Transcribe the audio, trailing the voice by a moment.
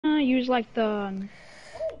use like the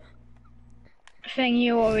thing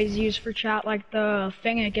you always use for chat, like the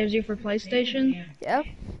thing it gives you for PlayStation. Yeah.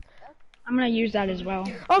 I'm gonna use that as well.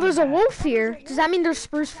 Oh, there's a wolf here. Does that mean there's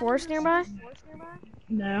spruce forest nearby?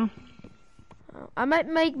 No. Oh, I might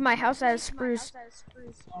make my house out of spruce.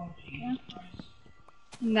 Yeah.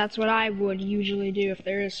 And that's what I would usually do if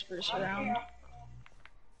there is spruce around.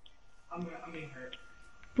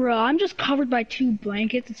 Bro, I'm just covered by 2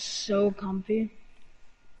 blankets. It's so comfy.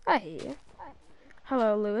 I hate you.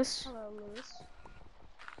 Hello, Lewis.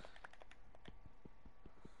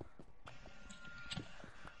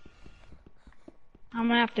 I'm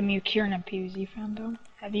gonna have to mute Kieran and PZ fandom.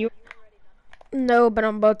 Have you? No, but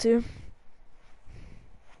I'm about to.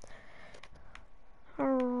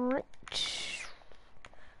 Alright.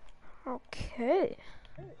 Okay.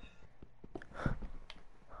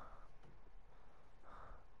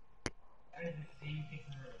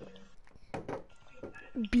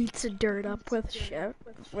 Beats of dirt up with shit.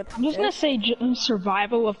 I'm just gonna say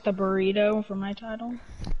survival of the burrito for my title.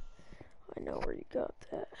 I know where you got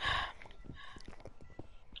that.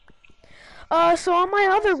 So on my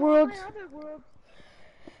other world,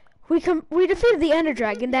 we defeated the Ender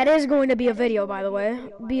Dragon. That is going to be a video, by the way.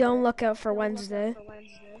 Be on lookout for Wednesday.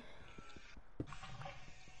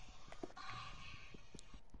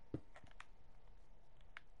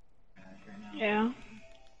 Yeah.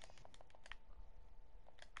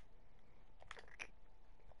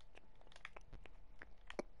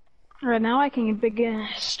 Alright, now I can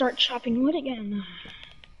start chopping wood again.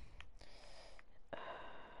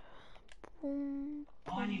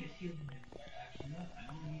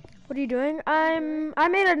 What are you doing? I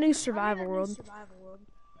made a new survival world.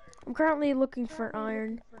 I'm currently looking for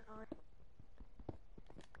iron.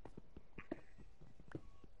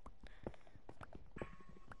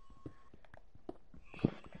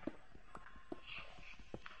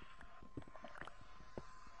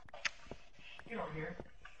 Get over here.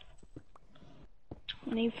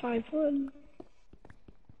 25 wood.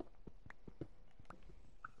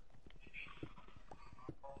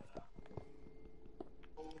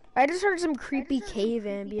 I just heard some creepy cave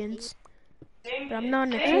ambience, but I'm not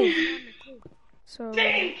in a cave. So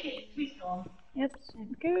Yep.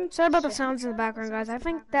 Good. sorry about the sounds in the background, guys. I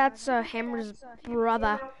think that's Hammer's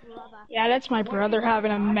brother. Yeah, that's my brother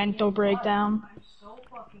having a mental breakdown.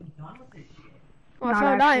 Oh, I Not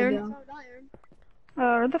found actually, iron.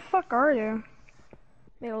 where the fuck are you?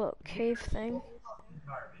 Made a little cave thing.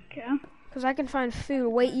 Okay. Because I can find food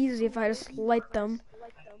way easy if I just light them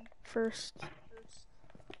first.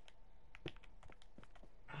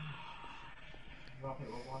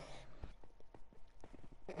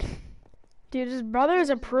 Dude, his brother is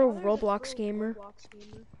a pro Roblox gamer.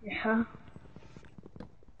 Yeah.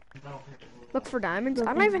 Look for diamonds.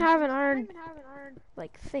 I don't even have an iron,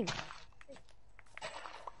 like, thing.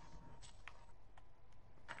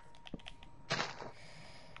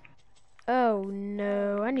 Oh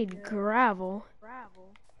no, I need gravel.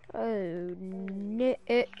 Oh no.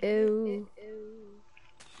 It's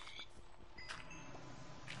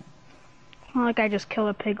not like I just kill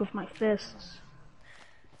a pig with my fists.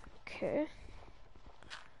 Okay.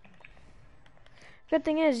 Good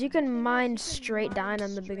thing is, you can mine straight down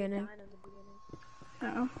in the beginning.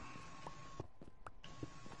 Oh.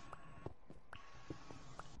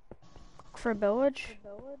 For a village?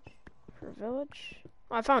 For a village?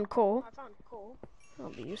 Oh, I found coal.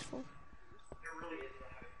 That'll be useful.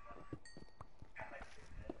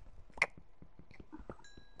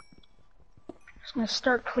 Just gonna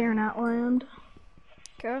start clearing out land.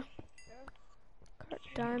 Okay. Cut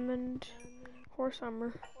diamond. Horse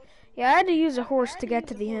armor. Yeah, I had to use a horse to get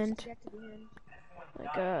to the end.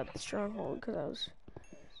 Like, the stronghold, because I was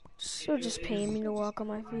so just paying me to walk on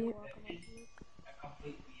my feet.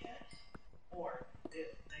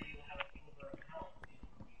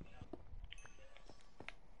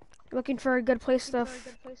 Looking for a good place to,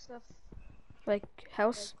 like,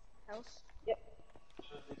 house? Yep.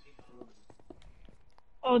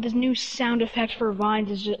 Oh, this new sound effect for vines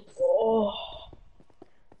is just, oh.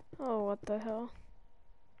 Oh, what the hell?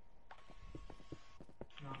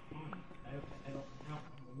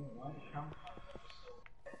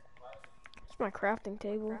 It's my crafting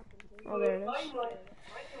table. Oh, there it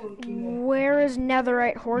is. Where is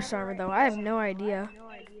netherite horse armor, though? I have no idea.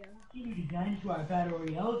 Do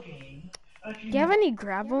you have any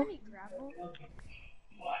gravel?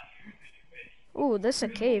 Ooh, this is a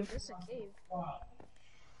cave.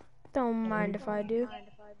 Don't mind if I do.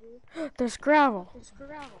 There's gravel.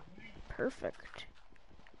 Perfect.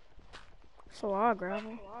 It's a lot of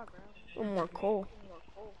gravel. Oh, more coal.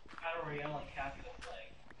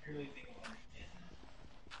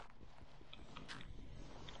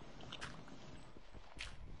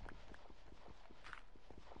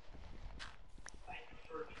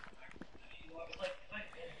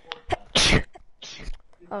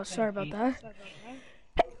 Oh, sorry about that.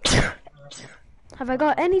 Have I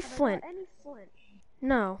got any flint?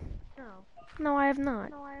 No. No, I have not.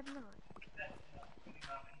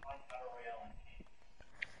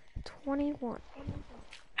 21.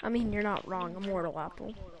 I mean, you're not wrong. Immortal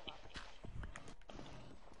apple.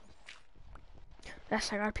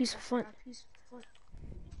 Yes, I got a piece of flint.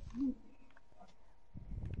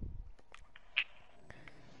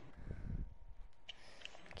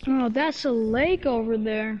 Oh, that's a lake over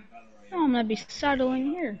there. Oh, I'm gonna be settling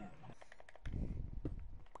here.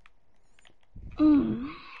 Mm.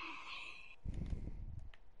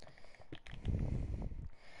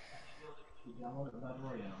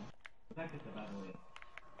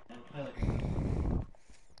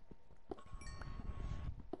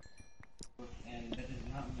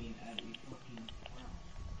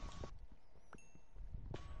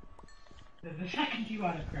 The second you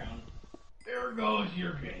got a crown, there goes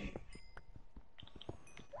your gate.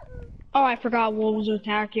 Oh, I forgot wolves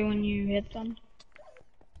attack you when you hit them.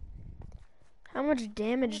 How much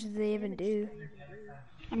damage do they even do?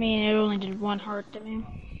 I mean, it only did 1 heart to me.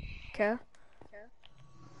 Okay.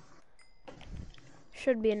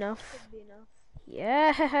 Should be enough.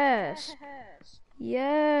 Yes.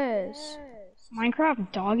 Yes.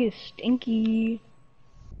 Minecraft dog is stinky.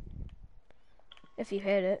 If you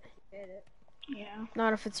hit it. Yeah.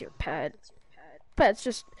 Not if it's your pet. Pet's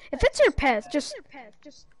just, if it's your pet, just,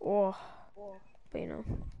 oh, but you know,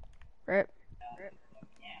 right?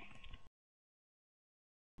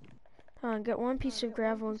 Get 1 piece of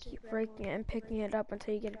gravel and keep breaking it and picking it up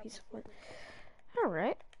until you get a piece of flint.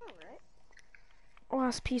 Alright.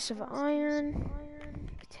 Last piece of iron.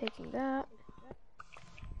 Taking that.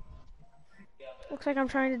 Looks like I'm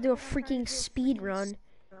trying to do a freaking speed run.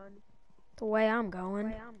 The way I'm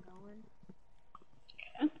going.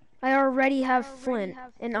 I already have flint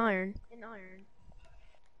and iron.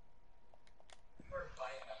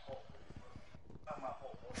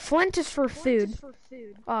 Flint is for food,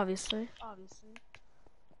 obviously.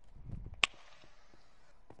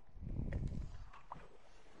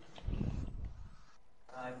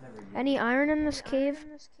 Any iron in this cave?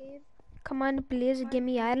 Come on, please, give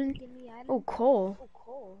me iron. Oh, coal.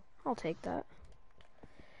 I'll take that.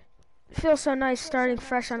 It feels so nice starting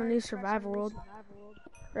fresh on a new survival world.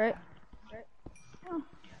 Right?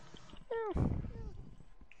 Yeah.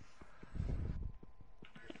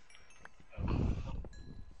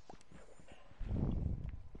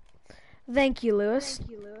 Thank you, Lewis.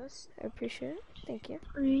 I appreciate it. Thank you.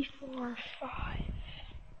 3, 4, 5. 1,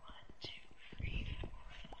 2, 3,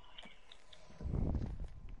 4.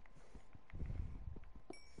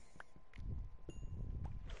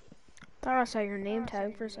 Thought I saw your name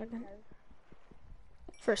tag for a second.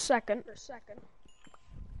 For a second.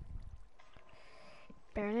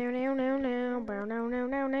 Really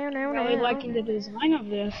liking the design of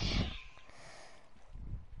this.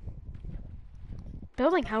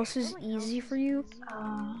 Building houses easy for you?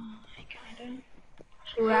 Kinda.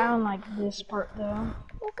 Actually, I don't like this part though.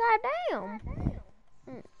 Oh, goddamn.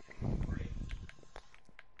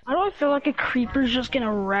 Why do I feel like a creeper's just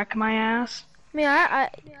gonna wreck my ass? I mean,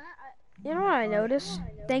 you know what I noticed?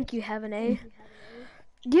 Thank you, Heaven A.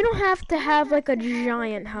 You don't have to have like a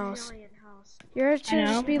giant house. Yours should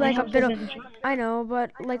just be like a bit of, I know,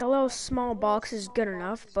 but like a little small box is good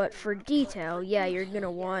enough. But for detail, yeah, you're gonna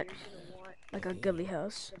want like a goodly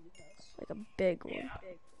house, like a big one.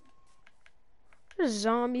 There's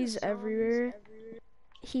zombies everywhere,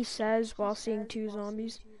 he says while seeing 2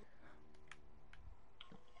 zombies.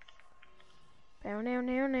 Now.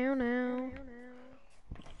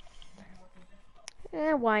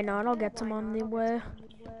 Eh, why not? I'll get them on the way.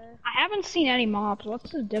 I haven't seen any mobs.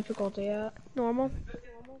 What's the difficulty at? Normal.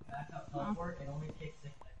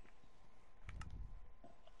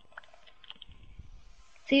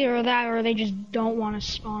 It's either that or they just don't want to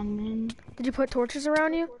spawn in. Did you put torches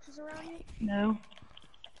around you? No.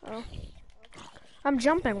 Oh. I'm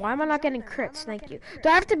jumping. Why am I not getting crits? Thank you. Do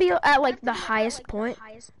I have to be at like the highest point?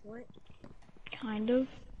 Kind of.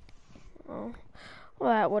 Oh.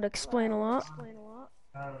 Well, that would explain a lot.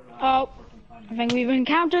 Oh, I think we've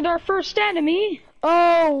encountered our first enemy.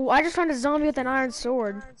 Oh, I just found a zombie with an iron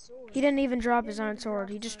sword. He didn't even drop his iron sword.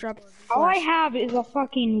 He just dropped flesh. All I have is a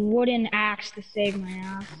fucking wooden axe to save my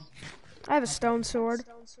ass. I have a stone sword.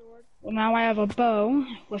 Well, now I have a bow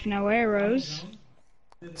with no arrows.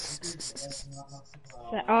 Oh,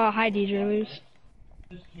 hi, DJ Luz.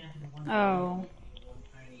 Oh.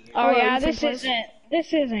 Oh yeah, this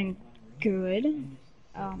isn't good.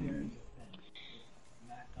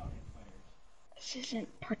 This isn't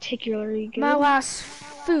particularly good. My last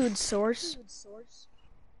food source.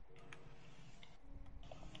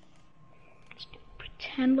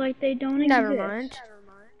 pretend like they don't exist. Never mind.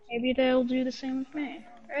 Maybe they'll do the same with me,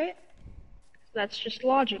 right? That's just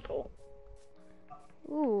logical.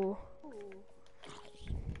 Ooh.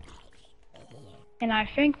 And I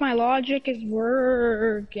think my logic is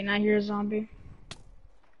working. I hear a zombie.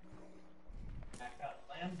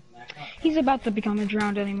 He's about to become a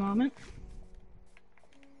drowned any moment.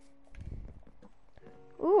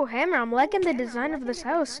 Ooh, Hammer, I'm liking the design of this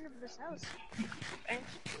house.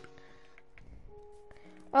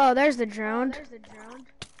 Oh, there's the drowned.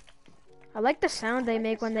 I like the sound they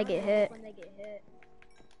make when they get hit.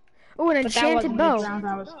 Ooh, an But that enchanted wasn't bow. the drowned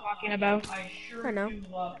I was talking about. I know.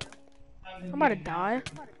 I'm about to die.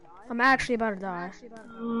 I'm actually about to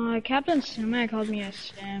die. Captain Sumac called me a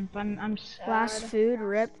simp. I'm sad. Last food,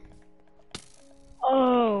 rip.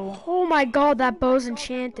 Oh. Oh my god, that bow's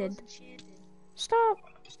enchanted. Stop.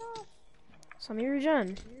 Some of your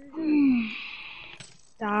regen.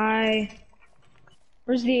 Die.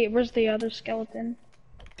 Where's the other skeleton?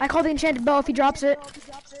 I call the enchanted bow if he drops it.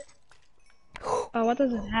 Oh, what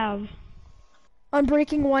does it have?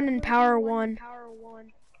 Unbreaking 1 and power 1.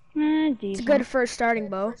 It's Decent. good for a starting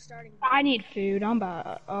bow. I need food. I'm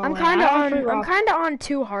about. Oh, I'm wait, kinda I have free raw- I'm kinda on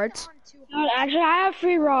 2 hearts. No, actually, I have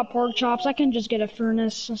free raw pork chops. I can just get a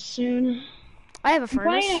furnace soon. I have a I'm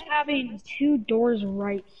planning furnace. on having 2 doors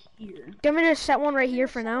right here. Do you want me to set one right here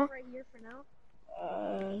for now?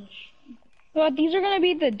 Well, these are gonna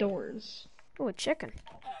be the doors. Ooh, a chicken.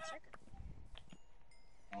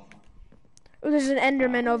 Ooh, there's an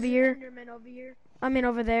Enderman over here. I mean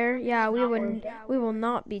over there. Yeah, we will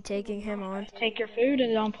not be taking him on. Take your food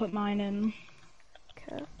and don't put mine in.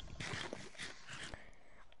 Okay.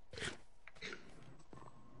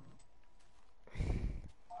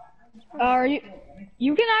 Are you?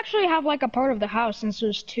 You can actually have like a part of the house since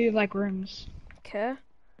there's 2 like rooms. Okay.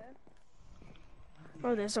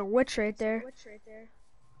 Oh, there's a witch right there.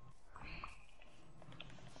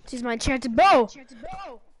 She's my enchanted bow.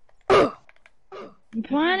 I'm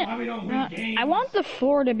planning. I want the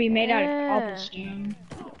floor to be made out of Yeah. cobblestone.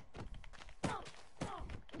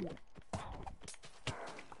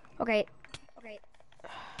 Okay.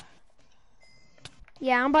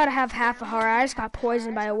 Yeah, I'm about to have half a heart. I just got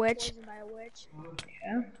poisoned by a witch.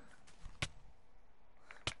 Yeah.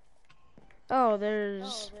 Oh,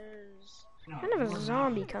 there's kind of a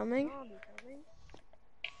zombie coming.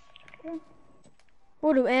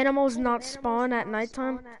 Oh, do animals not spawn at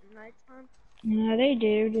nighttime? Yeah, they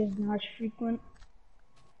do. Just not frequent.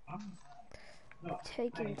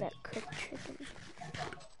 Taking that cooked chicken.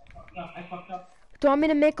 I fucked up. Do you want me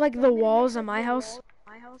to make like the walls of my house?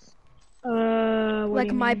 What Like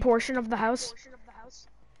do you my mean? portion of the house?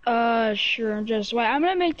 Sure. Just wait. I'm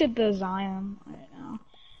gonna make the design right now.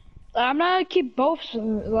 I'm gonna keep both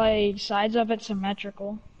like sides of it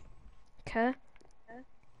symmetrical. Okay.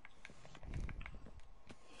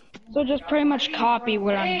 So just pretty much copy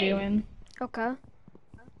what I'm doing. Okay.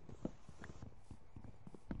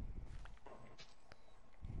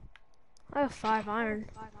 I have 5 iron.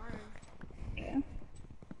 Okay.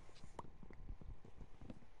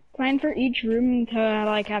 Plan for each room to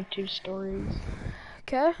like have 2 stories.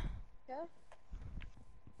 Okay.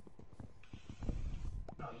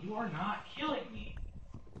 No, you are not killing me.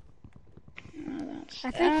 That's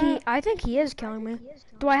I think he is killing me.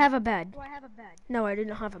 Do I have a bed? No, I do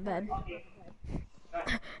not have a bed.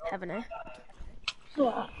 Haven't I?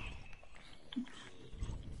 that.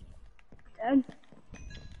 Dead.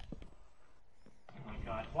 Oh my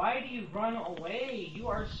god, why do you run away? You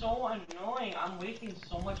are so annoying. I'm wasting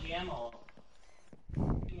so much ammo.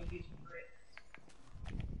 With these bricks.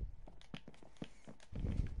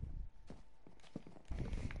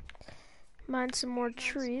 Mine some more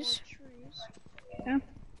trees. Yeah.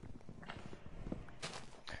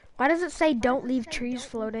 Why does it say don't leave trees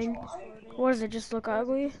floating? What does it just look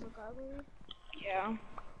ugly? Yeah.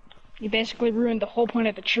 You basically ruined the whole point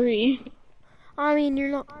of the tree. I mean,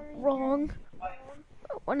 you're not wrong.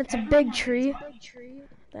 When it's a big tree,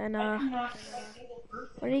 then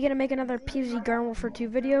when are you gonna make another PvZ Garden Warfare 2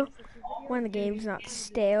 video? When the game's not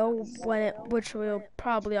stale, which will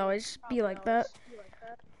probably always be like that.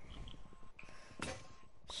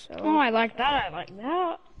 So. Oh, I like that. I like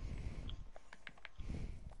that.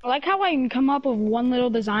 I like how I can come up with one little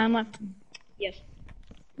design like, yes.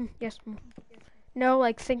 Yes. No,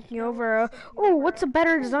 like thinking over, oh, what's a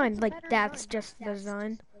better design? Like, that's just the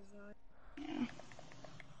design. Yeah.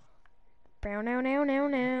 Brown now. Now.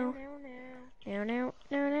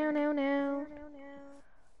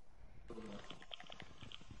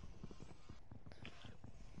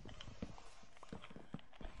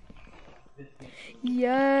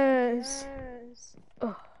 Yes.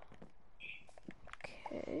 Oh.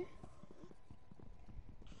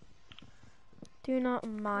 Do not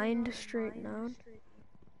mind straight down.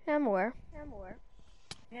 Yeah, I'm aware.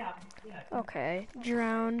 Yeah. Okay,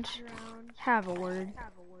 drowned. Have a word.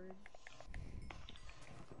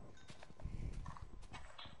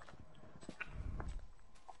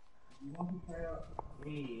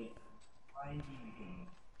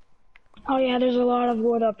 Oh yeah, there's a lot of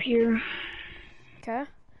wood up here. Okay.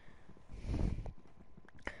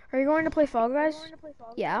 Are you going to play Fall Guys?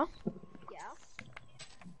 Yeah.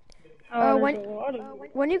 Oh, when there's a lot of wood.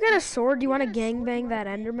 when you get a sword, do you want to gangbang that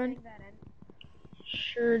Enderman?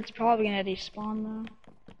 Sure, it's probably gonna despawn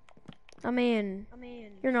though. I mean,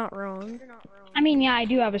 you're not wrong. I mean, yeah, I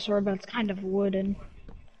do have a sword, but it's kind of wooden.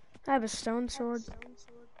 I have a stone sword.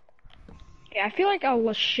 Yeah, I feel like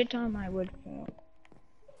I'll shit on my wood.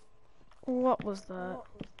 What was that?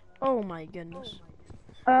 Oh my goodness.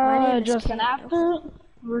 My name is Justin, Kate. after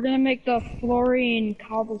we're gonna make the flooring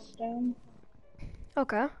cobblestone.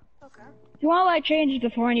 Okay. If you want to like change the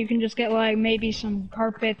flooring, you can just get like maybe some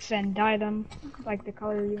carpets and dye them like the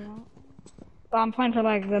color you want. But I'm planning for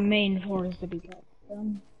like the main floors to be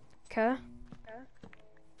cobblestone. Okay.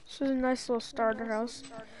 This is a nice little starter house.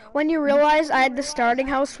 When you realize I had the starting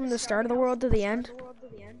house from the start of the world to the end.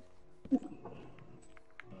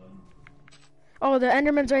 Oh, the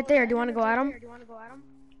Enderman's right there. Do you want to go at him?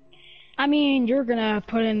 I mean, you're gonna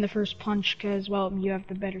put in the first punch because, well, you have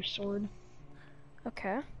the better sword.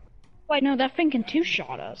 Okay. Wait, no, that thing can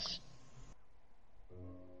two-shot us.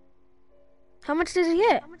 How much does he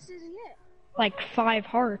hit? Like 5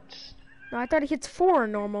 hearts. No, I thought he hits 4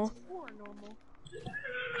 normal.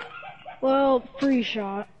 Well, 3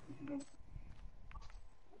 shot.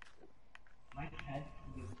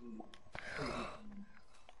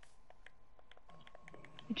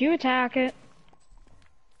 Did you attack it?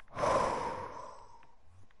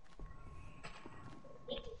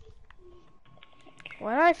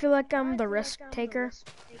 Why do I feel like I'm the risk taker?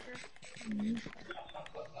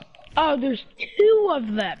 Oh, there's 2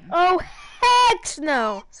 of them. Oh, heck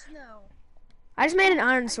no! I just made an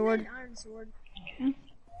iron sword. Okay.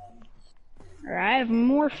 Alright, I have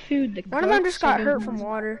more food than One of them just got hurt from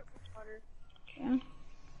water. Okay.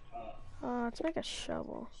 Let's make a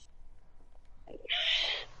shovel.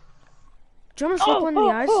 Do you almost look one in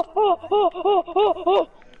the eyes?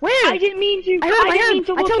 Where? I didn't mean to. I hurt my didn't hand. mean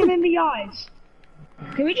to I look killed him him. in the eyes.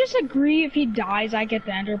 Can we just agree if he dies, I get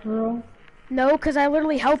the ender pearl? No, because I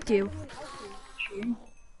literally helped you. True.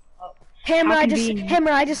 Hammer, How I just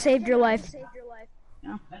convenient. saved your life.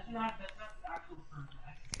 No. That's not the actual person.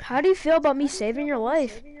 How do you feel about me saving your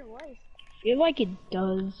life? I feel like it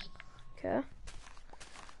does. Okay.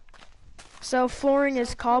 So flooring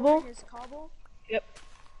is cobble? Yep.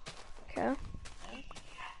 Okay.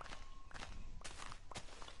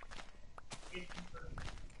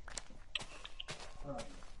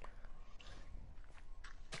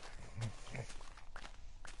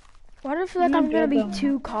 Why do I feel like I'm gonna be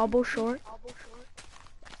 2 cobble short?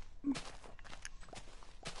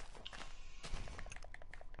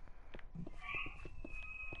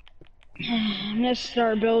 I'm gonna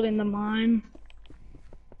start building the mine.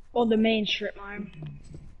 Well, the main strip mine.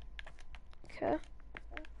 Okay.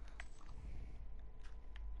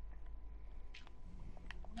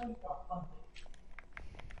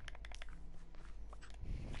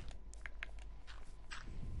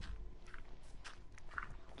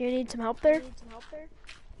 Do you need some help there?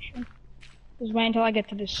 Just wait until I get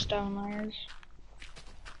to the stone layers.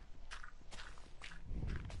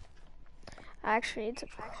 I actually need some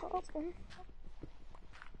cobble.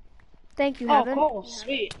 Thank you, Oh, Heaven. cool,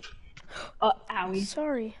 sweet. Owie.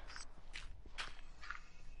 Sorry.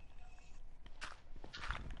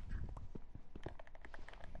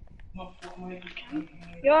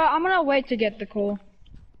 Yeah, I'm gonna wait to get the coal.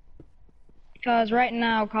 Because right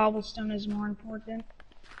now, cobblestone is more important.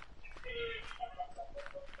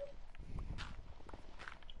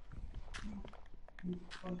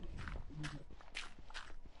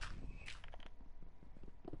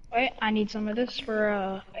 Wait, I need some of this for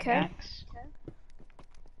a pickaxe.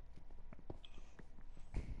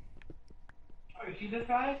 Oh, you see this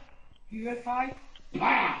guy? You this guy?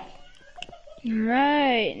 Wow!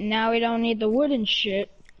 Right, now we don't need the wooden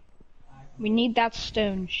shit. We need that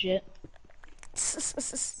stone shit.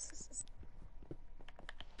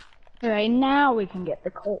 Alright, now we can get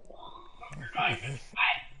the coal.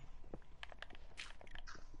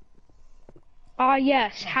 Ah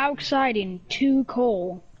yes, how exciting, 2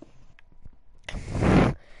 coal.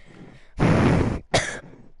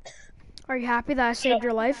 Are you happy that I saved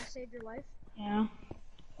your life? Yeah.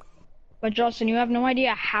 But Justin, you have no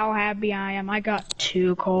idea how happy I am. I got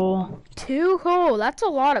 2 coal. 2 coal. That's a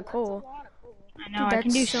lot of coal. I know, Dude, I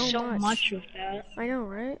can do that's so so much. much with that. I know,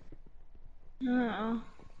 right? Oh.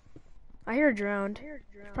 I hear it drowned.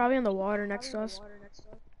 It's probably in the water next to us.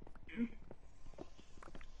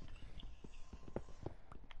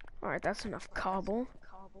 Alright, that's enough cobble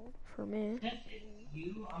for me. Since it's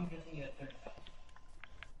you, I'm giving you a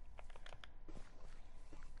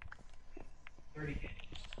 30K.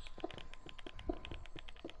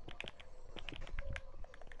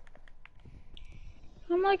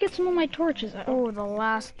 I'm gonna get some of my torches out. Oh, the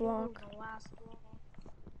last block.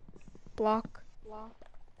 Block.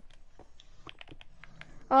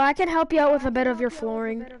 Oh, I can help you out with a bit of your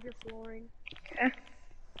flooring. Okay. I have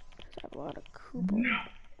a lot of cobble.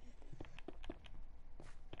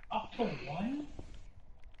 Up to 1?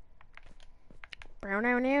 Brown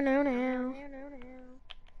now.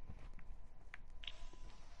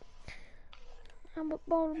 I'm a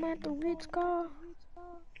bottom at the Ritz car.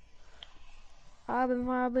 I've been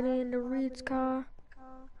vibing in the Ritz car.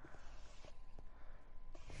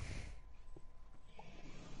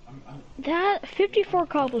 That 54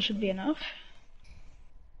 cobble should be enough.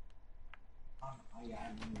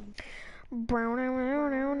 Brown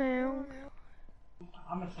now.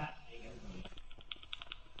 I'm assassinating everybody.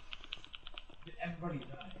 Everybody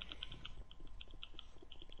died.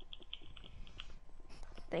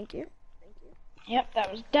 Thank you. Yep,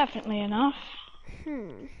 that was definitely enough.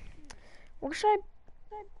 Where should I?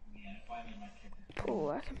 Yeah, if I made my character. Oh,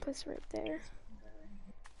 I can place it right there.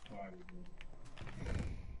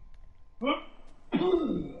 Do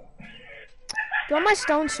you want my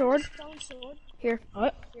stone sword? Here.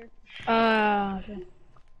 What? Okay.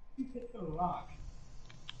 You hit the rock.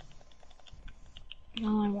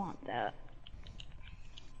 No, I want that.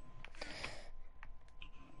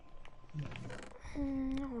 I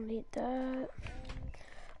don't need that.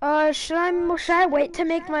 Should I wait to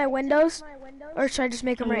make my windows, or should I just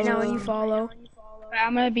make them right now and you follow?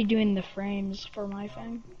 I'm gonna be doing the frames for my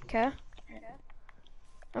thing. Okay.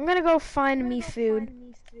 I'm gonna go find me food,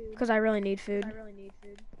 cause I really need food.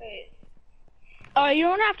 Wait. Oh, you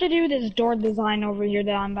don't have to do this door design over here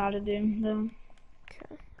that I'm about to do, though.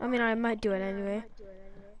 Okay. I mean, I might do it anyway.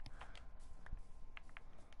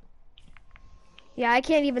 Yeah, I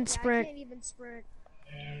can't even sprint.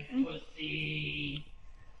 Pussy.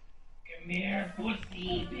 Come here,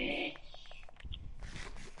 pussy, bitch.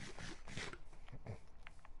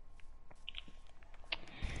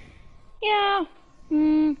 Yeah.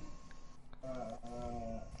 Only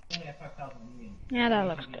at 5,000 million. Yeah, that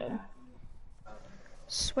looks good.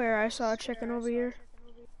 Swear I saw a chicken over here.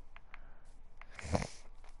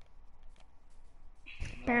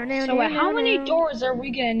 So wait, how many doors are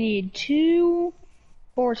we gonna need? 2,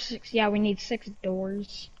 4, 6. Yeah, we need 6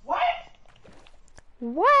 doors. What?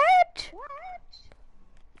 What?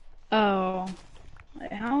 Oh.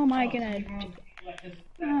 Wait, how am I gonna? Like this,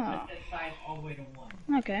 Oh. this side all the way to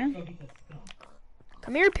 1. Okay. So he says scum.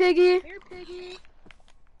 Come here, piggy.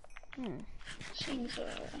 Seems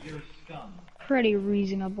You're scum. pretty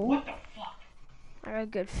reasonable. What the fuck? I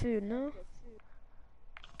got good food, no?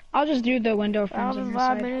 I'll just do the window frames I'll on be your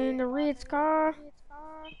side. vibing in the Ritz car.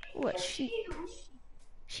 What sheep?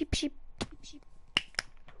 Sheep.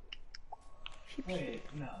 Wait,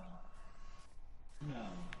 no. No.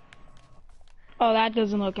 Oh, that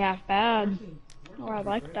doesn't look half bad. Oh, I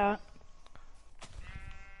like that.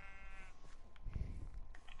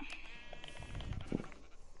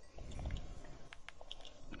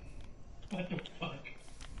 What the fuck?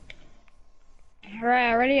 Alright,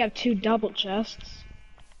 I already have 2 double chests.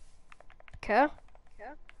 Okay.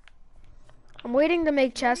 I'm waiting to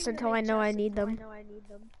make chests until I know I need them.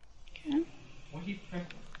 What do you press?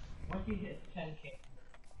 What do you hit 10K?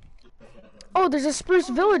 Oh, there's a spruce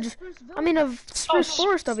village. I mean, a spruce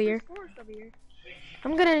forest over here.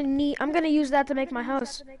 I'm gonna use that to make my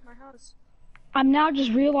house. I'm now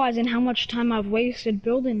just realizing how much time I've wasted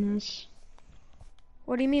building this.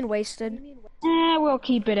 What do you mean wasted? We'll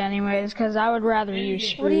keep it anyways, because I would rather use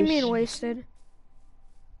spruce. What do you mean wasted?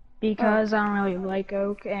 Because I don't really like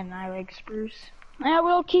oak, and I like spruce.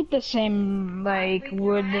 We'll keep the same, like,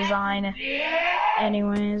 wood design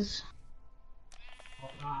anyways.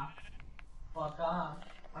 Fuck off. Fuck off.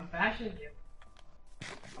 I'm faster than you.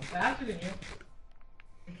 I'm faster than you.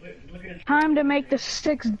 Look at this. Time to make the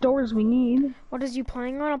 6 doors we need. What is you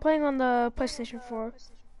playing on? I'm playing on the PlayStation 4.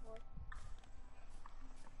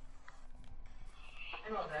 I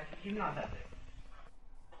know that. You're not that big.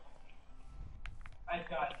 I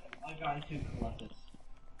got into Colossus.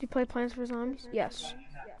 Do you play Plants vs Zombies? Yes.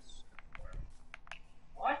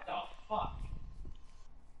 What the fuck?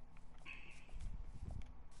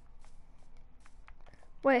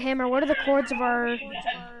 Wait, Hammer, what are the chords of our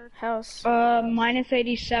house? Minus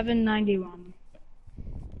 8791.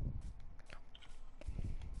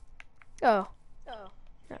 Oh.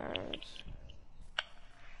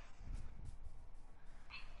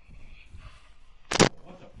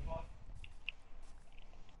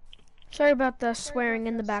 Sorry about the swearing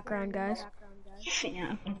in the background, guys.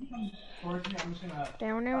 Yeah.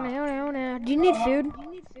 Down. Do you need food?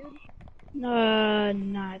 Not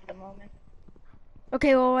at the moment.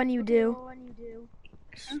 Okay, well, when you do.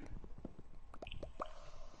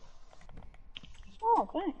 Oh,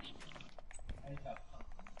 thanks.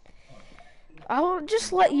 I'll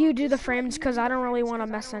just let you do the frames because I don't really want to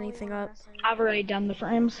mess anything up. I've already done the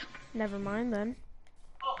frames. Never mind then.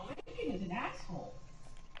 Oh, Lincoln is an asshole.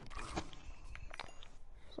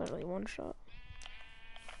 It's literally one shot.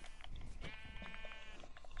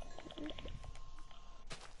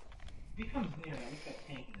 Becomes near, we got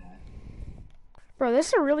tank that. Bro, this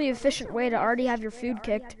is a really efficient way to already have your food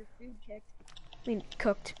cooked. I mean,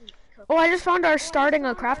 cooked. Oh, I just found our starting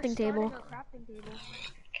a crafting table.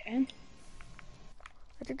 Okay.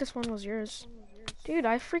 I think this one was yours. Dude,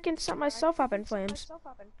 I freaking set myself up in flames.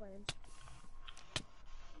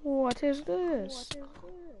 What is this?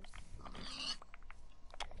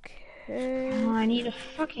 Okay. Oh, I need a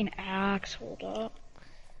fucking axe. Hold up.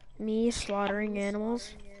 Me slaughtering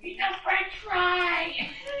animals. He's a French fry!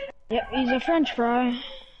 Yep, he's a French fry.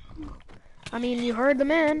 I mean, you heard the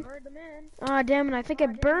man. Ah, damn it, I think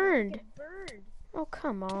it burned. Oh,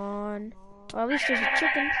 come on. Well, at least there's a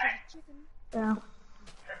chicken. Yeah.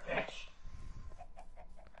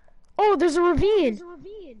 Oh, there's a ravine.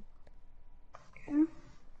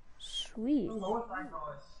 Sweet. The lowest I go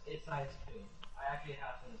is size 2. I actually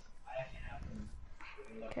have them.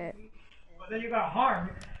 Okay. But then you got harm.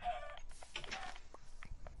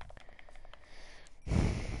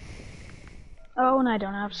 Oh, and I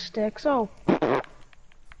don't have sticks. Oh.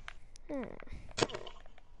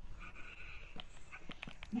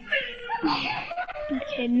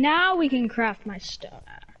 Okay, now we can craft my stuff.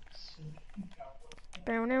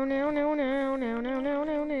 Okay,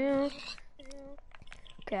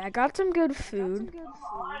 I got some good food.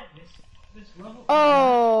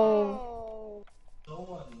 Oh,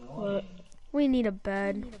 What? we need a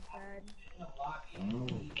bed.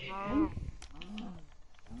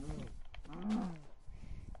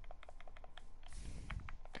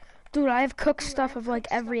 Dude, I have cooked stuff of like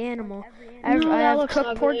every animal. I have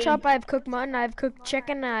cooked pork chop, I have cooked mutton, I have cooked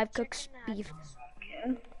chicken, and I have cooked beef.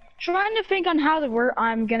 Trying to think on how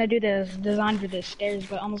I'm gonna do this design for the stairs,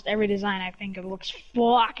 but almost every design I think of looks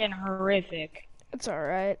fucking horrific. It's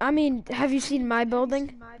alright. I mean, have you seen my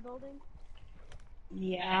building?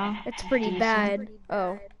 Yeah. It's pretty bad.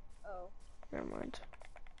 Oh. Never mind.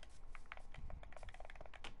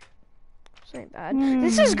 This ain't bad.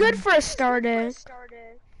 This is good for a starting.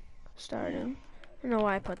 I don't know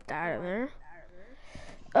why I put that in there.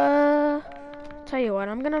 Tell you what,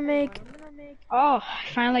 I'm gonna make... Oh, I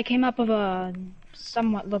finally came up with a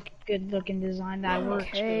somewhat good looking design that works.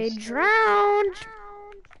 Okay, drowned!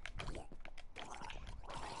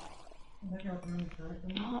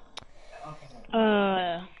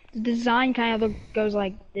 The design kind of goes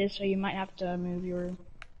like this, so you might have to move your...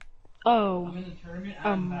 Oh. I'm in the tournament,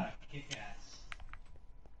 I'm about to kick ass.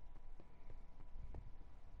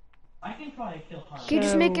 I can probably kill Harm. Can you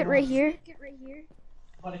just make it right here?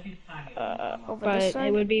 But if he's tiny, Over this side?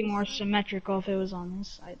 it would be more symmetrical if it was on this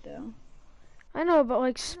side, though. I know, but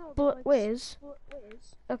like split ways.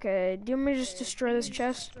 Okay, do you want me to just destroy this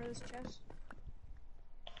chest?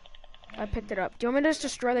 I picked it up. Do you want me to just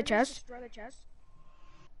destroy the chest?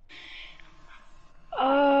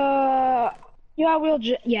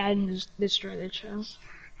 Yeah, and just destroy the chest.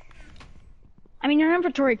 I mean, your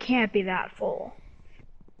inventory can't be that full.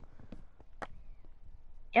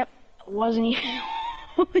 Yep, it wasn't even.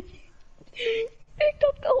 Picked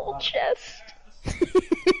up the whole chest.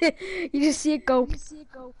 You just see it go.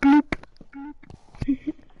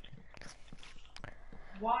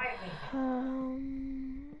 why?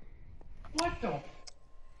 What the?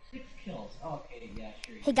 6 kills. Okay, yeah,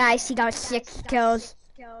 sure. Hey guys, he got 6 kills.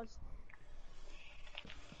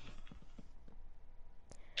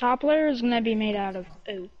 Top layer is gonna be made out of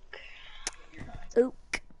oak.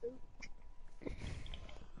 Oak.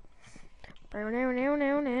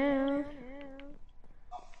 No.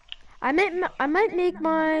 I might make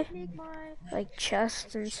my like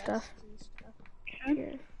chests and stuff.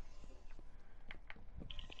 Okay.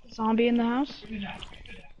 Zombie in the house.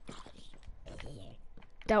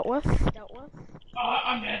 Dealt with.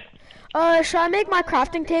 I'm dead. Should I make my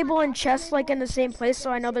crafting table and chests like in the same place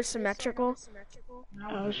so I know they're symmetrical?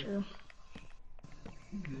 Oh, sure.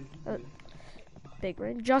 Big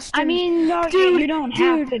brain. Justin. I mean, no, Dude, you don't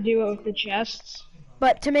have to do it with the chests.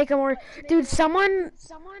 But to make it more, dude,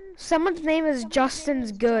 someone's name is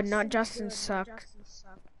Justin's good, not Justin suck.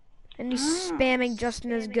 And he's spamming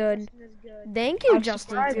Justin is good. Thank you,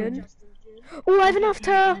 Justin's good. Oh, I have enough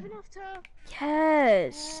to.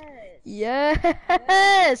 Yes.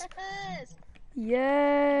 Yes.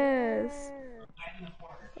 Yes.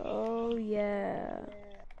 Oh yeah.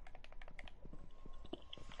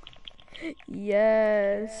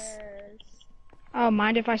 Yes. Oh,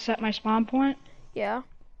 mind if I set my spawn point? Yeah.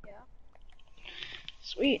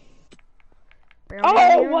 Sweet.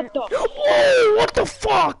 Oh, what the? Whoa, what the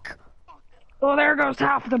fuck? Well, there goes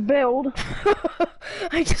half the build.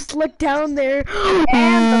 I just looked down there.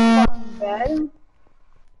 And the fucking bed.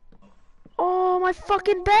 Oh, my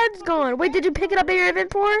fucking bed's gone. Wait, did you pick it up in your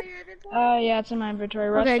inventory? Yeah, it's in my inventory.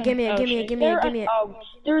 Okay, give me it, give me it, give me it, give me it. Oh,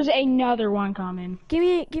 there's another one coming. Give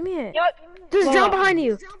me it, give me it. Yep. There's John behind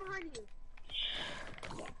you.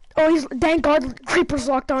 Oh, thank God, Creeper's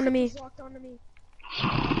locked onto me.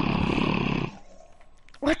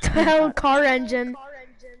 What the hell, car engine?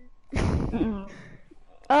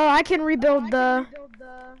 Oh, I can rebuild the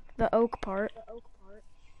oak part.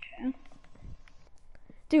 Okay.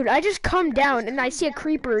 Dude, I just come down and I see a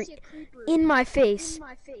creeper in my face.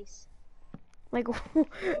 Like,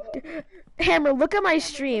 Hammer, look at my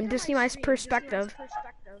stream to see my perspective.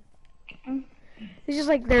 It's just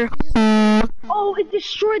like they're. Oh, it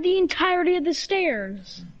destroyed the entirety of the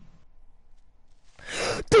stairs.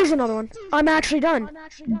 There's another one. I'm actually done.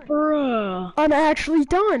 Bruh. I'm actually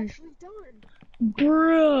done.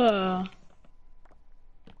 Bruh.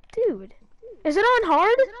 Dude, is it on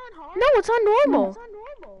hard? No, it's on normal.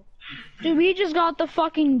 Dude, we just got the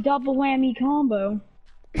fucking double whammy combo.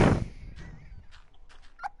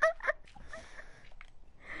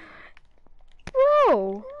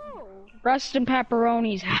 Bro. Rest in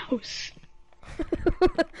Pepperoni's house.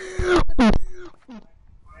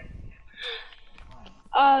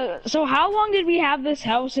 So how long did we have this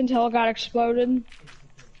house until it got exploded?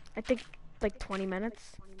 I think like 20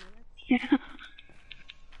 minutes. Yeah.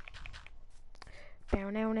 Now.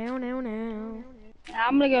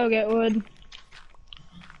 I'm gonna go get wood.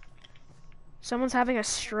 Someone's having a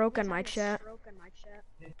stroke on my chat.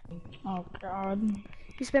 Oh god.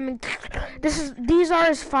 He's spamming. These are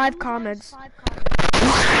his 5 comments.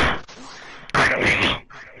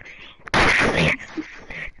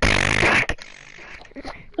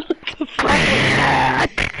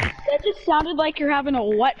 That just sounded like you're having a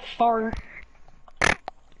wet fart.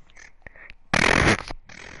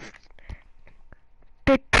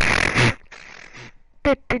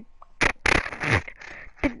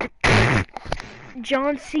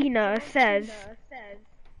 John Cena says,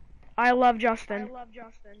 I love Justin.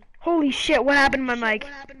 Holy shit, what happened to my mic?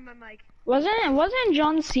 Wasn't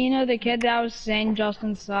John Cena the kid that was saying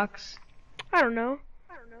Justin sucks? I don't know.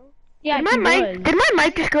 Yeah, Did my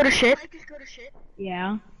mic just go to shit?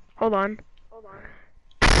 Yeah. Hold on.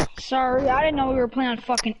 Sorry, I didn't know we were playing on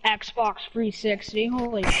fucking Xbox 360.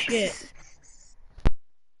 Holy shit.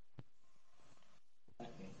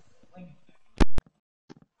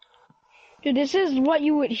 Dude, this is what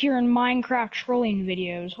you would hear in Minecraft trolling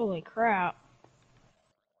videos. Holy crap.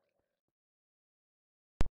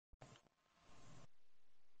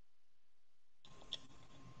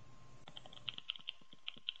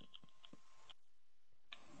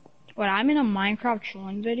 What, I'm in a Minecraft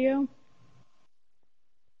trolling video?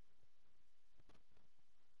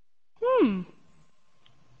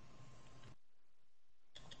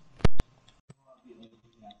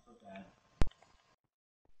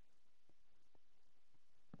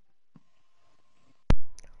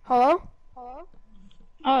 Hello?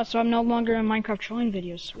 Oh, so I'm no longer in Minecraft trolling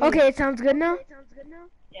videos. Sweet. Okay, it sounds good now?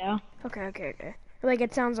 Yeah. Okay. Like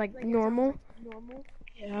it sounds like normal?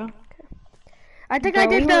 Yeah. I think I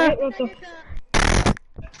did in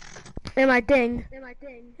my thing.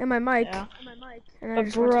 In my mic. Yeah. And I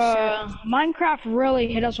just went to shit. Minecraft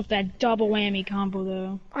really hit us with that double whammy combo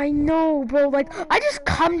though. I know, bro. Like, I just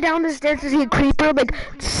come down the stairs to see a creeper, like.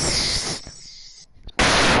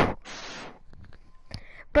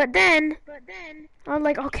 But then, I'm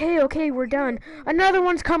like, okay, we're done. Another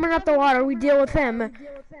one's coming up the water. We deal with him.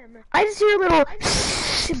 I just hear a little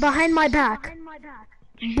behind my back.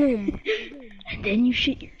 Boom. And then you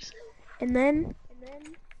shit yourself. And then,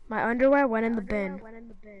 my underwear went in the bin.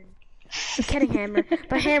 I'm kidding, Hammer.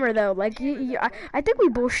 But Hammer, though, like, I think we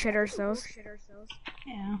both shit ourselves.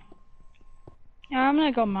 Yeah. Yeah, I'm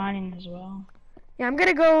gonna go mining as well. Yeah, I'm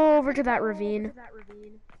gonna go over to that ravine.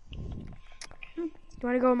 You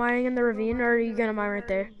wanna go mining in the ravine, or are you gonna mine right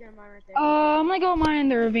there? I'm gonna go mine in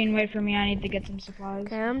the ravine. Wait for me. I need to get some supplies.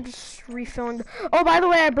 Okay, I'm just refilling. Oh, by the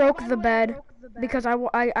way, I broke the bed because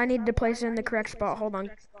I need to place it in the correct spot. Hold on.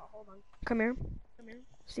 Come here.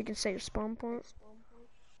 So you can say your spawn point.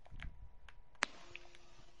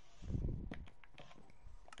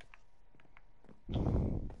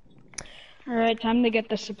 Alright, time to get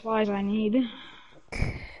the supplies I need.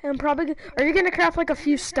 And probably, are you gonna craft like a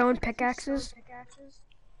few stone pickaxes?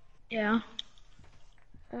 Yeah.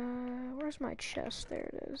 Where's my chest? There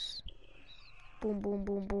it is. Boom, boom,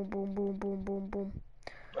 boom, boom, boom, boom, boom, boom, boom.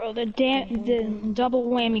 Bro, the double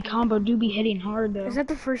whammy combo do be hitting hard though. Is that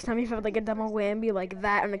the first time you felt like a double whammy like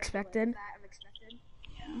that unexpected?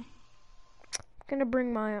 Yeah. I'm gonna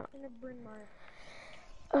bring my.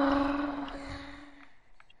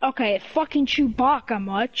 Okay, fucking Chewbacca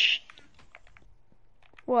much.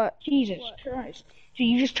 What? Jesus Christ. So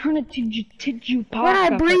you just turn it to Chewbacca. When I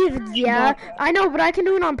breathe, yeah. I know, but I can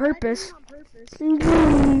do it on purpose. When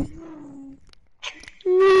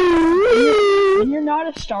you're not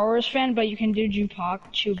a Star Wars fan, but you can do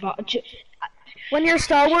Chewbacca. When you're a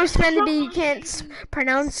Star Wars fan, but you can't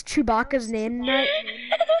pronounce Chewbacca's name right.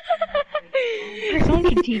 Someone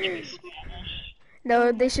should teach me Spanish.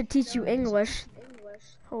 No, they should teach you English.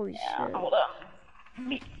 Holy shit. Hold up.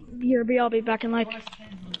 BRB, I'll be back in like a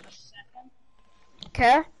second.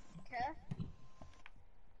 Okay.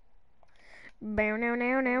 Bow now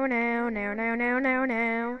now now now now now now now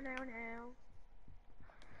now.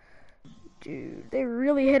 Dude, they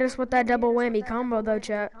really hit us with that double whammy combo though,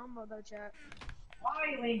 chat.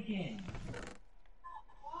 Why, Lincoln?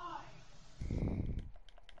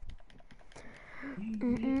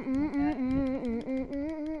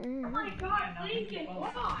 Oh my God, Lincoln,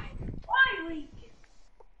 why? Why, Lincoln?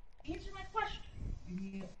 Answer my question.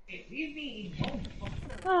 Leave me alone.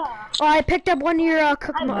 Oh, I picked up one of your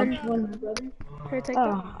cooked mutton. Here, take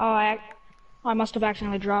that. I must have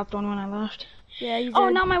accidentally dropped one when I left. Yeah, you did. Oh,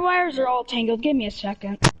 now my wires are all tangled. Give me a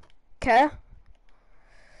second. Okay.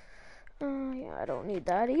 Yeah, I don't need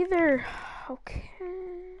that either. Okay.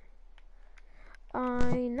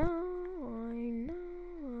 I know.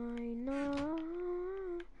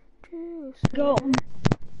 Go.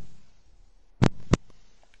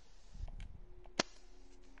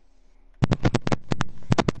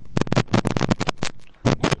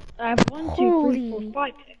 I have 1, 2, 3, 4,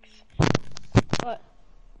 5 picks. What?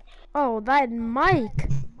 Oh, that mic.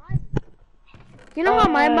 You know how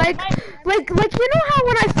my mic, like you know how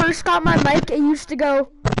when I first got my mic, it used to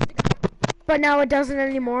go, but now it doesn't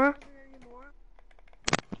anymore.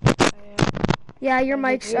 Yeah, your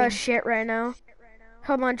mic's shit right now.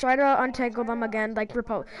 Hold on, try to untangle them again, like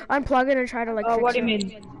unplug it and try to like fix it. What do you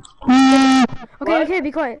mean? Okay, okay,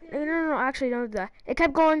 be quiet. No, actually don't do that. It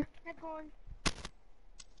kept going.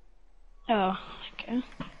 Oh, okay.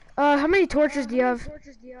 How many torches do you have?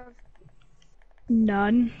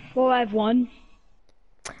 None. Well, I have 1.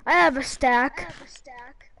 I have a stack.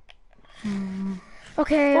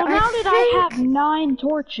 Okay, well, now that I have 9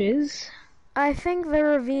 torches. I think the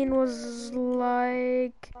ravine was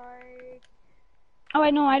like... Oh, I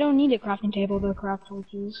know, I don't need a crafting table to craft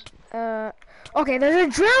torches. Okay, there's a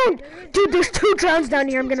drown! Dude, there's 2 drowns down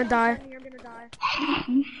here, I'm gonna die.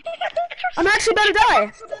 I'm actually about to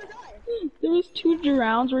die! There was 2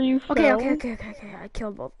 drowns where you fell. Okay, I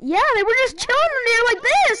killed both. Yeah, they were just chilling in there like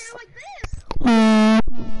this!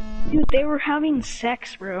 Dude, they were having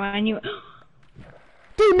sex, bro, and you...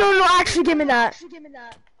 Dude, no, actually give me that.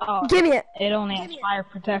 Oh, give me it. It only has fire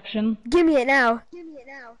protection. Give me it now.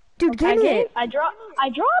 Dude, give me it. I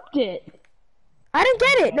dropped it. I didn't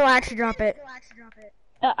get it. No, actually drop it.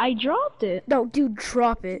 I dropped it. No, dude,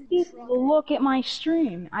 drop it. Look at my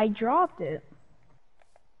stream. I dropped it.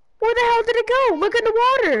 Where the hell did it go? Look in the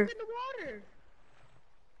water.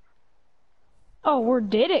 Oh, where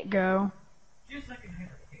did it go?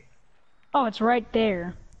 Oh, it's right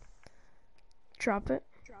there. Drop it.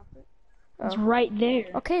 It's right there.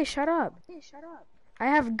 Okay, shut up. I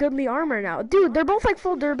have goodly armor now. Dude, they're both like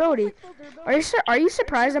full durability. Are you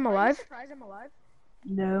surprised I'm alive?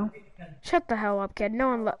 No. Shut the hell up, kid. No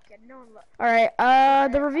one Alright,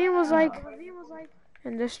 the ravine was like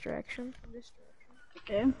in this direction.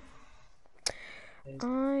 Okay.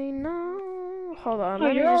 I know. Hold on. Oh,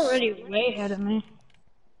 you're already way ahead of me.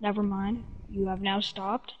 Never mind. You have now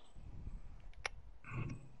stopped.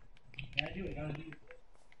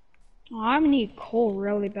 Oh, I'm gonna need coal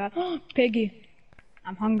really bad. Piggy,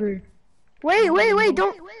 I'm hungry. Wait,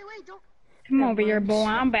 don't. Come over here, boy.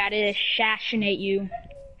 I'm about to assassinate you.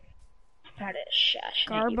 I'm about to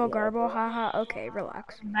assassinate you. Garbo, haha. Okay,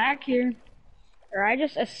 relax. Back here. Or I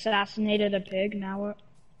just assassinated a pig. Now what?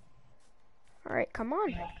 Alright, come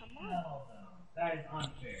on. Hell no. That is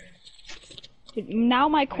unfair. Dude, now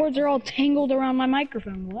my cords are all tangled around my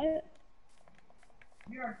microphone. What?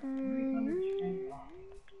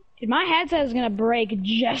 Dude, my headset is gonna break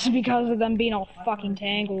just because of them being all fucking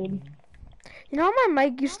tangled. You know how my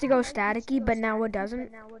mic used to go staticky, but now it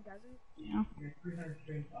doesn't? Yeah.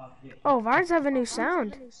 Oh, Vines have a new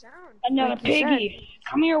sound. Another Like you said. piggy.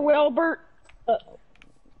 Come here, Wilbert. Come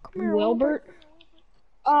here, Wilbert.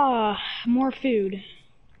 More food.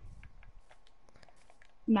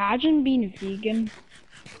 Imagine being vegan.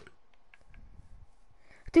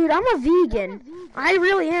 Dude, I'm a vegan. I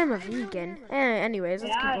really am a vegan. Anyways,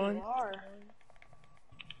 let's keep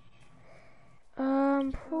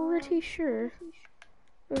going. Pretty sure. It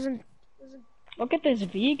wasn't. Look at this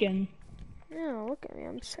vegan. No, look at me.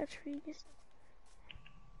 I'm such vegan.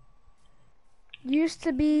 Used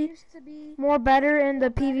to be more better in the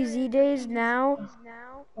PVZ days. Now,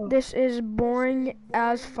 this is boring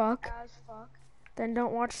as fuck. Then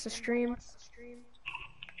don't watch the stream.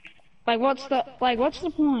 What's the point?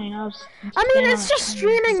 I mean, it's just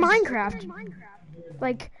streaming Minecraft.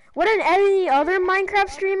 Like, wouldn't any other Minecraft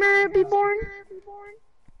streamer be boring?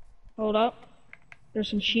 Hold up. There's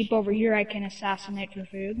some sheep over here I can assassinate for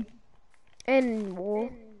food. And wool.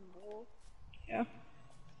 Yeah.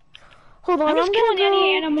 Hold on, I'm just killing gonna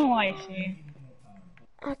any go... animal I see.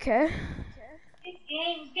 Okay.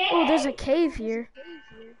 Oh, there's a cave here.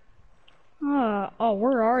 Oh,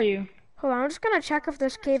 where are you? Hold on, I'm just gonna check if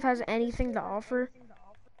this cave has anything to offer.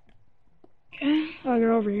 Okay. Oh,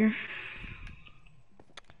 you're over here.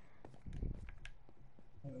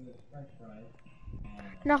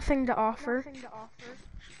 Nothing to offer.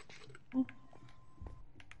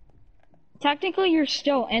 Technically, you're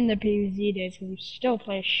still in the PvZ days because you still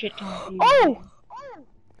play a shit ton of PvZ. Oh!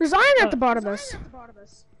 There's iron at the bottom of this.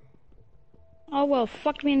 Oh, well,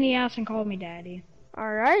 fuck me in the ass and call me daddy.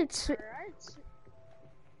 Alright.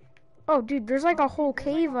 Oh, dude, there's like a whole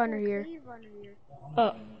cave under here.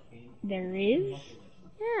 There is?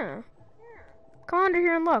 Yeah. Come under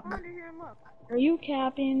here and look. Are you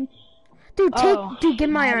capping? Dude, dude, give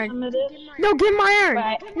my iron. No, give my iron.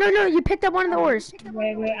 Right. No, you picked up one of the ores.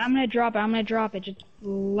 Wait, I'm gonna drop it. Just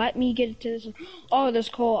let me get to this. Oh, this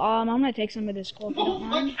coal. I'm gonna take some of this coal if you don't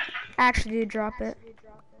mind. Actually, you drop it.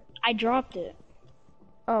 I dropped it.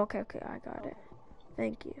 Oh, okay, I got it.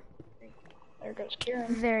 Thank you. There goes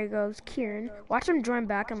Kieran. There goes Kieran. Watch him join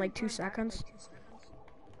back in like 2 seconds.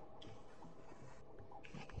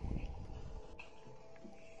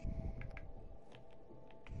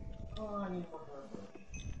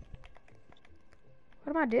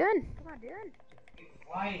 What am I doing?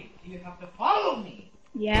 Why do you have to follow me?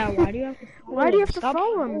 Yeah, why do you have to follow Why do you have to Stop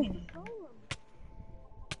follow following him? me.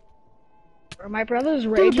 Bro, my brother's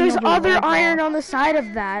raging Dude, there's over other Roblox. iron on the side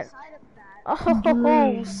of that.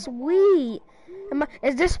 Oh, sweet.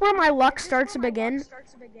 Is this where my luck starts to begin?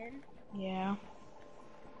 Yeah.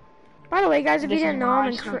 By the way, guys, if you This didn't is know, why I'm I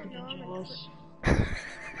in started to get jealous.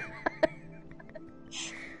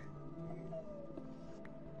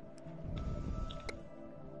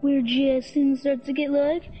 We're just gonna start to get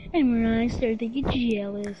luck, and we're gonna start to get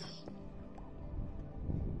jealous.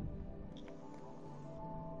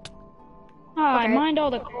 Oh, I Okay. mined all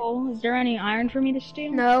the coal. Is there any iron for me to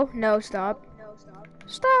steal? No, stop.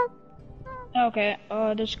 Stop. Okay,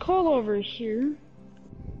 there's coal over here.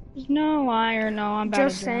 There's no iron, no, I'm about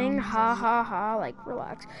Just to saying, drown. ha ha ha, like,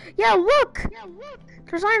 relax. Yeah, look!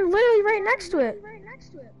 There's iron literally right next to it.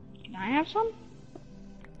 Can I have some?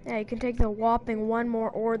 Yeah, you can take the whopping one more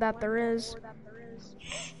ore that there is.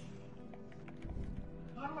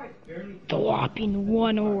 The whopping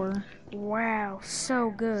one ore. Wow, so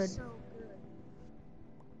good.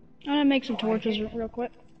 I'm gonna make some torches real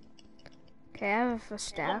quick. Okay, I have a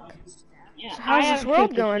stack. Yeah, So how's I this have world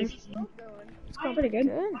 50 going? pieces. It's going pretty good.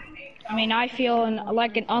 I mean, I feel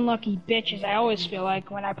like an unlucky bitch, as I always feel like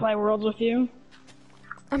when I play Worlds with you.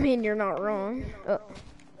 I mean, you're not wrong.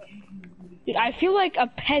 Dude, I feel like a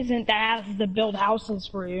peasant that has to build houses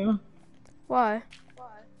for you. Why?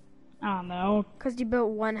 I don't know. Because you built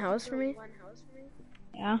one house for me?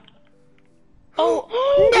 Yeah.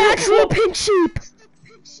 Oh, natural pink sheep!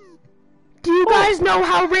 Do you guys know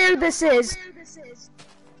how rare this is?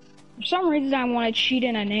 For some reason, I want to cheat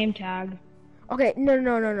in a name tag. Okay,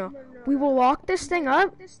 no. We will lock this thing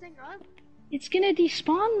up. It's gonna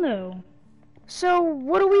despawn though. So,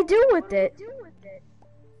 what do we do with it?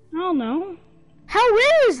 I don't know. How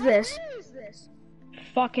rare is this?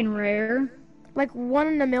 Fucking rare. Like 1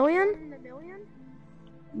 in a million?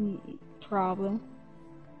 Probably.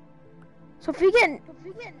 So if we get...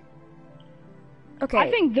 Okay. I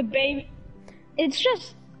think the baby. It's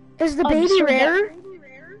just. Is the baby absurd that- rare?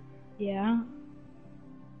 Yeah.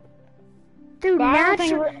 Dude, But I don't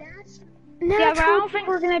think natural. Yeah, but I don't think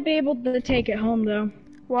we're gonna be able to take it home though,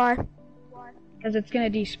 Why? because it's gonna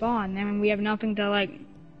despawn. I mean, we have nothing to like.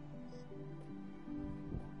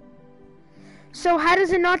 So how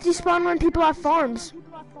does it not despawn when people have farms?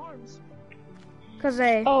 Cause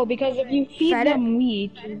they. Oh, because if you feed Fed it? them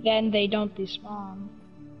wheat, then they don't despawn.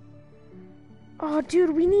 Oh,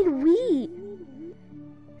 dude, we need wheat.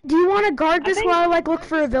 Do you want to guard this while I like look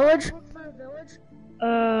for a village?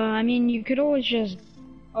 I mean, you could always just.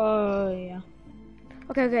 Yeah.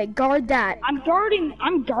 Okay, guard that. I'm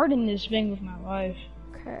guarding this thing with my life.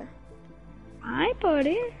 Okay. Hi,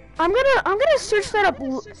 buddy. I'm gonna search that up.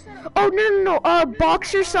 Oh no.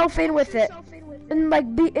 Box yourself in with it, and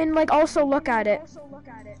like also look at it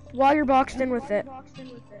while you're boxed in with it,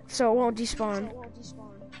 so it won't despawn.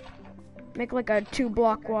 Make like a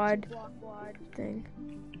 2-block wide thing,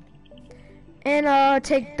 and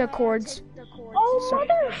take the cords. Oh,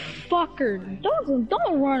 motherfucker!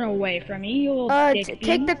 Don't run away from me, you little dick.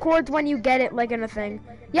 Take the cords when you get it, like in a thing.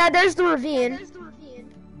 Yeah, there's the ravine.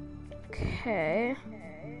 Okay.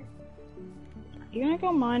 You gonna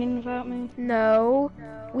go mining without me? No.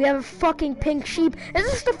 We have a fucking pink sheep. Is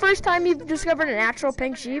this the first time you've discovered a natural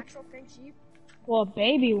pink sheep? Well, a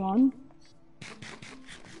baby one.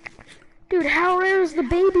 Dude, how rare is the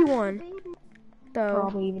baby one? Though.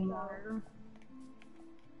 Probably even more.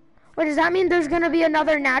 Wait, does that mean there's gonna be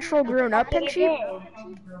another natural grown-up pink sheep?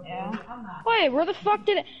 Yeah. Wait, where the fuck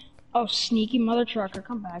did it? Oh, sneaky mother trucker,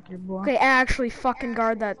 come back here, boy. Okay, actually fucking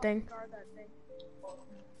guard that thing.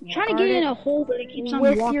 I'm trying to get in a hole, but it keeps on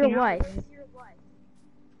With walking your out. wife.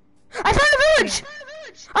 I found a village!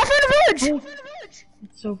 I found a village!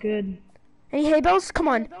 It's so good. Any hay bales? Come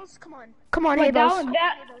on. Come on, hay Wait, bales. how?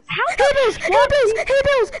 Hay bales! Hay bales! Hay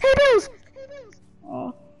bales! Hay bales!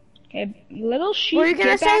 Oh. Okay, little sheep. What are you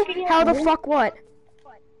gonna get back say? in your How the hole. fuck what?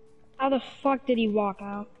 How the fuck did he walk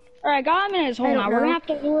out? Alright, got him in his hole I now. don't We're know. gonna have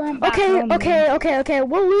to lure him back home. Okay.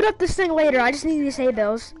 We'll loot up this thing later. I just need these hay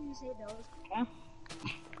bales. Okay.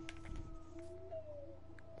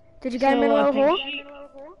 Did you get him in a little pink hole? sheep.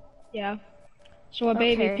 Yeah. So a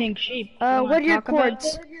baby Okay. pink sheep. What are your Talk about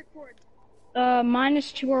cords? it?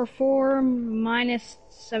 Minus 204, minus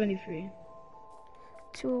 73.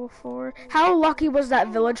 204. How lucky was that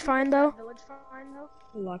village find though?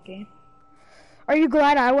 Lucky. Are you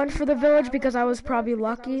glad I went for the village because I was probably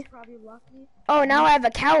lucky? Oh, now I have a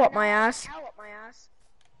cow up my ass.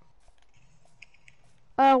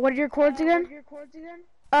 What are your cords again?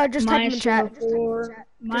 Just type them in chat. 204,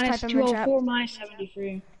 minus type 'em in chat. 204, minus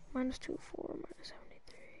 73. Minus 204, minus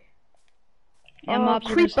 73. And mobs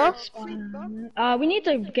are creeper. gonna start spawning. We need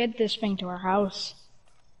to get this thing to our house.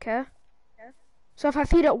 Okay. So if I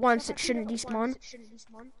feed it once, it shouldn't despawn.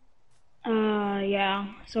 Yeah.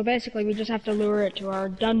 So basically, we just have to lure it to our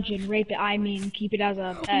dungeon, rape it, I mean, keep it as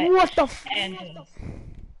a pet. What the f- And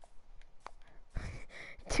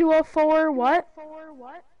 204 what?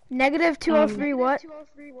 Negative 203 what?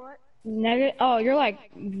 oh, you're like,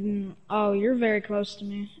 oh, you're very close to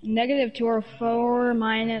me. Negative 204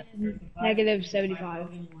 minus negative 75.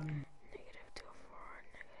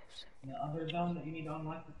 The other zone that you need to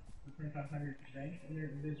unlock the 2500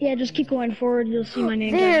 today. Yeah, just keep going forward. You'll see my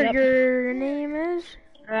name. There, goes up. your name is?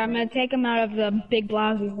 Alright, I'm gonna take him out of the big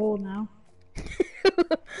blousy hole now.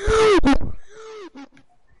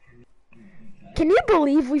 Can you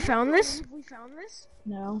believe we found this?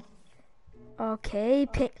 No. Okay,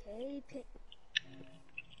 pick.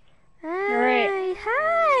 Alright.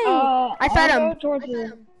 Hi! I fed I'll him. go towards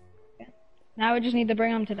the... Now we just need to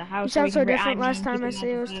bring him to the house. You sound we so can different I last mean, time I keep say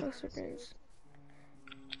it him was as a closer days.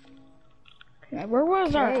 pet. Where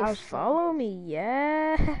was our Okay, house? follow me.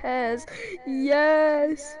 Yes.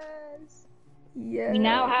 Yes. Yes. We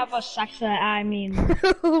now have a sex that I mean.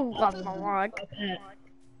 What the fuck?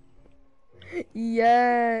 pet.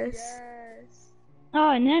 Yes. Oh,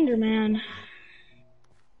 an Enderman.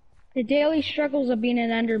 The daily struggles of being an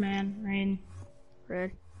Enderman, Rain.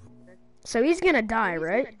 Red. So he's gonna die,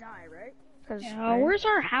 right? 'Cause, Yeah, where's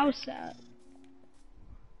our house at?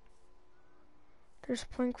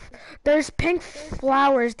 There's pink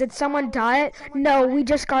flowers. Did someone dye it? No, we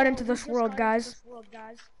just got into this world, guys.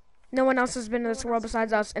 No one else has been in this world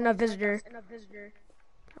besides us and a visitor.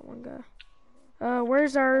 That one guy.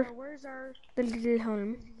 Where's our little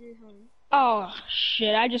home? Oh,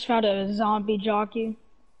 shit, I just found a zombie jockey.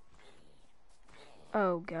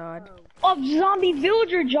 Oh god. A zombie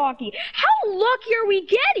villager jockey! How lucky are we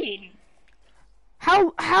getting?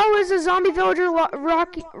 How is a zombie villager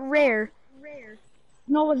rocky rare?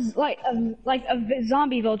 No, it's like a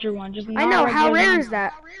zombie vulture one. Just I know. How rare is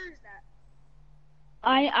that?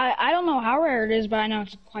 I don't know how rare it is, but I know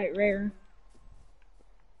it's quite rare.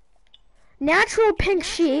 Natural pink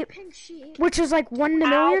sheep, which is like 1 in a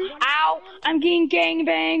million. Ow! I'm getting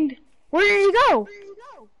gangbanged. Where did he go?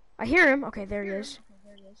 I hear him. Okay, there he is.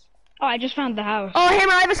 Oh, I just found the house. Oh,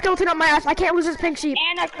 Hammer, I have a skeleton up my ass. I can't lose this pink sheep.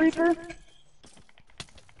 And a creeper.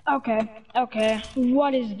 Okay, okay.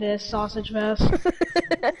 What is this, sausage fest?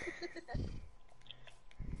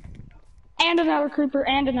 And another creeper,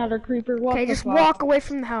 and another creeper. What Okay, the just fuck? walk away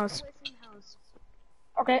from the house.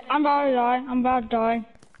 Okay, I'm about to die. I'm about to die.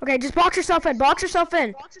 Okay, just box yourself in. Box yourself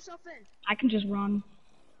in. I can just run.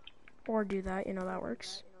 Or do that. You know that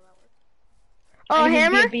works. I Oh, can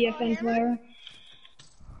Hammer? just be a BFN player.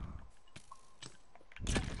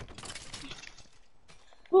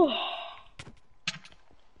 Oh!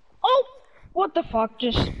 What the fuck?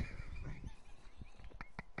 Just...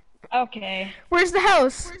 Okay. Where's the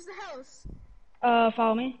house?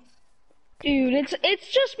 Follow me. Dude, it's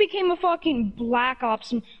just became a fucking Black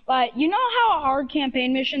Ops. Like, you know how hard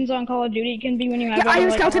campaign missions on Call of Duty can be when you have... Yeah, I have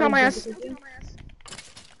a like, skeleton on hard my ass. difficulty?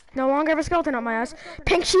 No longer have a skeleton on my ass.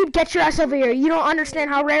 Pink sheep, get your ass over here. You don't understand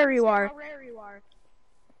how rare you are.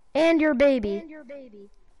 And your baby.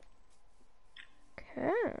 Okay.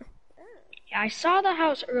 Yeah, I saw the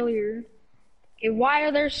house earlier. Okay, why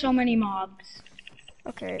are there so many mobs?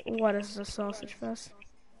 Okay, what is this sausage fest?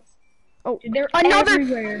 Oh, Dude, they're another.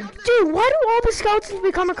 everywhere. Dude, why do all the skeletons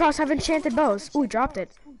we come across have enchanted bows? Ooh, we dropped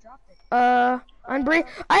it. Unbreak.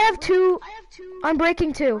 I have two.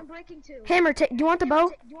 Unbreaking two. Hammer, do you want the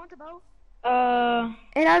bow?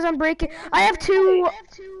 It has unbreaking. I have two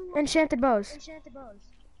enchanted bows.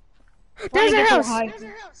 There's a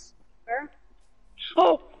house. Where?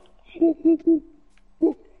 Oh!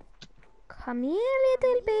 Come here,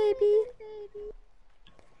 little baby.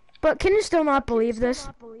 But can you still not believe this?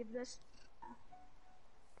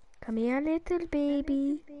 Come here, little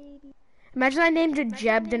baby. Imagine I named it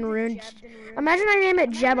Jeb and ruined. Imagine I name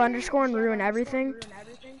it Jeb underscore and ruin everything.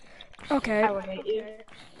 Okay. I would hate you.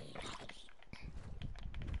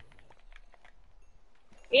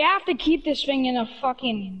 We have to keep this thing in a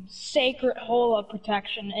fucking sacred hole of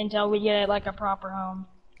protection until we get it like a proper home.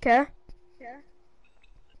 Okay.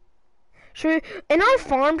 Should we, in our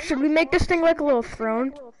farm, should we make this thing like a little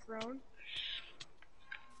throne?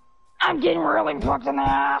 I'm getting really fucked in the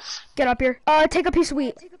ass. Get up here. Take a piece of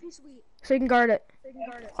wheat. So you can guard it.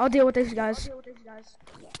 I'll deal with these guys.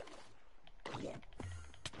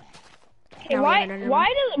 Hey, why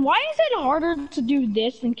is it harder to do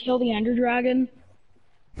this than kill the Ender Dragon?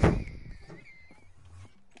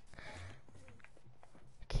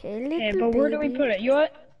 Okay, but where do we put it? You know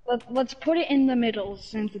what? Let's put it in the middle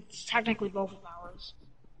since it's technically both of ours.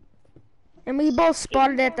 And we both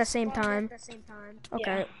spotted it at the same time.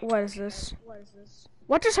 Okay, what is this?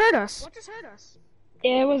 What just hurt us?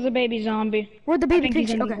 It was a baby zombie. Where'd the baby pig?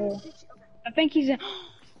 Okay. I think he's in.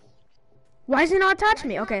 Why does he not touch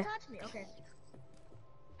me? Okay.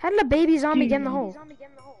 How did a baby zombie get in the hole?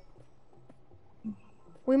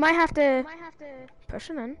 We might have to push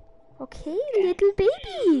it in. Okay, little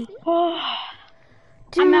baby.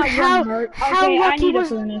 Dude, how lucky was?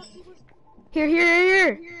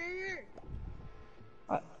 Here.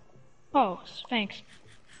 Oh, thanks.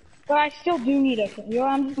 But I still do need a. Yo,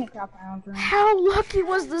 I'm just gonna crap my own for How lucky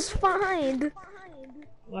was this find?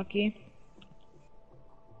 Lucky.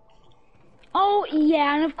 Oh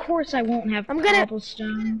yeah, and of course I won't have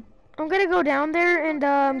cobblestone. I'm gonna go down there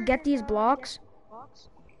and get these blocks.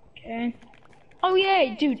 Okay. Oh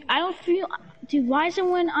yeah, dude. I don't feel. Dude, why is it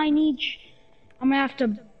when I need? I'm gonna have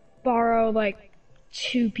to borrow like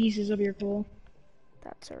 2 pieces of your coal.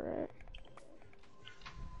 That's alright.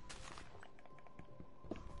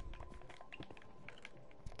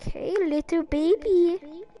 Okay, little baby.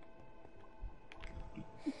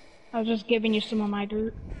 I was just giving you some of my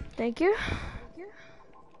dirt. Thank you.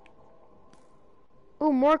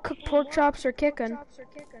 Ooh, more cooked pork chops are kicking.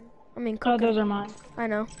 I mean, cooking. Oh, those are mine. I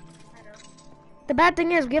know. The bad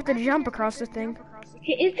thing is we have to jump across this thing.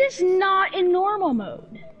 Is this not in normal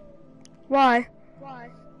mode? Why?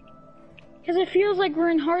 Because it feels like we're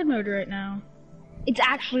in hard mode right now. It's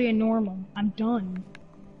actually in normal. I'm done.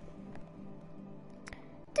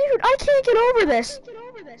 Dude, I can't get over this.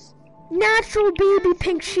 Natural baby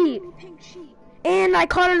pink sheep. And I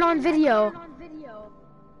caught it on video.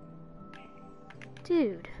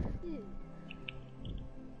 Dude.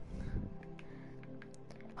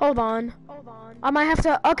 Hold on. I might have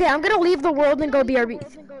to. Okay, I'm gonna leave the world and go BRB.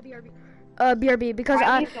 BRB because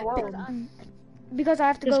because I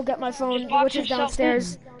have to go get my phone, box which is yourself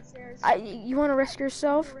downstairs. You want to risk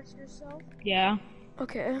yourself? Yeah.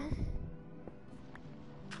 Okay.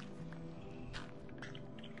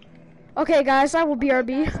 Okay, guys, I will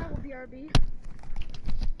BRB.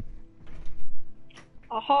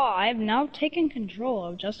 Aha, I have now taken control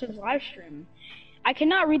of Justin's live stream. I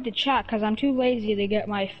cannot read the chat because I'm too lazy to get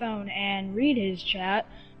my phone and read his chat,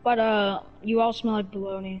 but you all smell like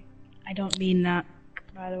bologna. I don't mean that,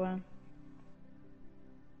 by the way.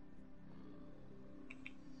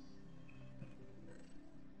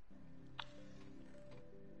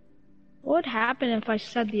 What would happen if I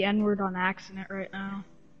said the N-word on accident right now?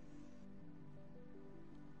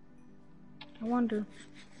 I wonder.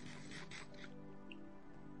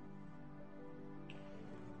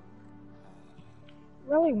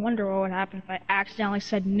 I really wonder what would happen if I accidentally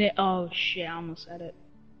said oh shit, I almost said it.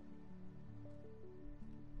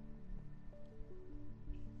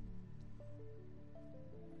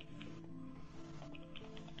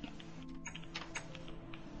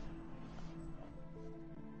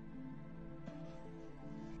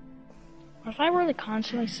 If I were to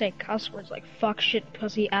constantly say cuss words like fuck, shit,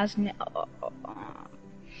 pussy, ass, it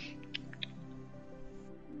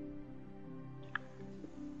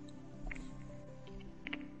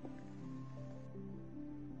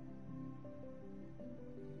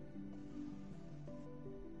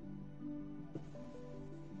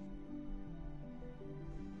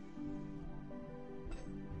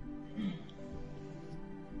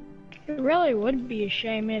really would be a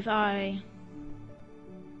shame if I...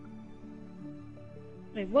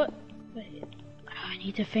 Wait, what? Wait. I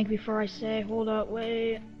need to think before I say, hold up,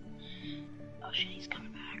 wait. Oh shit, he's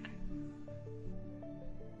coming back.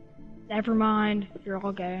 Never mind, you're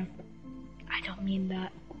all gay. I don't mean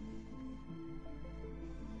that.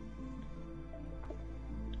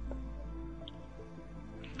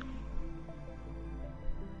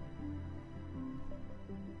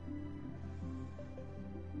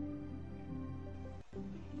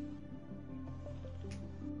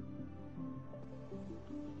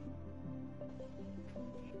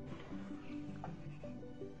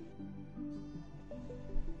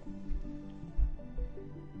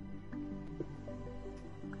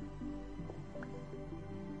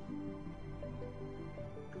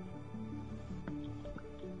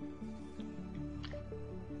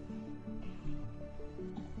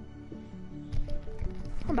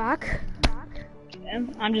 I'm back. Yeah,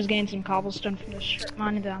 I'm just getting some cobblestone from this strip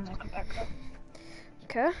mine and then I'm gonna come back up.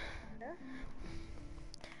 Okay.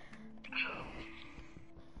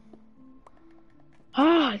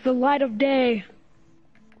 Ah, the light of day.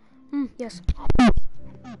 Yes.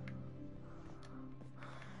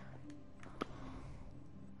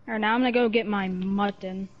 Alright, now I'm gonna go get my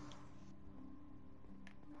mutton.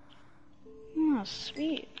 Oh,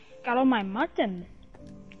 sweet. Got all my mutton.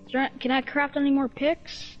 Can I craft any more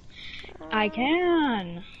picks? I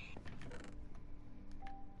can.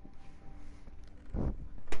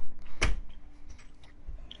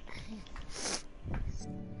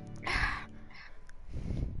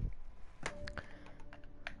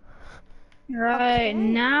 Right,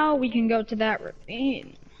 now we can go to that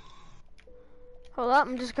ravine. Hold up,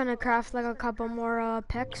 I'm just gonna craft like a couple more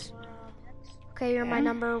picks. Okay, you're my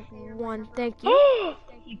number 1. Thank you.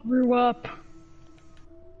 He grew up.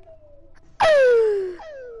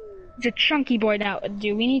 He's a chunky boy now.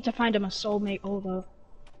 Dude, we need to find him a soulmate. Hold up.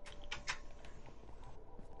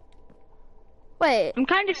 Wait. I'm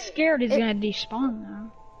kind of scared he's gonna despawn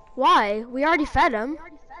now. Why? We already fed him.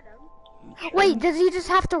 Wait, does he just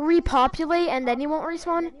have to repopulate and then he won't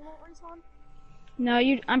respawn? No,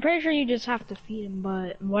 I'm pretty sure you just have to feed him.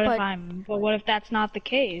 But what if that's not the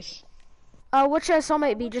case? What should a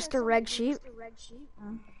soulmate be? Just a red sheep?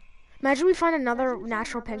 Imagine we find another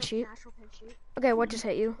natural pink sheep. Okay, what just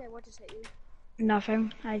hit you?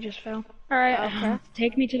 Nothing. I just fell. Alright, okay.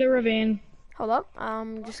 Take me to the ravine. Hold up.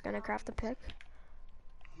 I'm just gonna craft a pick.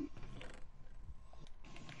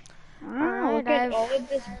 Look at all of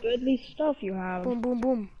this goodly stuff you have. Boom, boom,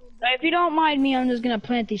 boom. If you don't mind me, I'm just gonna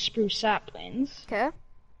plant these spruce saplings. Okay.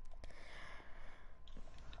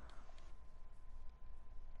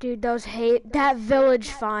 Dude, that village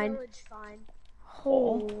fine.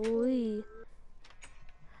 Holy.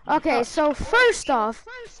 Okay, so first off,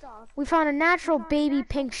 we found a natural baby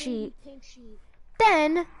pink sheep.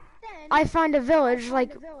 Then, I found a village,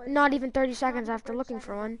 like, not even 30 seconds after looking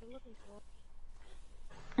for one.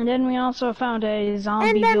 And then we also found a zombie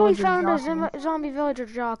And then we villager found jockey. a zombie villager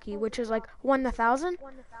jockey, which is like 1 in 1,000.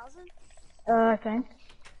 I think.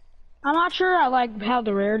 I'm not sure like how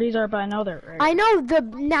the rarities are, but I know they're rare. I know the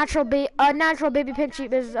natural baby pink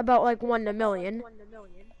sheep is about like 1 in a million.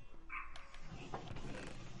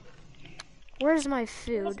 Where's my It's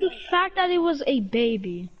food? the fact that it was a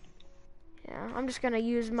baby. Yeah, I'm just gonna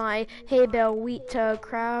use my hay bale wheat to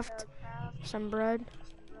craft some bread.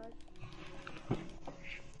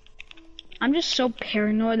 I'm just so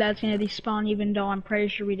paranoid that it's gonna despawn, even though I'm pretty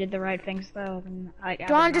sure we did the right things though. And I Do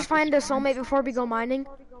you wanna just find a soulmate before we go mining?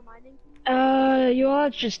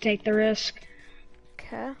 Let's just take the risk.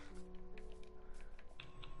 Okay.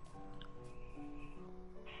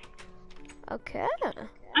 Okay.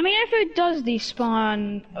 I mean, if it does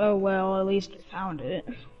despawn, oh well, at least I found it.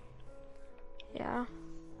 Yeah.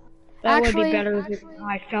 That would Actually- be better if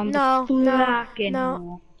I found No, the no, black and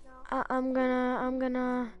no. I'm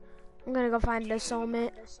gonna go find a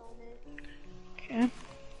soulmate. Okay.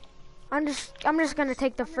 I'm just gonna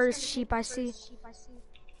take the first sheep I see.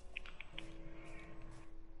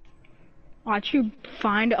 Watch you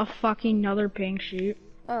find a fucking another pink sheep.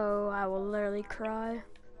 Oh, I will literally cry.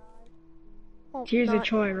 Oh, Here's a not,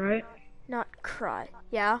 Choi, right? not cry.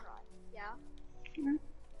 Yeah.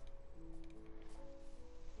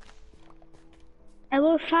 I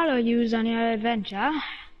will follow you on your adventure.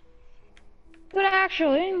 But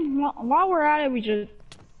actually, while we're at it, we just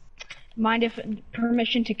mind if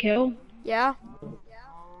permission to kill? Yeah.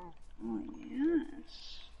 Oh,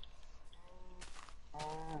 yes.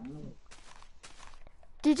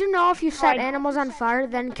 Did you know if you set animals on fire,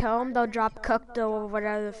 then kill them, they'll drop cooked or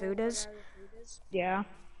whatever the food is? Yeah.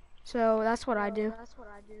 So that's what I do.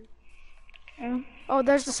 Okay. Oh,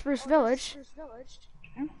 there's the Spruce Village.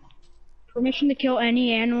 Permission to kill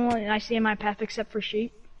any animal I see in my path except for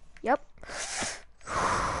sheep. Yep.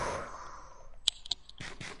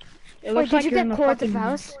 It Wait, looks did like you you're in get the cool at the fucking...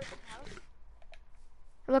 house?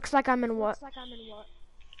 It looks like I'm in what?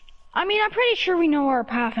 I mean, I'm pretty sure we know our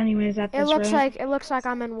path anyways at this rate. It looks like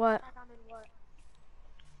I'm in what?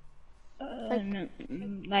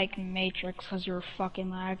 Like Matrix, because you're fucking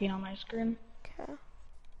lagging on my screen. Okay.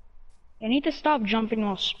 I need to stop jumping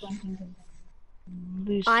while sprinting.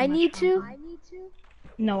 Lose too I much need to? time.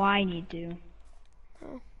 No, I need to.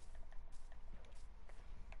 Oh.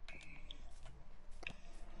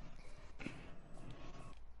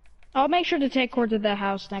 I'll make sure to take Cord to the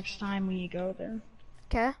house next time we go there.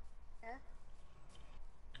 Okay.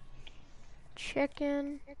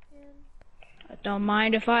 Chicken. I don't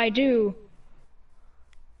mind if I do.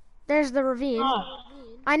 There's the ravine. Oh.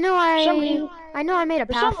 I know I made a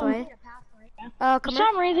For some pathway. For Come here.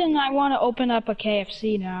 some reason, I want to open up a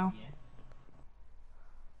KFC now.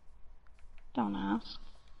 Don't ask.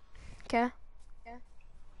 Okay.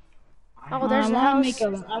 Oh, there's the I house.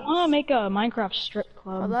 want to make a Minecraft strip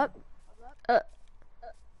club. Hold up.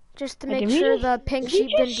 Just to Wait, make did we sure just- the pink did we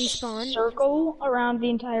sheep didn't just despawn. Circle around the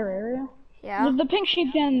entire area. Yeah. If the pink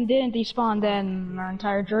sheep then didn't despawn, then our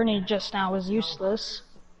entire journey just now was useless.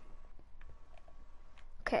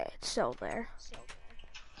 Okay, it's still there.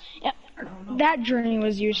 Yeah, that journey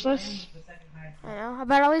was useless. I know.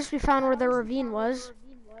 But at least we found where the ravine was.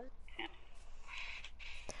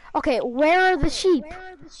 Okay, where are the sheep?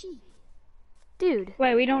 Dude.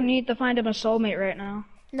 Wait, we don't need to find him a soulmate right now.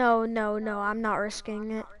 No, I'm not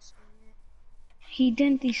risking it. He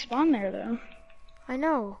didn't despawn there though. I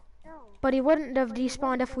know. But he wouldn't have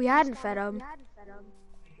despawned if we hadn't fed him.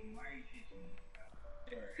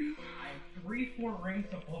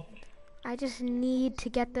 I just need to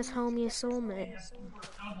get this homie a soulmate.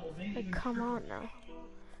 Like, come on now.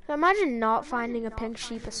 Imagine not finding a pink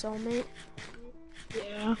sheep a soulmate.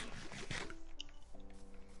 Yeah.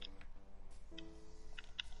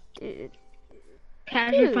 Dude.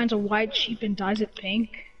 Casually Dude. finds a white sheep and dyes it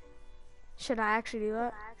pink. Should I actually do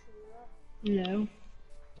that? No.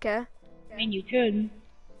 Okay. I mean, you could.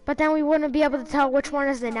 But then we wouldn't be able to tell which one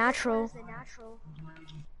is the natural.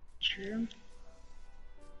 True.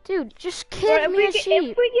 Dude, just give me a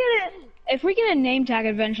sheep. If we get a name tag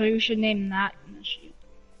eventually, we should name that sheep.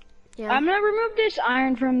 Yeah. I'm gonna remove this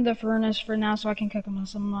iron from the furnace for now, so I can cook them with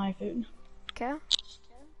some of my food. Okay.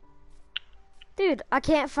 Dude, I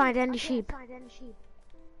can't find any sheep.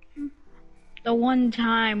 The one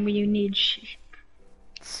time when you need sheep.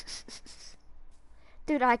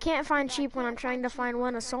 Dude, I can't find sheep when I'm trying to find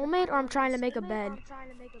one a soulmate or I'm trying to make a bed.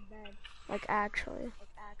 Like, actually.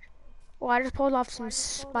 Well, I just pulled off some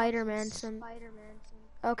Spider-Man.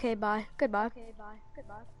 Okay, bye. Goodbye.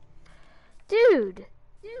 Dude!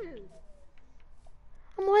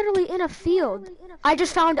 I'm literally in a field. I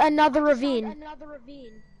just found another ravine.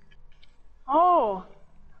 Oh.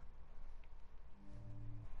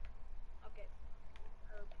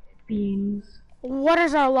 Beans. What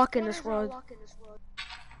is our luck in this world?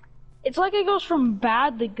 It's like it goes from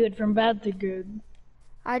bad to good, from bad to good.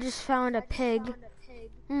 I just found a pig.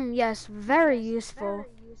 Yes, very useful.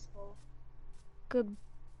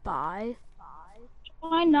 Goodbye. Do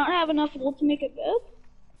I not have enough wool to make a bed?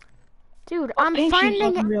 Dude, Oh, I'm pink sheep's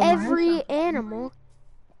looking finding real every nice. animal.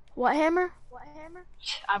 What, Hammer?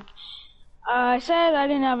 I said I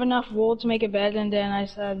didn't have enough wool to make a bed, and then I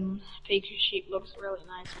said pink sheep looks really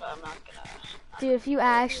nice, but I'm not gonna. Dude, if you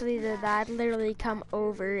actually did that, I'd literally come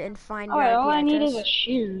over and find your Alright, IP all I need address. is a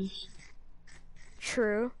shears.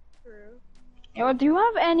 True. Yo, do you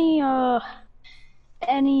have any,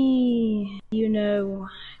 you know?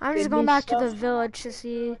 I'm just going goodness back to the stuff? village to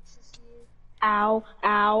see. Ow,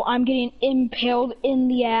 ow! I'm getting impaled in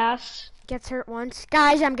the ass. Gets hurt once.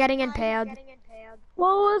 Guys, I'm getting impaled.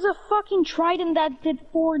 Well, it was a fucking trident that did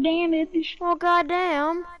 4 damage. Oh,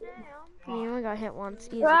 goddamn. You only got hit once.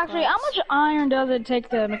 Easy Well, actually, how claps. much iron does it take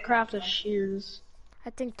to craft a shears? I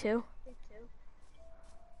think 2.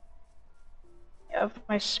 If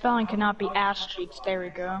my spelling cannot be ass cheeks, there we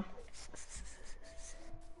go.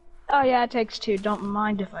 Oh yeah, it takes 2. Don't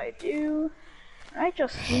mind if I do. I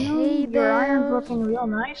just, you know, Hey, your iron's Bells. looking real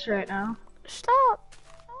nice right now. Stop.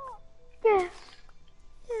 Yes.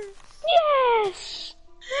 Yes.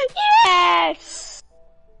 Yes.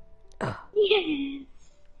 Ugh. Yes.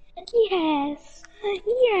 Yes.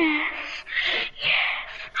 Yes.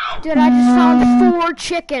 Dude, I just found 4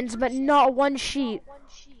 chickens, but not 1 sheep.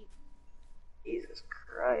 Jesus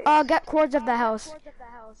Christ. Get cords of the house.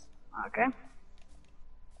 Okay.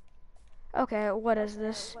 Okay, what is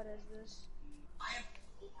this?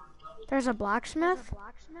 There's a blacksmith?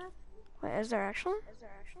 Wait, is there actually?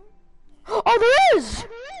 Oh, there is!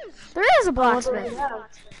 There is a blacksmith.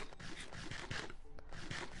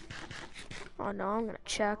 Oh no, I'm gonna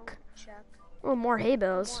check. Oh, more hay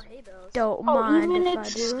bales. Don't Oh, mind even if I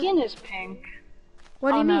its do. skin is pink.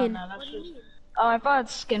 What do you no, mean? No, that's just... Oh, I thought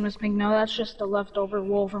its skin was pink. No, that's just the leftover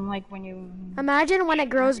wool from like when you. Imagine when it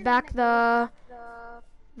grows back the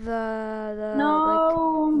No,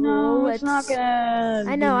 no, wool, it's not gonna.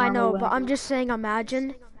 I know, but I'm just saying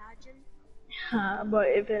imagine. But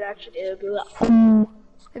if it actually did, it'd be like.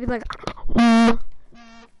 It'd be like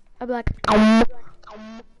I'd be like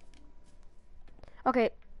Okay.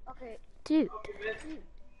 Dude.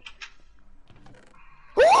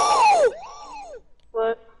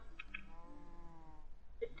 What?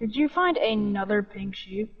 Did you find another pink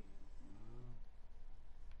sheep?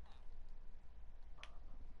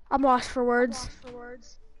 I'm lost for words.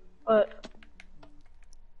 What?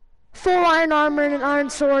 Full iron armor and an iron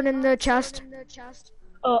sword in the chest.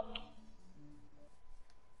 I don't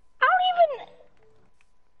even.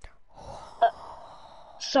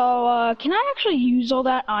 So, can I actually use all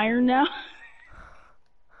that iron now?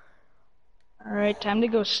 Alright, time to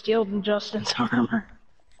go steal Justin's armor.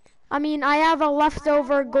 I mean, I have a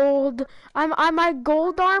leftover gold. My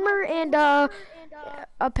gold armor and a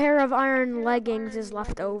pair of iron leggings is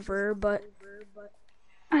left over, but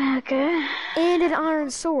Okay. and an iron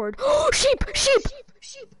sword. Oh, sheep!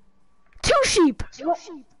 2 sheep.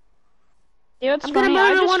 Yeah, it's I'm gonna funny.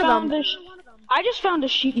 murder one of them. I just found a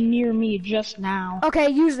sheep near me just now. Okay,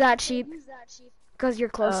 use that sheep, cause you're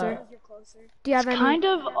closer. Do you have any?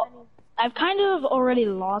 I've kind of already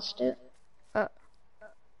lost it.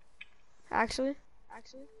 Actually?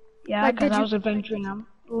 Yeah, Like, because did I you- was adventuring a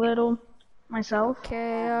little myself.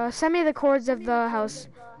 Okay, send me the cords of the house.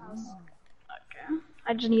 Okay.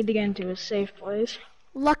 I just need to get into a safe place.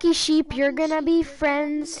 Lucky sheep, you're gonna be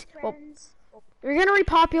friends. Well, you're gonna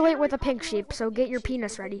repopulate with a pink sheep, so get your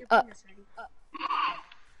penis ready.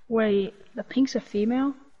 Wait, the pink's a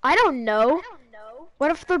female? I don't know.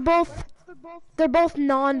 What if they're both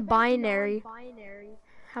non-binary?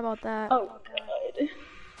 How about that? Oh, God.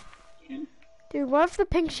 Dude, what if the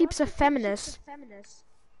pink sheep's a feminist?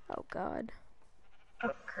 Oh god.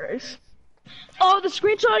 Oh, Christ. Oh, the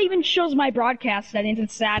screenshot even shows my broadcast settings.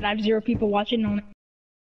 It's sad. I have 0 people watching. Only.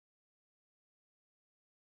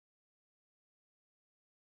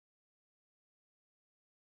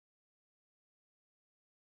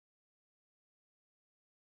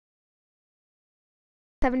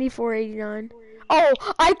 $74.89. Oh,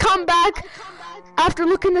 I come back after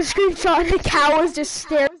looking at the screenshot and the cow is just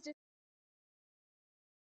staring.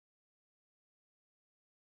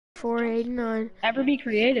 $4.89. Ever be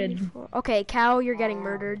created. Okay, cow, you're getting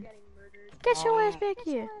murdered. Get your ass back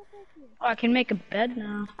here. Oh, I can make a bed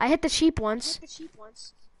now. I hit the sheep once.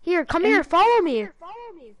 Here, come here, follow me.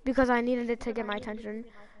 Because I needed it to get my attention.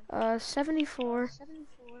 74.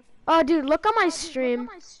 Oh, dude, look on my stream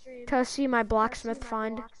to see my blacksmith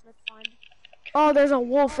find. Oh, there's a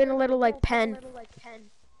wolf in a little, like, pen.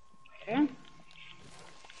 Okay.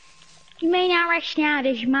 You may not rush now.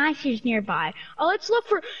 There's monsters nearby. Oh, let's look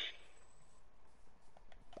for.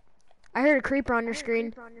 I heard a creeper on your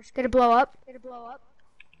screen. Did it blow up?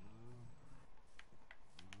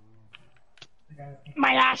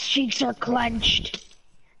 My ass cheeks are clenched.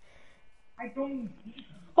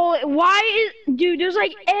 Holy, why is, dude, there's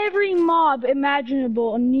like every mob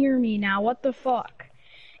imaginable near me now. What the fuck?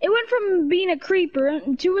 It went from being a creeper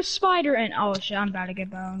to a spider and, oh shit, I'm about to get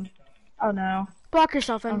boned. Oh no. Block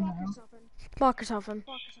yourself in. Oh no. Block yourself in.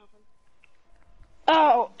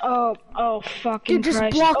 Oh, fucking Dude, just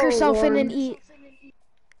Christ. block Oh, yourself in Lord. and eat.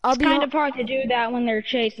 I'll It's be kind of hard to do that when they're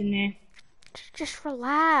chasing me. Just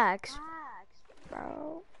relax,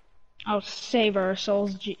 bro. Oh, save our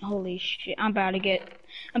souls. Holy shit, I'm about to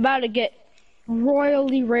get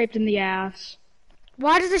royally raped in the ass.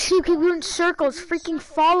 Why does the sheep keep doing circles? Freaking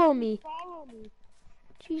follow me.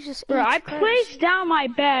 Jesus. Bro, I Christ. placed down my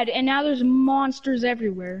bed and now there's monsters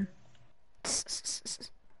everywhere.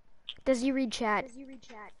 Does he read chat?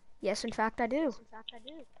 Yes, in fact, I do.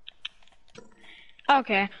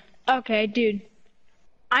 Okay, dude.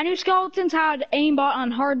 I knew skeletons had aimbot on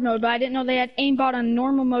hard mode, but I didn't know they had aimbot on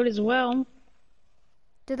normal mode as well.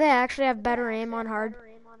 Do they actually have better aim on hard?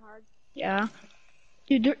 Yeah.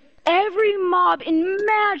 Dude, every mob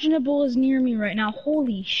imaginable is near me right now.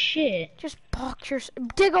 Holy shit. Just block your...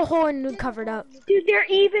 Dig a hole and cover it up. Dude, they're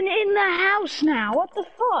even in the house now. What the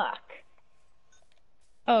fuck?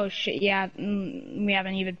 Oh shit, yeah. We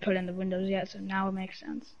haven't even put in the windows yet, so now it makes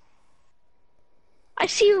sense. I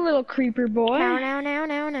see you, little creeper boy.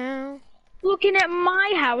 No. Looking at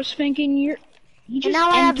my house thinking you And just now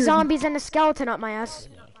I have entered. zombies and a skeleton up my ass.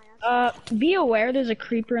 Be aware there's a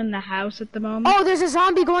creeper in the house at the moment. Oh, there's a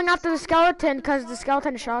zombie going after the skeleton because the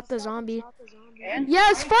skeleton shot the zombie.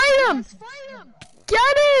 Yes, fight him!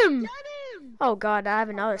 Get him! Oh god, I have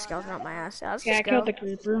another skeleton up my ass. Yeah, let's Yeah, I just killed go. the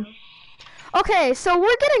creeper. Okay, so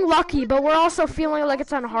we're getting lucky, but we're also feeling like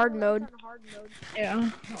it's on hard mode. Yeah.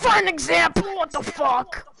 For an example, what the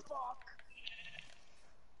fuck?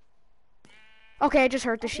 Okay, I just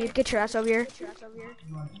hurt the sheep. Get your ass over here. Jesus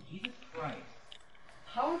Christ.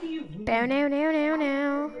 How do you lose? Bow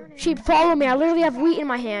now. Sheep, follow me. I literally have wheat in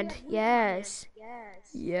my hand. Yes.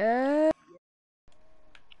 Yeah.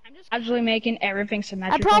 I'm just casually making everything I'd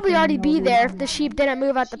symmetrical. probably for already no be there if reason. the sheep didn't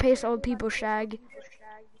move at the pace old people shag.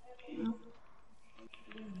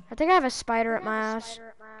 I think I have a spider at my ass.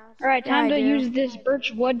 Alright, time Yeah, I to do. use this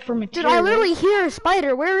birch wood for Dude, material. I literally hear a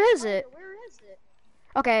spider. Where is it?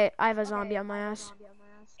 Okay, I have a zombie on my ass.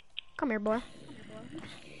 Come here, boy.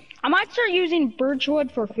 I might start using birch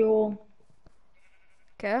wood for fuel,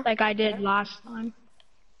 Okay. like I did last time.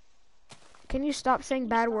 Can you stop saying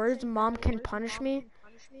bad words? Mom can punish me.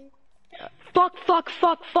 Fuck,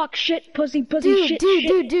 shit, pussy, shit.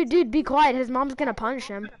 Dude, be quiet. His mom's gonna punish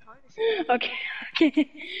him. Okay.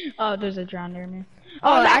 Oh, there's a drown near me.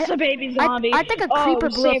 Oh, Oh, that's I- a baby zombie. I think a creeper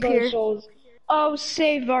blew up save our here. souls. Oh,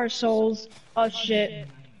 save our souls. Oh, shit.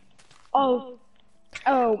 Oh.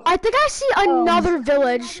 I think I see another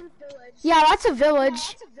village. Yeah, that's a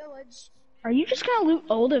village. Are you just gonna loot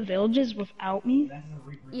all the villages without me?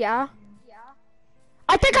 Yeah.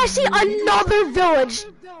 I think I see another village.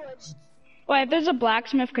 Wait, if there's a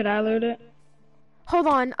blacksmith, could I loot it? Hold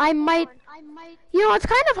on, I might. You know, it's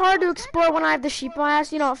kind of hard to explore when I have the sheep on my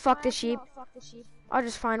ass. You know what? Fuck the sheep. I'll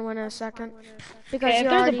just find one in a second. Because Okay, if you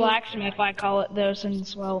there's already. a blacksmith, I call it though,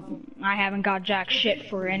 since, well, I haven't got jack shit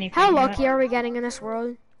for anything. How yet. lucky are we getting in this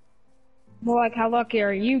world? Well, like, how lucky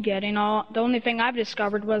are you getting? The only thing I've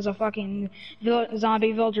discovered was a fucking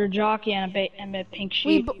zombie villager jockey and a pink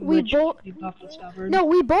sheep. we which both- we both discovered. No,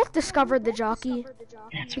 we both discovered the jockey.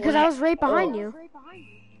 That's Because what I was right behind you.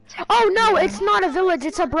 Oh no, it's not a village.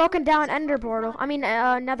 It's a broken down ender portal. I mean,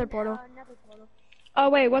 nether portal. Oh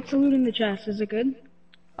wait, what's the loot in the chest? Is it good?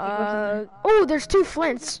 Oh, there's 2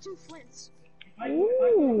 flints.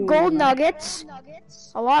 Ooh. Gold nuggets.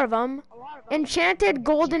 A lot of them. Enchanted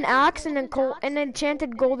golden axe and an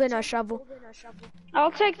enchanted golden shovel.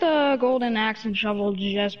 I'll take the golden axe and shovel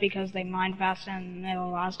just because they mine fast and it'll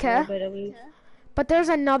last a Okay. little bit at least. But there's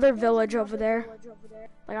another village over there.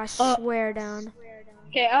 Like, I swear down.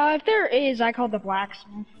 Okay, if there is, I call the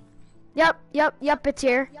blacksmith. Yep, it's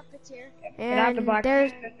here. Can I have the And blacksmith?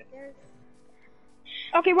 there's...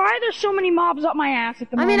 Okay, why are there so many mobs up my ass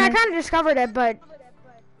at the I moment? mean, I kind of discovered it, but...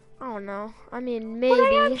 I don't know. I mean, But I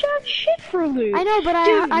have maybe. jack shit for loot. I know, but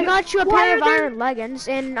Dude, I got you a why pair are of there- iron leggings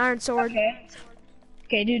and iron sword. Okay.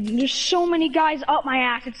 Okay, dude, there's so many guys up my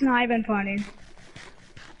ass, it's not even funny.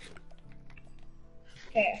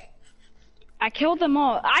 Okay. I killed them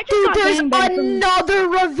all. I just Dude, got there's gangbanged from... another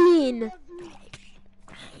ravine.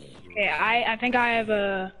 Okay, I think I have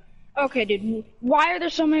a... Okay, dude, why are there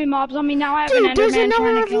so many mobs on me now? I have Dude, an there's Enderman another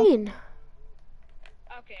trying to kill... ravine.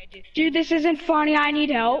 Dude, this isn't funny. I need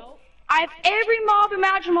help. I have every mob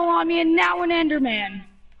imaginable on me and now an Enderman.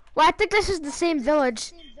 Well, I think this is the same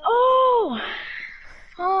village. Oh,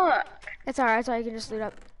 fuck. It's alright, it's alright, you can just loot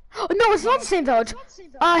up. Oh, no, it's not the same village.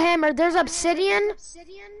 Hammer, there's obsidian,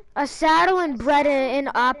 a saddle, and bread and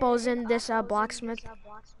apples in this blacksmith.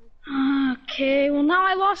 Okay, well now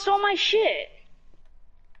I lost all my shit.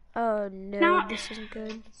 Oh no, Now- this isn't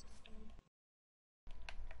good.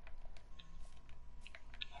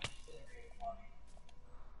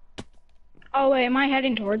 Oh wait, am I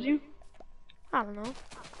heading towards you? I don't know. Oh,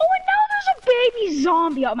 and now there's a baby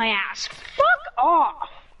zombie up my ass. Fuck off.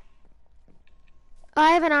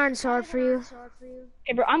 I have an iron sword for you.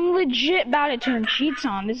 Hey bro, I'm legit about to turn cheats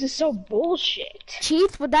on. This is so bullshit.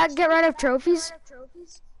 Cheats? Would that get rid of trophies?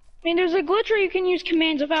 I mean, there's a glitch where you can use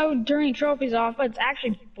commands without turning trophies off, but it's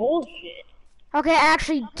actually bullshit. Okay,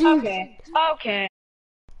 actually, dude. Okay.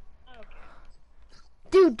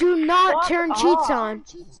 Dude, do not Fuck turn off. cheats on.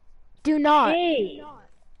 Do not. Hey.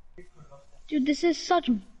 Dude, this is such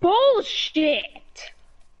bullshit.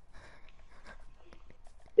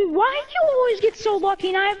 Dude, why do you always get so lucky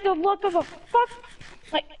and I have the luck of a fuck?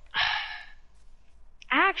 Like,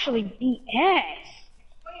 actually, BS.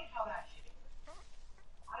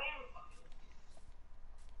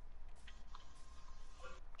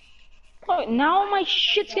 Oh, now my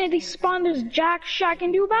shit's gonna despawn. There's jack shit I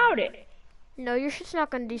can do about it. No, your shit's not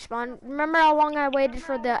gonna despawn. Remember how long I waited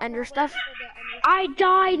for the ender stuff? I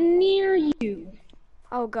died near you.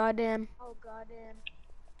 Oh goddamn.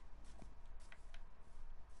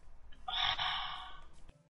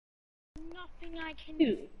 Nothing I can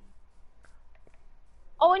do.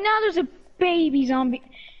 Oh, and now there's a baby zombie.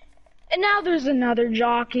 And now there's another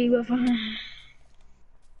jockey with a...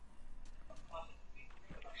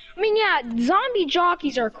 I mean, yeah, zombie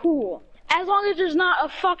jockeys are cool. As long as there's not a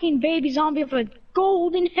fucking baby zombie with a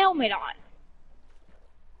golden helmet on.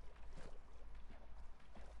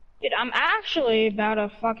 Dude, I'm actually about to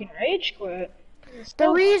fucking rage quit. The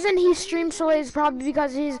reason he streams so late is probably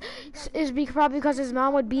because probably because his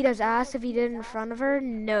mom would beat his ass if he did it in front of her.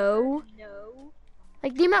 No.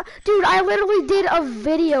 Like the amount, dude, I literally did a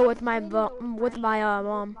video with my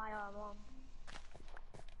mom.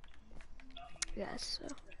 Yes.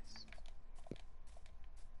 So.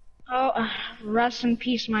 Oh, rest in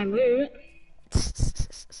peace, my loot.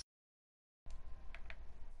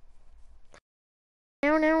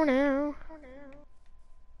 No.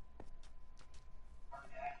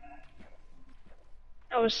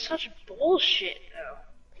 That was such bullshit, though.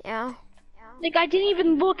 Yeah. Like, I didn't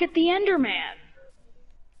even look at the Enderman.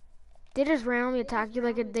 They just randomly attack you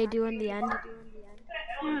like they do in the end.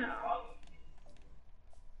 Yeah.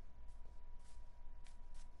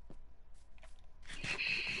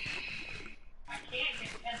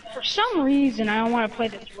 For some reason, I don't want to play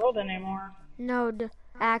this world anymore. No,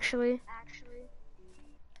 actually.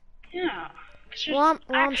 Yeah. Well,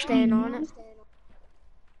 I'm staying on it.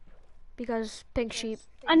 Because pink sheep.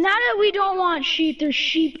 And now that we don't want sheep, there's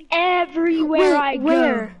sheep everywhere I go.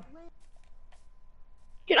 Where?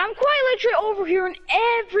 Dude, I'm quite literally over here in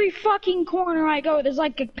every fucking corner I go. There's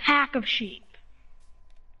like a pack of sheep.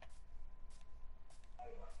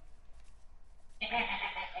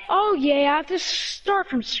 Oh yeah, I have to start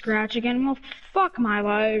from scratch again. Well, fuck my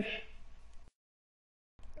life.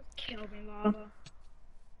 Kill me, love.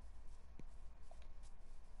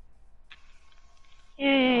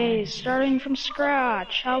 Yay, starting from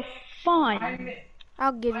scratch. How fun.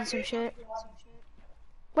 I'll give you some shit.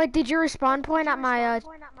 Wait, did you respawn point at my house?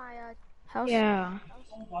 Yeah.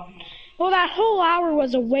 Well, that whole hour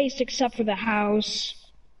was a waste except for the house.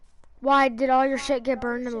 Why, did all your shit get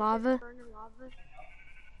burned in lava?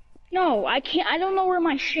 No, I can't. I don't know where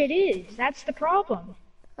my shit is. That's the problem.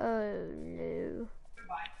 Oh, no.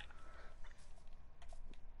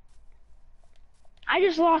 I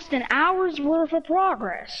just lost an hour's worth of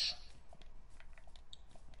progress.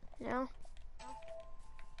 No?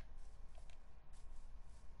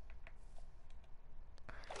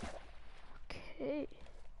 Okay.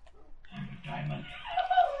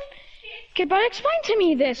 Okay, but explain to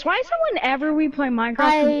me this. Why is it whenever we play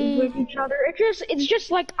Minecraft with each other, it's just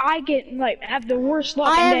like I get, like, have the worst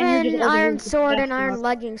luck I and then have you're an just iron overwhelmed with sword the and best iron luck.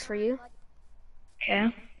 leggings for you.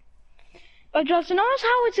 Okay. But Justin, notice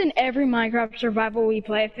how it's in every Minecraft survival we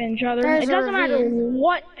play with each other. There's It a doesn't matter ravine.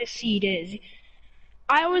 what the seed is.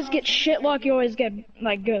 I always get shit luck, you always get,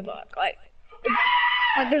 like, good luck. Like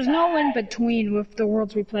there's no in between with the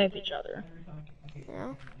worlds we play with each other.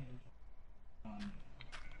 Yeah.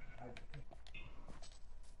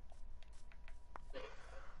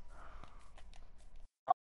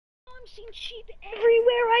 I'm seen sheep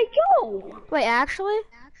everywhere I go. Wait, actually?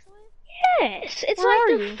 Yes, it's Where like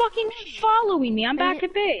are they're you? fucking following me. I'm back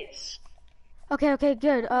at base. Okay, okay,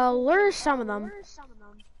 good. Lure some of them.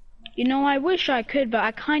 You know, I wish I could, but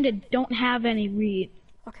I kind of don't have any read.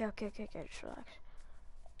 Okay, okay, okay, okay, just relax.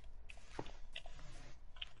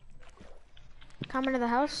 Come into the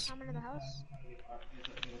house.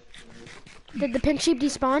 Did the pink sheep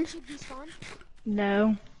despawn?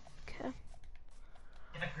 No. Okay.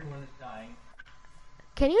 Everyone is dying.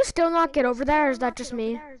 Can you still not get over there, or is that just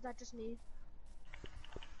me?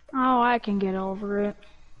 Oh, I can get over it.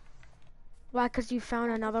 Why, because you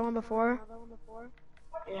found another one before?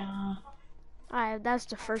 Yeah. That's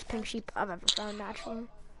the first pink sheep I've ever found, actually.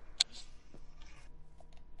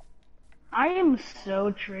 I am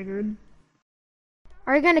so triggered.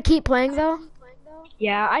 Are you gonna keep playing, though?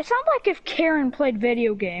 Yeah, I sound like if Karen played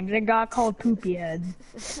video games and got called poopy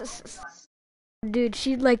heads. Dude,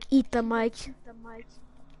 she'd, like, eat the mic.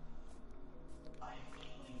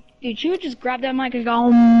 Dude, she would just grab that mic and go,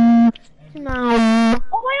 No.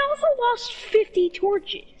 Oh, I also lost 50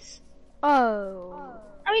 torches. Oh.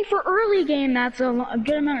 I mean, for early game, that's a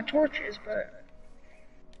good amount of torches, but...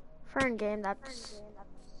 For in game, that's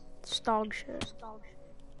dog shit.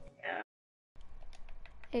 Yeah.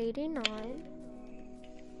 89.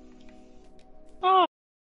 Oh,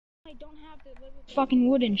 I don't have to live with fucking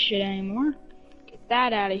wood and shit anymore. Get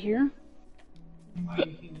that out of here.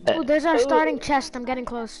 Oh, there's our starting chest. I'm getting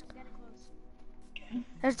close.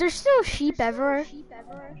 Is there still sheep everywhere?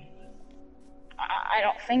 I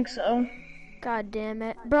don't think so. God damn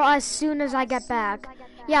it. Bro, as soon as I get back.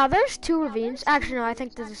 Yeah, there's 2 ravines. Actually, no, I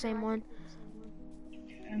think there's the same one.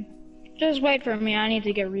 Just wait for me, I need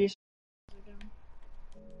to get resources.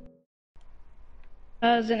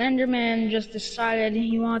 As an Enderman just decided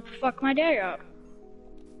he wanted to fuck my day up.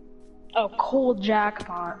 Oh, cold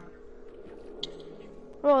jackpot.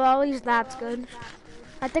 Well, at least that's good.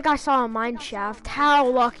 I think I saw a mine shaft. How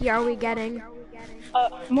lucky are we getting?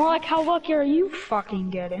 More like how lucky are you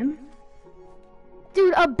fucking getting?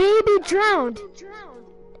 Dude, a baby drowned!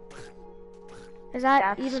 Is that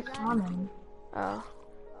That's even... common. Oh.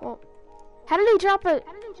 Well, how did he drop a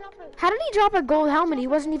gold helmet? He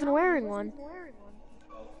wasn't even wearing one.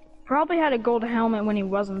 Probably had a gold helmet when he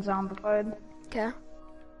wasn't zombified. Okay.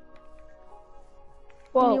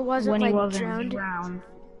 Well, When he wasn't, when he like, wasn't drowned. drowned.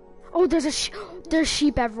 Oh, there's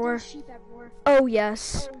sheep everywhere. Oh,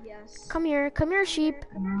 yes. Come here, sheep.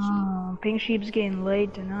 Oh, pink sheep's getting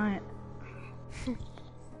laid tonight.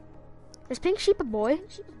 Is pink sheep a boy?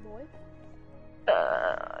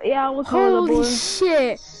 Yeah, we'll call it a boy. Holy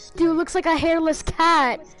shit. Dude, looks like a hairless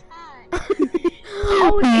cat.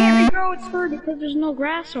 Oh, it can't regrow its fur because there's no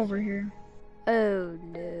grass over here. Oh,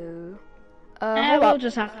 no. We'll Hold up.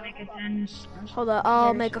 just have to make a den. Hold up,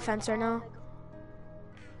 I'll make a fence right now.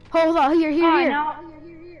 Hold up, here.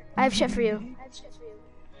 I have shit for you.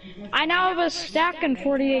 I now have a stack and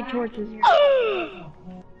 48 torches.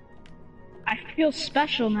 I feel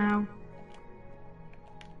special now.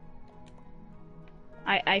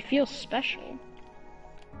 I feel special.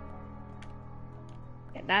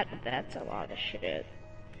 Yeah, that's a lot of shit.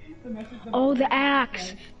 Oh, the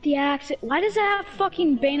axe. The axe. Why does it have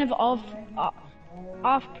fucking Bane of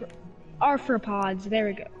Arthropods? There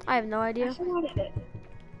we go. I have no idea. That's a lot of it.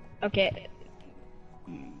 Okay.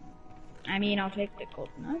 I mean, I'll take the gold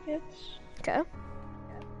nuggets. Okay.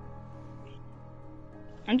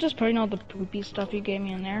 I'm just putting all the poopy stuff you gave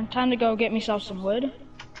me in there. Time to go get myself some wood.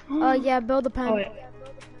 Yeah, build a pen. Oh, wait.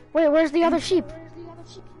 Wait, where's the other sheep?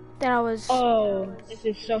 That I was... Oh, this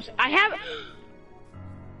is so... I have...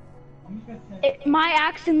 my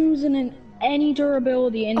axe didn't lose any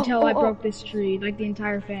durability until I broke this tree, like the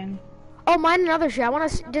entire fan. Oh, mine another tree. I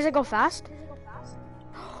want to... Does it go fast?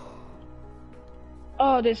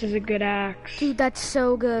 Oh, this is a good axe. Dude, that's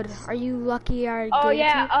so good. Are you lucky I Oh, gave it to you?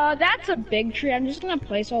 yeah, that's a big tree. I'm just gonna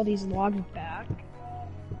place all these logs back.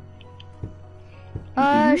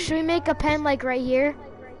 Should we make a pen, like, right here?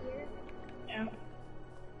 Yeah.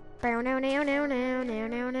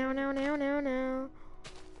 No.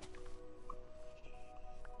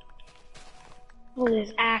 Oh,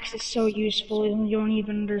 this axe is so useful, you don't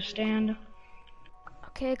even understand.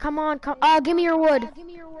 Okay, come on, give me your wood.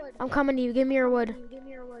 I'm coming to you, give me your wood.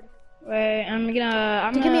 Wait, I'm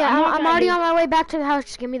already on my way back to the house,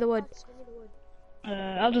 just give me the wood.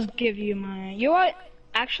 I'll just give you my... You know what?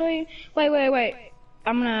 Actually, wait.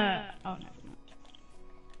 I'm gonna... Oh, no.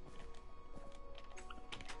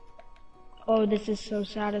 Oh, this is so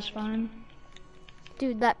satisfying.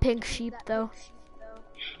 Dude, that pink sheep, though.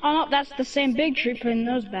 Oh, no, that's the same big tree, putting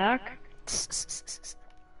those back.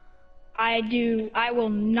 I will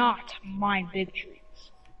not mine big trees.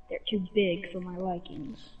 They're too big for my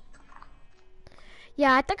likings.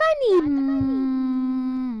 Yeah, I think I need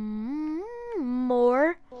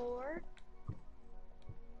more.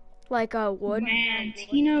 Like wood. Man,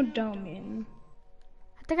 Tino Domin.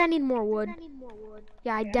 I think I need more wood.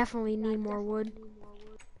 Yeah, I definitely need more wood.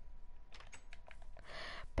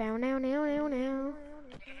 Bow now now now now.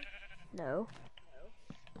 No.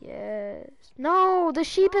 Yes. No, the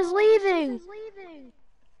sheep is leaving.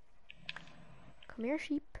 Come here,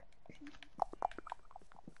 sheep.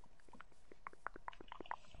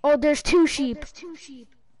 Oh, there's two sheep.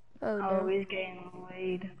 Oh no. He's getting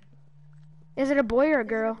laid. Is it a boy or a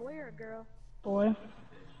girl? Boy.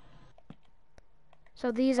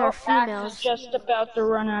 So these are females. Just about to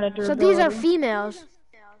run out of So durability. these are females.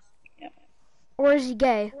 Yep. Or is he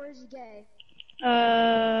gay?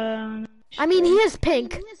 I I mean, he is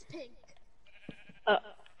pink. That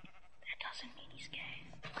doesn't mean he's gay.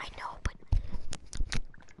 I know, but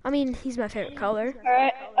I mean, he's my favorite color.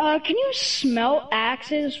 Alright, can you smelt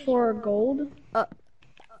axes for gold?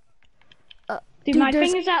 Dude, my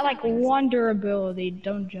thing is at like 1 durability,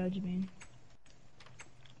 don't judge me.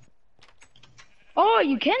 Oh,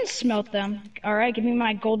 you can smelt them. Alright, give me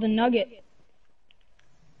my golden nugget.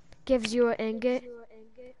 Gives you an ingot.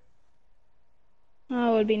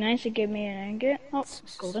 Oh, it would be nice to give me an ingot. Oh,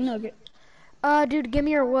 golden nugget. Dude, give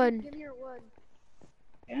me your wood.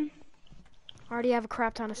 Yeah. I already have a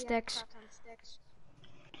crap ton of sticks.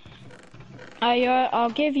 I'll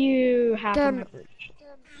give you half of my birch.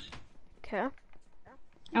 Okay.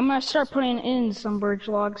 I'm gonna start putting in some birch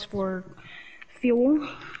logs for fuel.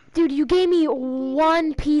 Dude, you gave me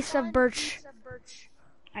 1 piece of birch.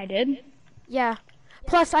 I did? Yeah.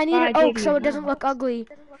 Plus, I need I an gave oak you so it doesn't one. look ugly.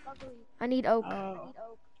 I need oak Oh.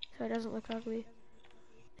 so it doesn't look ugly.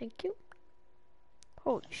 Thank you.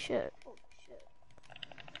 Holy shit.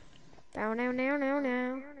 Now, now, now, now,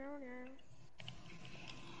 now.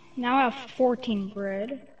 Now I have 14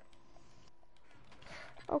 bread.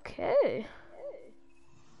 Okay.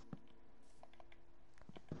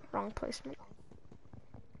 Wrong placement.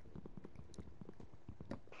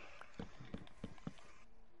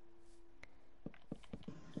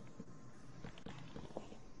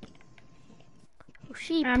 Oh,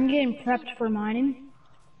 sheep. I'm getting prepped for mining.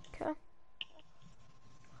 Okay.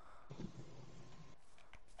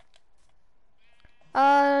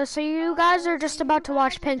 So you guys are just about to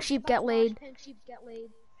watch pink sheep get laid.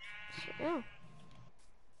 So, yeah.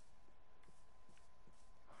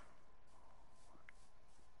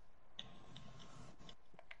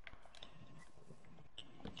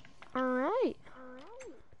 Alright.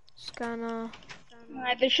 Just gonna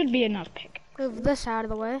Alright, there should be enough pick. move this out of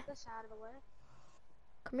the way.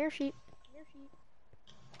 Come here, sheep.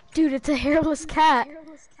 Dude, it's a hairless cat.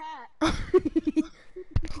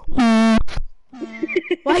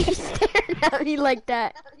 Why are you staring at me like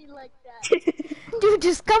that? Dude,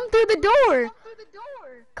 just come through the door.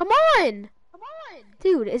 Come on.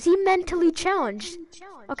 Dude, is he mentally challenged?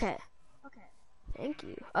 Okay. Thank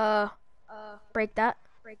you. Break that.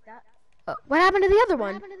 What happened to the other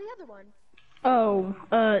one? Oh,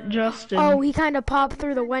 Justin. Oh, he kind of popped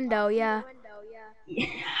through the window, yeah.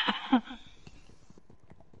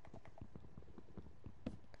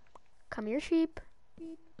 Come here, sheep.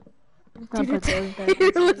 Dude, it's a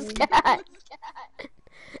hairless cat.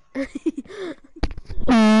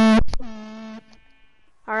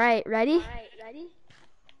 Alright, ready?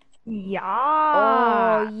 Yeah.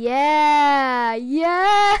 Oh, yeah!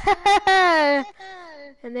 Yeah!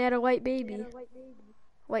 And they had a white baby.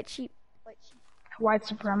 White sheep. White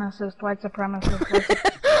supremacist, white supremacist.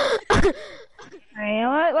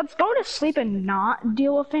 Alright, let's go to sleep and not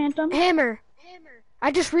deal with Phantom. Hammer!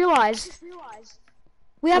 I just realized.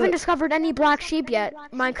 We haven't discovered any black sheep yet.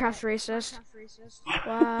 Minecraft's racist.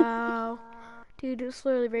 Wow. Dude, it's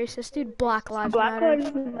literally racist. Dude, Black Lives Matter.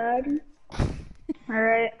 Matter.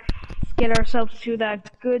 Alright, let's get ourselves to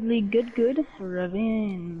that good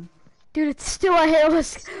ravine. Dude, it's still a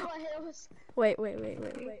hairless. Wait, do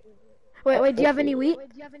you have any wheat?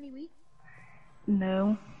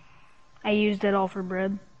 No. I used it all for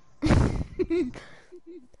bread.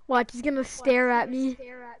 Watch, he's gonna stare at me.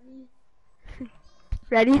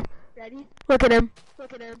 Ready? Look at him.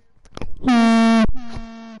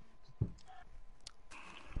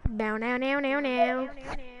 Bow now, now, now, now.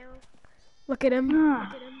 Look at him.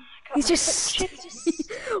 He's just.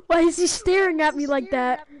 Why is he staring at me like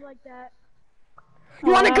that?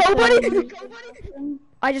 You wanna go, buddy?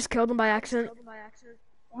 I just killed him by accident.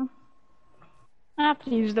 I have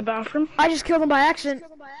to use the bathroom. I just killed him by accident.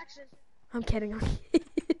 I'm kidding.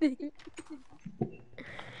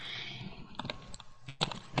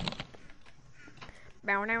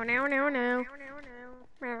 Bow now now now now.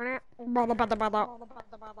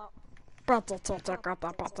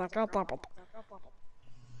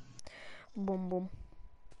 Boom boom.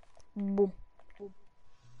 Boom.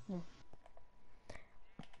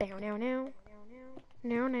 Bow now now.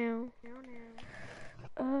 Now now.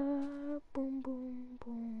 Boom boom boom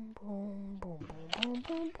boom boom boom boom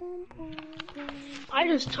boom boom boom. I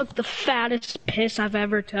just took the fattest piss I've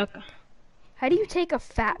ever took. How do you take a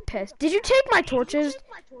fat piss? Did you take my torches?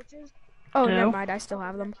 Oh, No. never mind. I still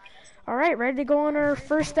have them. All right, ready to go on our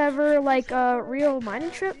first ever like real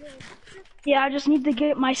mining trip? Yeah, I just need to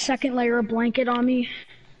get my second layer of blanket on me,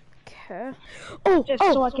 Okay. Oh, just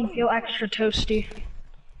so I can feel extra toasty.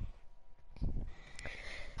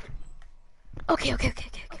 Okay.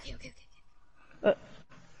 Uh.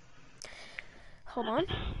 Hold on.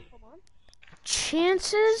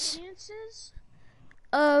 Chances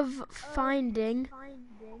of finding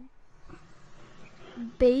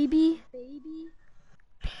baby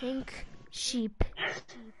pink sheep.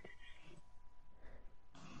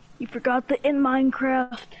 You forgot the in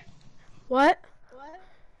Minecraft. What?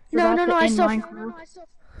 No, Forgot the I in still. Minecraft.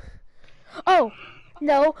 Oh,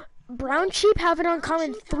 no. Brown sheep have an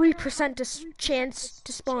uncommon 3% chance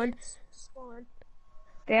to spawn.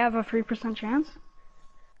 They have a 3% chance?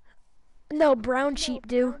 No, brown sheep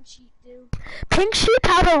do. Pink sheep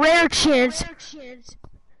have a rare chance.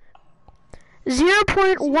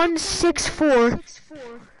 0.164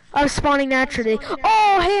 of spawning naturally.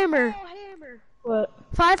 Oh, hammer! What?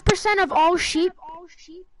 5% of all sheep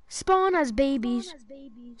spawn as babies.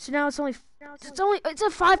 So now it's a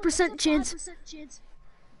 5% chance.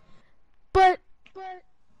 But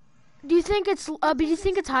do you think it's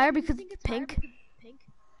higher because it's pink?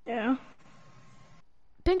 Yeah.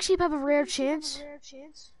 Pink sheep have a rare chance.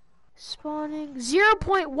 Spawning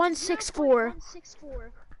 0.164.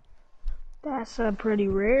 That's pretty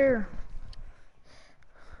rare.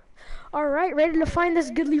 Alright, ready to find this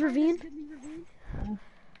goodly ravine?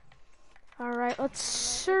 Alright, let's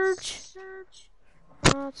search.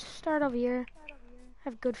 Let's start over here. I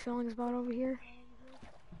have good feelings about over here.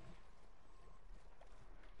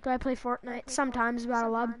 Do I play Fortnite? Sometimes,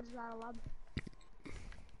 Battle Lab.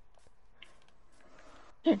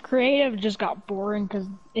 The creative just got boring because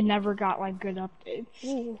it never got like good updates.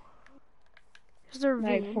 Ooh. Here's the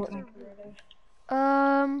Like ravine. Fortnite creative.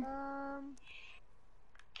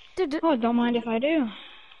 Dude, Oh, don't mind if I do.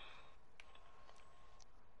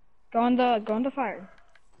 Go on the fire.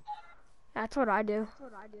 that's what I do.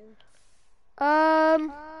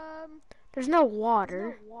 There's no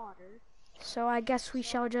water. So I guess we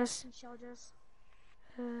shall just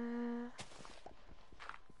ooh.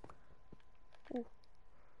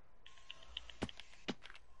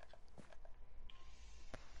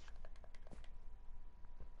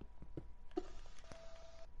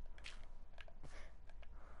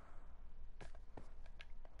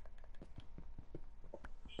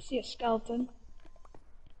 See a skeleton.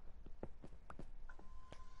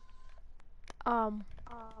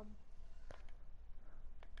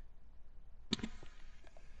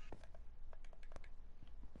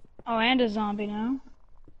 Oh, and a zombie now.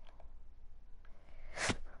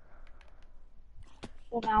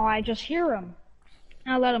 Well, now I just hear him.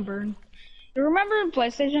 Now let him burn. You remember in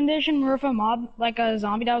PlayStation Edition where if a mob, like a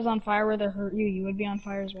zombie that was on fire where they hurt you, you would be on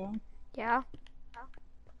fire as well? Yeah.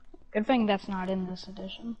 Good thing that's not in this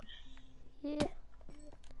edition. Yeah.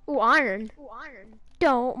 Ooh, iron.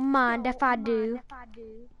 Don't mind if I do.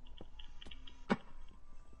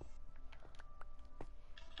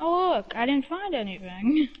 Oh look, I didn't find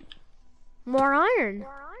anything. More iron.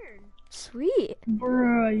 Sweet.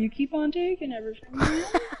 Bruh, you keep on taking everything.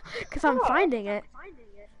 Cause I'm finding it.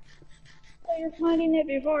 Oh, you're finding it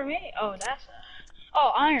before me? Oh, that's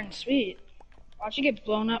oh, iron, sweet. Watch you get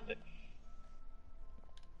blown up.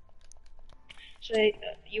 So,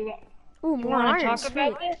 you Ooh, more want to iron. talk Sweet.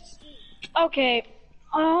 about this? Okay.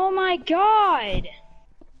 Oh my god!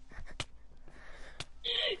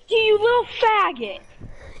 You little faggot!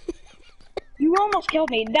 You almost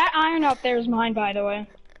killed me. That iron up there is mine, by the way.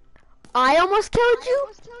 I almost killed you?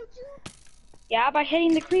 Yeah, by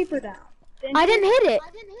hitting the creeper down. I didn't hit it.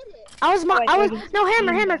 I was no,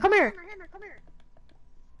 hammer, Hammer, come here.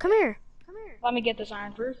 Come here. Let me get this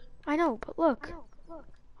iron first. I know, but look.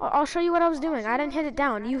 I'll show you what I was doing. I didn't hit it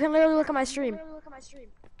down. You can literally look at my stream.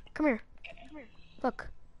 Come here. Look.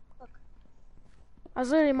 I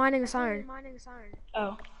was literally mining this iron.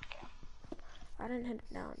 Oh. I didn't hit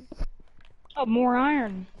it down. Oh, more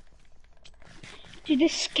iron. Did the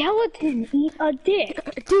skeleton eat a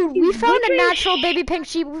dick? Dude, we found a literally natural baby pink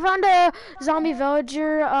sheep. We found a zombie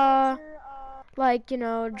villager, like, you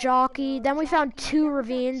know, Jockey. Then we found 2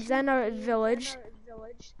 ravines, then a village.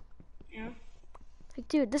 Yeah. Like,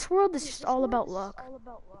 dude, this world is just all about luck.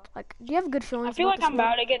 Like, do you have good feelings I feel about like this I'm world?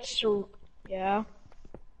 about to get yeah.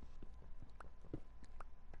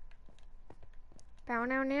 Bow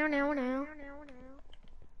now, now, now, now.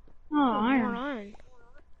 Oh, More iron. iron.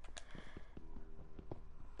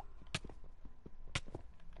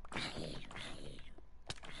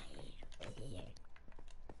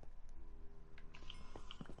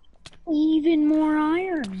 Even more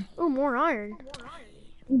iron. Ooh, more iron.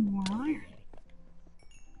 Ooh, more iron.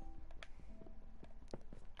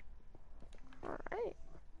 Alright.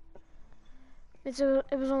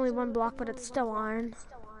 It was only 1 block, but it's still iron.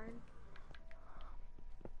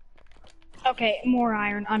 Okay, more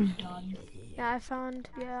iron. I'm done. Yeah,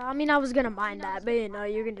 I mean, I was gonna mine that, but you know,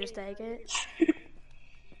 you can just take it.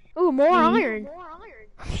 Ooh, more iron.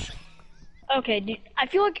 Okay, dude. I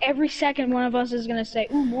feel like every second one of us is gonna say,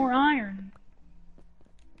 "Ooh, more iron."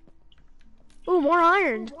 Ooh, more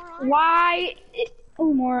iron. Why?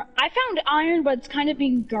 Ooh, more. I found iron, but it's kind of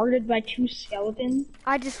being guarded by 2 skeletons.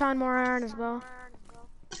 I just found more iron as well.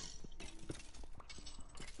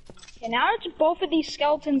 Okay, now that both of these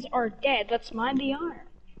skeletons are dead, let's mine the iron.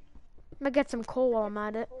 I'm gonna get some coal while I'm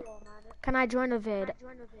at it. Can I join a vid?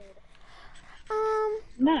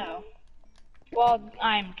 No. Well,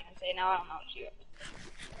 I'm gonna say no. I don't know what you.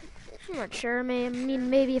 I'm not sure. I mean,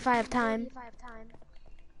 maybe if I have time.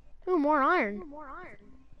 Ooh, more iron.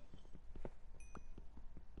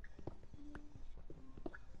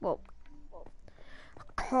 Whoa.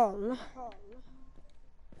 Coal.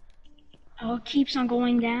 Oh, it keeps on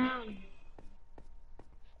going down.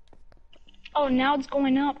 Oh, now it's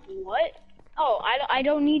going up. What? Oh, I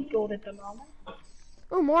don't need gold at the moment.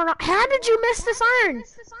 Ooh, more. How did you miss this iron?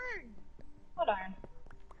 What iron?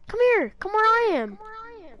 Come here. Come where I am.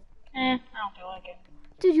 I don't feel like it.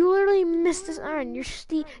 Dude, you literally missed this iron. You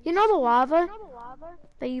know the lava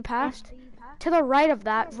that you passed? To the right of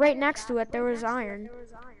that, right next to it, there was iron.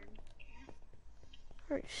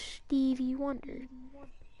 Or Stevie Wonder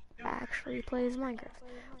actually plays Minecraft.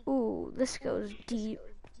 Ooh, this goes deep.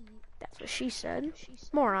 That's what she said.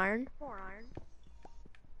 More iron.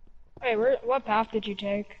 Wait, what path did you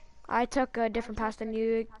take? I took a different path than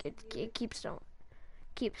you. It keeps going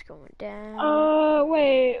down.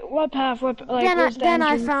 Wait, what path? What, like, Then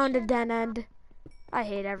I found a dead end. I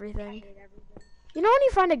hate everything. You know when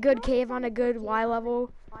you find a good cave on a good Y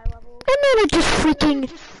level? And then it just freaking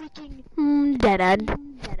dead end.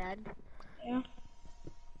 Yeah.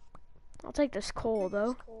 I'll take this coal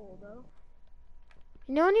though.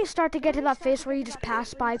 You know when you start to get to that phase where you just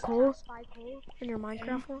pass by coal in your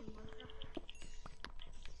Minecraft world?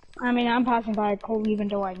 I mean, I'm passing by coal even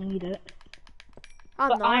though I need it.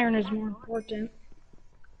 But iron is more important.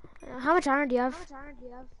 How much iron do you have?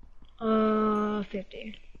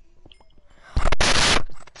 50.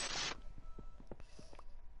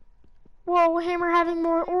 Whoa, Hammer having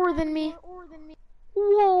more ore than me.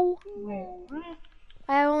 Whoa. Wait, what?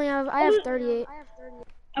 I have 38.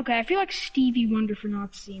 Okay, I feel like Stevie Wonder for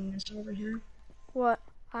not seeing this over here. What?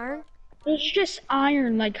 Iron? There's just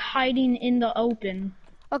iron, like, hiding in the open.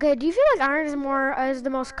 Okay, do you feel like iron is the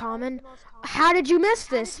most common? How did you miss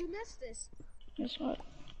this? Guess what?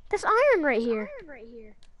 There's iron right here.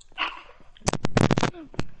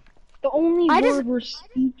 The only word we're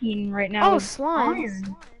speaking right now is slime.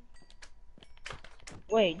 iron.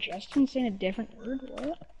 Wait, Justin's saying a different word?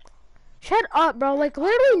 What? Shut up, bro. Like,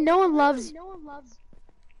 literally no one loves...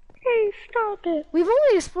 Hey, stop it. We've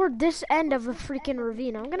only explored this end of the freaking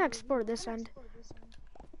ravine. I'm gonna explore this end.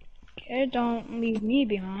 Okay, don't leave me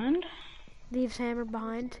behind. Leaves Hammer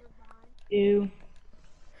behind. Ew.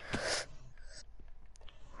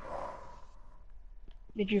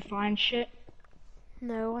 Did you find shit?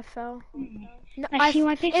 No, I fell. No,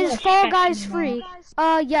 Is Fall Guys free?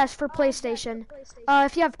 Yes, for PlayStation.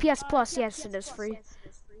 If you have PS Plus, yes, it is free.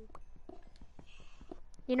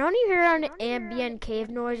 You know when you hear an ambient cave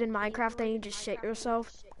noise in Minecraft, then you just shit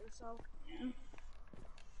yourself?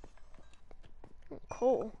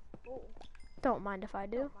 Cool. Don't mind if I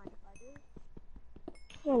do.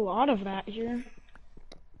 There's a lot of that here.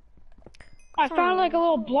 I found like a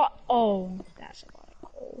little block. Oh, that's a lot of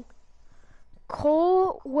coal.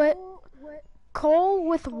 Coal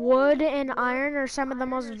with wood and iron are some of the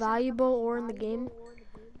most valuable ore in the game.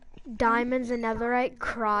 Diamonds and netherite.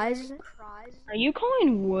 Cries. Are you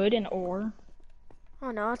calling wood an ore?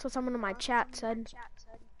 Oh no, that's what someone in my chat said.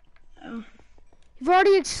 Oh. You've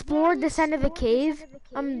already explored this end of the cave.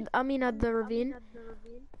 I mean of the ravine.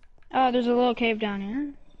 Oh, there's a little cave down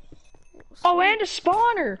here. Oh, and a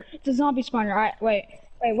spawner! It's a zombie spawner. Alright, wait.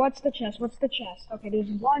 Wait, what's the chest? What's the chest? Okay, there's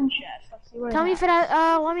one chest. Let's see what Tell me if it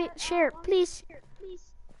has, let me share it, please.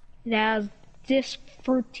 It has disc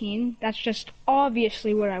 13. That's just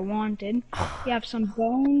obviously what I wanted. We have some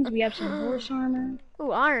bones. We have some horse armor.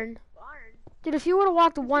 Ooh, iron. Dude, if you would have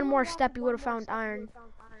walked one more step, you would have found iron.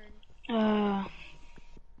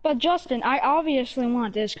 But Justin, I obviously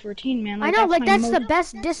want disc 14, man. I know, like, that's the most...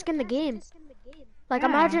 best disc in the game. Like, Yeah.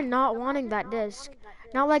 imagine not wanting that disc.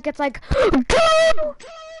 Not like it's like...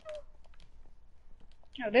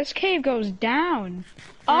 No, this cave goes down.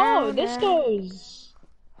 Oh, this goes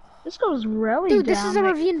really down. Dude, this is a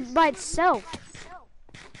like- ravine by itself.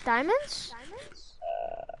 Diamonds?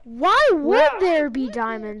 Why would yeah. there be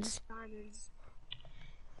diamonds?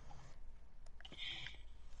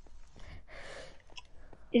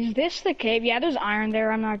 Is this the cave? Yeah, there's iron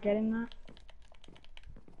there. I'm not getting that.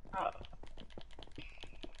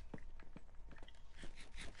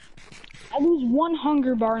 I lose one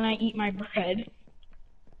hunger bar and I eat my bread.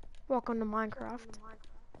 Welcome to Minecraft.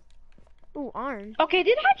 Ooh, iron. Okay,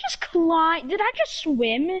 did I just climb? Did I just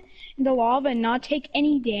swim in the lava and not take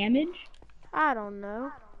any damage? I don't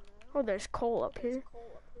know. Oh, there's coal up here.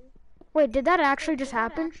 Wait, did that actually just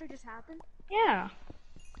happen? Yeah.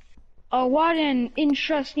 Oh, what an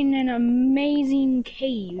interesting and amazing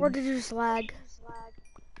cave. Or did you just lag?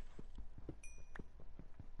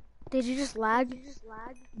 Did you just lag?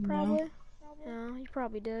 Probably. Yeah, you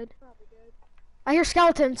probably did. I hear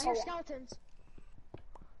skeletons.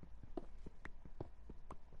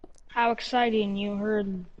 How exciting, you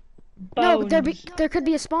heard No, bones. there could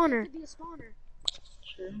be a spawner.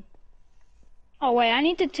 True. Oh wait, I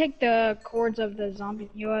need to take the cords of the zombie.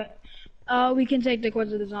 You know what? We can take the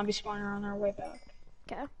cords of the zombie spawner on our way back.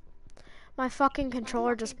 Okay. My fucking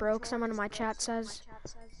controller just broke, someone in my chat says.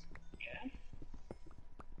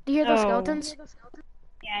 Do you hear those Oh. skeletons?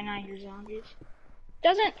 Yeah, not your zombies.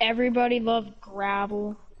 Doesn't everybody love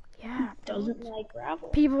gravel? Yeah. Doesn't like gravel.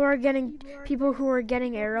 People who are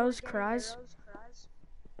getting arrows cries.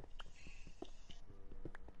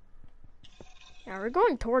 Yeah, we're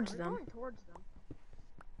going towards them.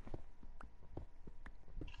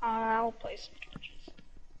 I'll place some torches.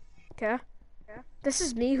 Okay. This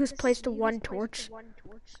is me who's placed one torch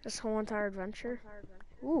this whole entire adventure.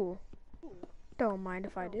 Ooh. Don't mind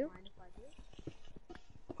if I do.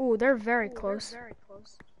 Ooh, they're very close.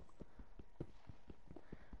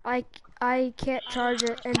 I can't charge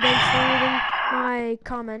it, and thanks for reading my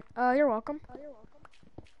comment. You're welcome.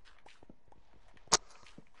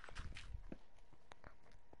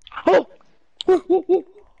 Oh!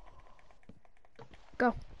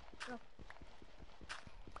 Go.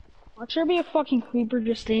 Watch there be a fucking creeper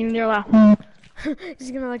just standing there like.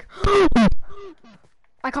 He's gonna like.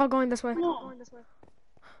 I call going this way. Well,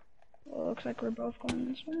 looks like we're both going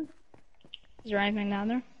this way. Is there anything down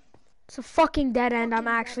there? It's a fucking dead end. I'm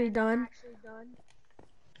actually done.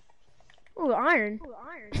 Ooh, iron.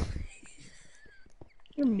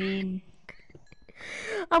 You're mean.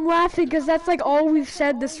 I'm laughing because that's like all we've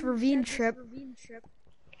said this ravine trip.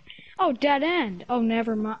 Oh, dead end. Oh,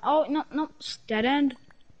 never mind. Oh, no, it's dead end.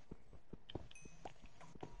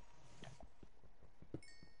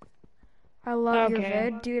 I love your Okay.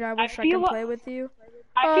 vid, dude. I wish I feel could li- play with you.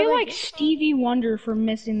 I feel like Stevie Wonder for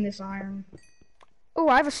missing this iron. Oh,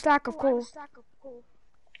 I have a stack of coal.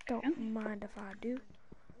 Don't mind if I do.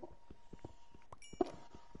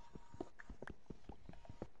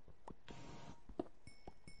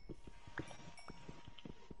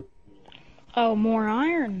 Oh, more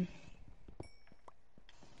iron.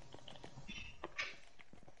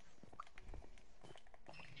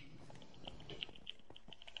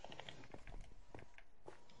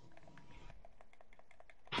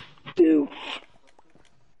 Oof.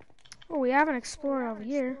 Oh, we haven't explored over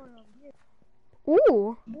here.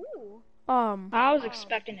 Ooh. I was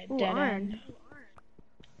expecting a Ooh, dead iron. end.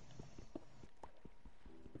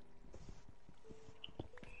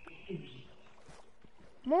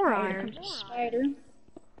 More Oh, here iron. comes a spider.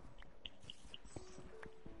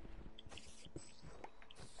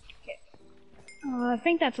 Okay. I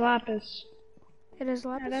think that's lapis. It is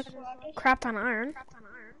Yeah, lapis. that's lapis. Crap ton of iron.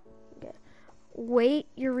 Okay. Wait,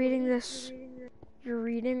 you're reading this. You're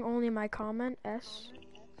reading only my comment. S.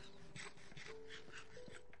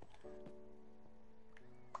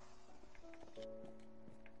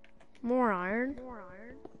 More iron.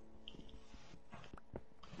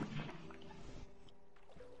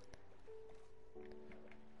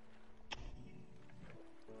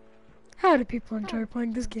 How do people enjoy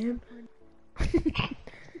playing this game?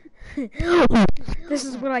 This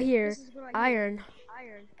is what I hear. Iron.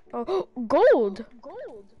 Oh, gold!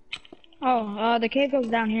 Oh, the cave goes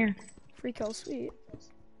down here. Free kill, sweet.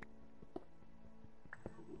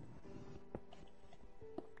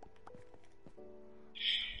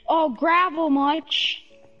 Oh, gravel much.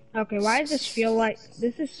 Okay, why does this feel like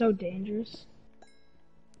this is so dangerous?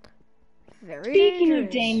 Very Speaking of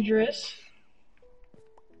dangerous. dangerous.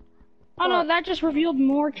 Oh no, What? that just revealed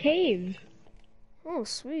more cave. Oh,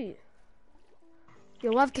 sweet.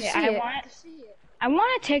 You'll love to Okay, see it. I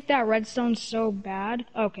want to take that redstone so bad.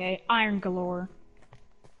 Okay, iron galore.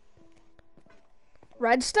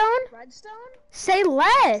 Redstone? Say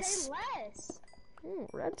less. Ooh,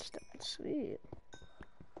 redstone, sweet.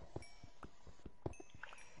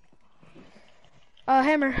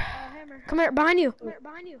 Hammer. Come here, behind you.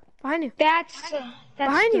 Behind you. That's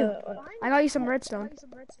Behind you. the, I got you some redstone.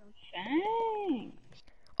 Dang.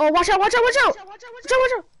 Oh, watch out, watch out, watch out!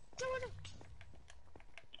 Watch out.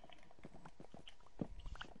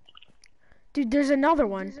 Dude, there's another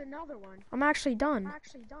one. I'm actually done.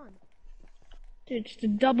 Dude, it's the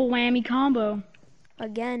double whammy combo.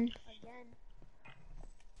 Again.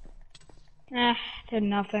 Did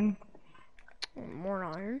nothing. More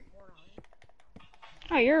iron.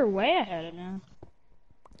 Oh, you're way ahead of me.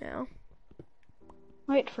 Yeah.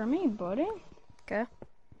 Wait for me, buddy. Okay.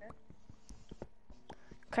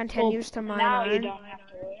 Continues to mine now you iron. don't have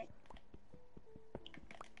to wait.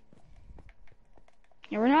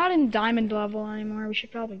 Yeah, we're not in diamond level anymore. We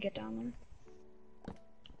should probably get down there.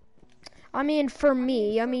 I mean, for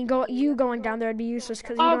me, you going down there would be useless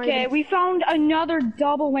because you don't Okay, even... we found another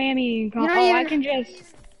double whammy. don't Oh, I even- can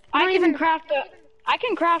just. I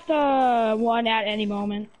can craft a one at any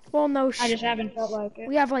moment. Well, no I just haven't felt like it.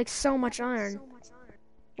 We have like so much iron.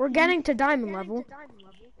 We're getting to diamond level,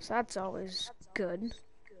 so that's always good.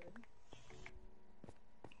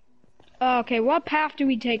 Okay, what path do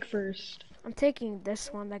we take first? I'm taking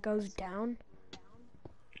this one that goes down.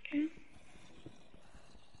 Okay.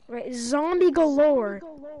 Right, zombie galore.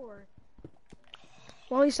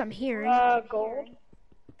 Well, at least I'm hearing. Gold.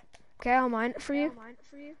 Okay, I'll mine it for you.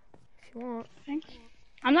 If you want. Thanks.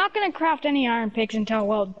 I'm not gonna craft any iron picks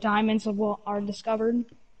until diamonds are discovered.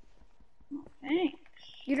 Thanks.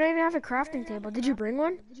 You don't even have a crafting table. Did you bring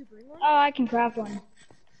one? Oh, I can craft one.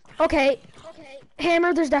 Okay.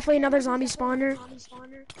 Hammer, there's definitely another zombie spawner.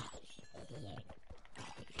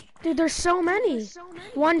 Dude, there's so many.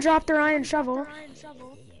 One dropped their iron shovel.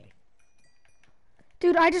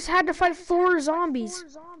 Dude, I just had to fight 4 zombies.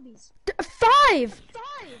 5!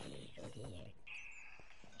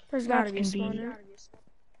 There's gotta be a spawner.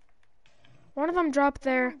 One of them dropped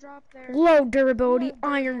their low durability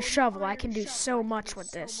iron shovel. I can do so much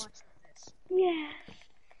with this. Yeah.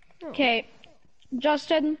 Okay,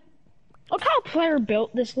 Justin, look how player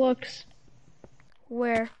built this looks.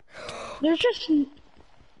 Where? There's just.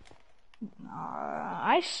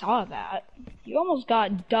 I saw that. You almost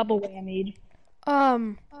got double whammied.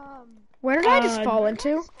 Where did I just fall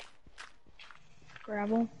into?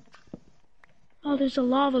 Gravel. Oh, there's a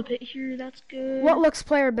lava pit here. That's good. What looks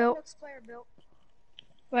player built?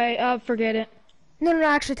 Wait, forget it. No,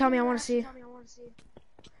 actually tell me, I want to see.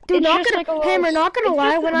 Dude, It's not just gonna, like a little- Hammer, not gonna it's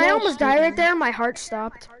lie, just when a I little almost died right square. there, my heart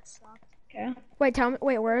stopped. Okay. Wait, tell me,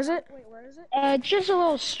 where is it? It's just a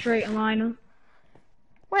little straight line.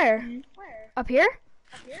 Where? Up here?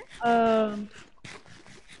 I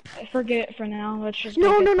forget it for now. Let's just.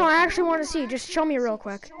 No, make it I actually want to see. Just show me real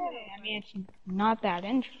quick. I mean, it's not that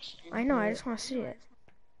interesting. I know, I just want to see it.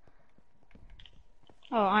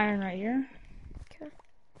 Oh, iron right here.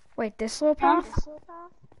 Wait, this little path?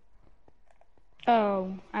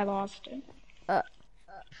 Oh, I lost it.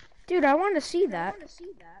 Dude, I want to see that.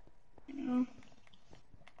 Yeah.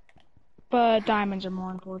 But diamonds are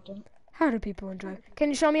more important. How do people enjoy? Can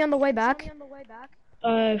you show me on the way back?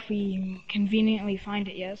 If we conveniently find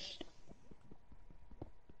it, yes.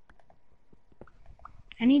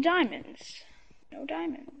 Any diamonds? No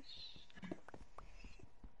diamonds.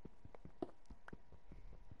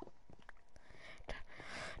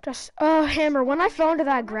 Just, Hammer, when I fell into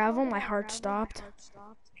that gravel, my heart stopped.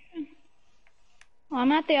 Well,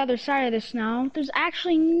 I'm at the other side of this now. There's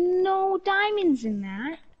actually no diamonds in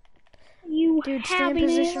that. You Dude, stay in haven't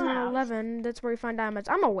position laughed. 11. That's where you find diamonds.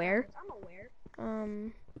 I'm aware.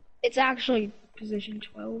 It's actually position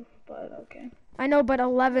 12, but okay. I know, but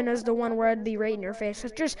 11 is the one where it'd be right in your face.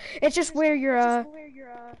 It's just where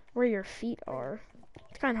your feet are.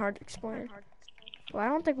 It's kind of hard to explain. Well, I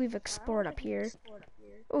don't think we've explored up here.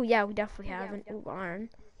 Oh yeah, we definitely haven't. Ooh, iron.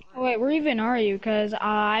 Oh, wait, where even are you? Because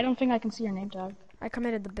I don't think I can see your name tag. I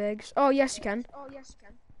committed the bigs. Oh yes, you can.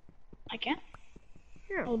 I can't?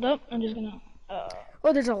 Yeah. Hold up, I'm just gonna...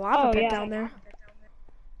 Oh, there's a lava Oh, pit yeah. down there.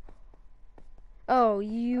 Oh,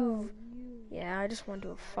 you. Yeah, I just went to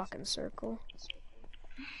a fucking circle.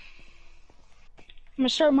 I'm gonna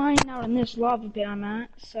start mining out in this lava pit I'm at,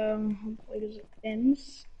 so hopefully this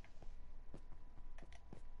ends.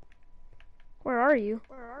 Where are you?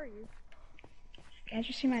 Can't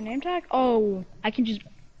you see my name tag? Oh, I can just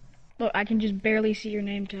look. I can just barely see your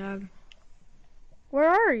name tag. Where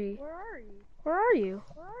are you? Where are you?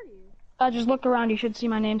 Just look around. You should see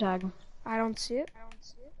my name tag. I don't see it.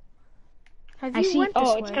 Have I you see. went this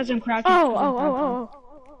Oh, way? it's because I'm crouching. Oh.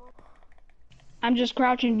 I'm just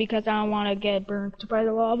crouching because I don't want to get burnt by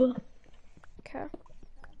the lava. Okay.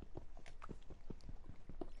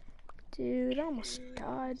 Dude, I almost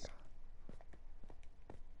died.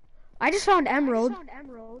 I just found emerald.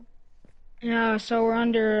 Yeah, so we're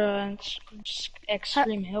under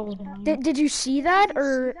extreme hills behind. Did you see that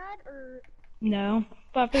or? No.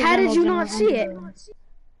 But if there's How did you emeralds, not see it?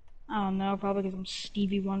 I don't know. Probably because I'm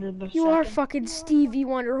Stevie Wonder the You second. are fucking Stevie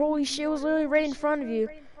Wonder. Holy shit, it was literally right in front of you.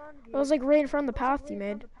 It was like right in front of the path you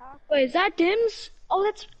made. Wait, is that Dims? Oh,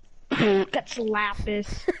 that's that's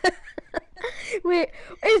Lapis. Wait,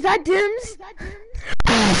 is that Dims?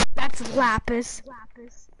 That's Lapis.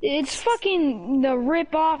 It's fucking the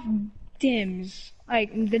rip-off Dims.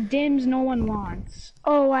 Like, the Dims no one wants.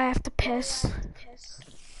 Oh, I have to piss.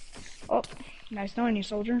 Oh, nice knowing you,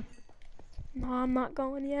 soldier. No, I'm not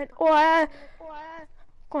going yet. Oh, I'm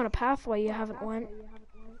going a pathway you haven't went.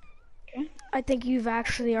 Okay. I think you've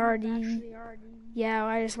actually already... Yeah,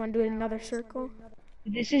 I just want to do another circle.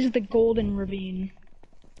 This is the Golden Ravine.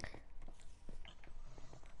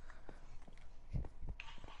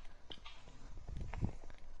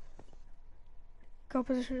 Go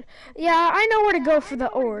position. Yeah, I know where to go for the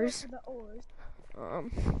ores.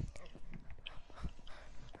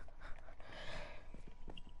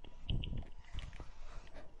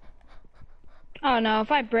 Oh no, if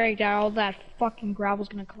I break that, all that fucking gravel's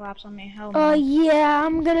gonna collapse on me. Hell no. Yeah,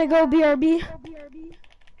 I'm gonna go BRB.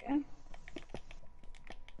 Okay.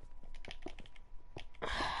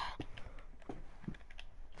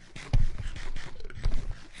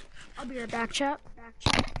 I'll be right back, chat.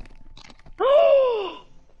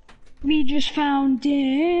 We just found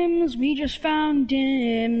Dims, we just found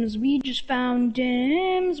Dims, we just found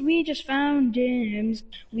Dims, we just found Dims,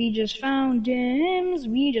 we just found Dims,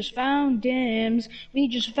 we just found Dims, we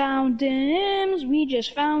just found Dims, we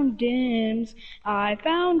just found Dims. I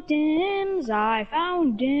found Dims, I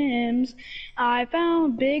found Dims, I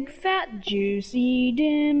found big fat juicy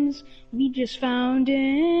Dims. We just found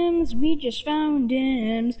Dims, we just found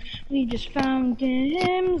Dims, we just found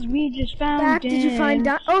Dims, we just found Back, Dims. did you find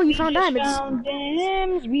oh, you found diamonds. Found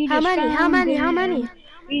Dims, we How just many? found How many? Dims. How many?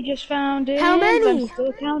 We just found Dims. How many? I'm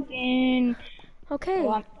still counting. Okay.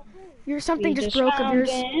 Well, You're something we just broke of found yours.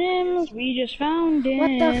 Dims, we just found Dims.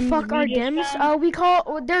 What the fuck we are just dims? found- Oh, we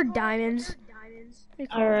call they're diamonds.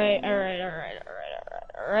 Alright.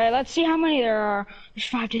 Let's see how many there are. There's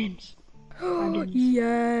 5 Dims.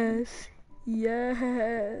 Yes.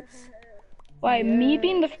 Wait, me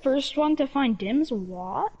being the first one to find Dims?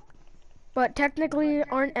 What? But technically,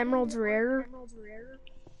 aren't emeralds rare?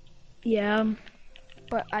 Yeah.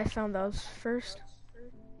 But I found those first.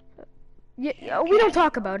 Yeah, we don't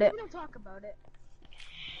talk about it.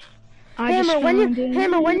 Hammer, when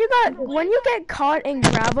you get caught in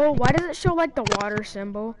gravel, why does it show like the water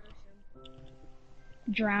symbol?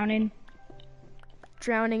 Drowning.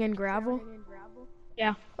 Drowning in gravel?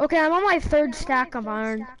 Yeah. Okay, I'm on my 3rd stack of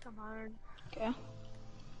iron. Okay.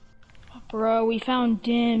 Bro, we found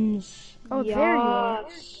Dims. Oh, there you are.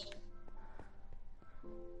 Yes.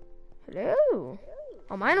 Hello.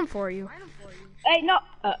 I'll mine them for you. Hey, no.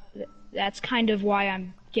 That's kind of why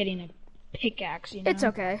I'm getting a pickaxe, you know? It's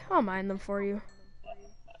okay. I'll mine them for you.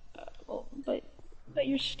 Well, but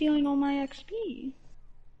you're stealing all my XP.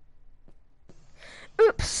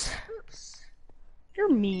 Oops. You're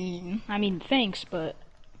mean. I mean, thanks, but...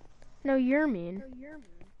 No, you're mean.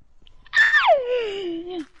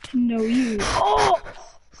 No, you. Oh!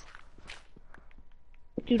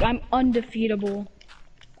 Dude, I'm undefeatable.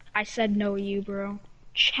 I said no, you, bro.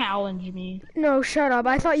 Challenge me. No, shut up.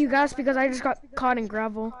 I thought you guessed because I just got caught in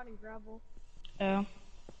gravel. Oh.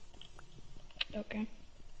 Okay.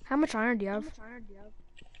 How much iron do you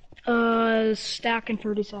have? Stack and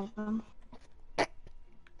 37.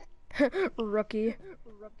 Rookie.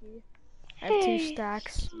 I have 2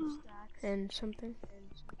 stacks and something.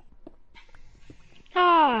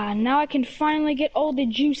 Ah, now I can finally get all the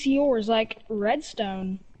juicy ores like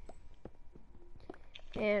redstone.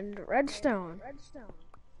 And redstone.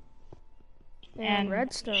 And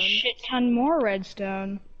redstone. Shit ton more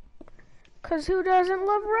redstone. Cause who doesn't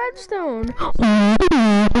love redstone?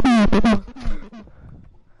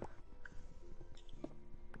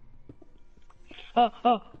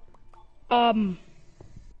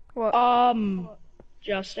 What?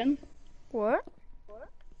 Justin. What?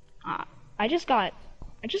 I just got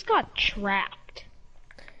trapped.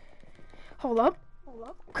 Hold up.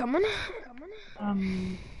 Come on. I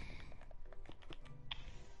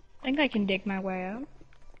think I can dig my way out.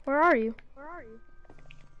 Where are you?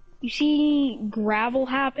 You see, gravel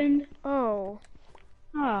happened. Oh.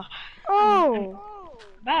 Ah, Oh.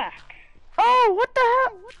 back. Oh, what the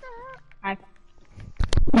hell?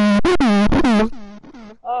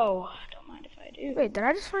 Oh, don't mind if I do. Wait, did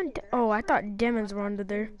I just find... Oh, I thought demons were under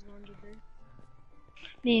there. I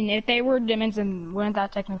mean, if they were demons, then wouldn't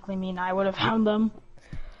that technically mean I would have found them?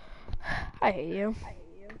 I hate you.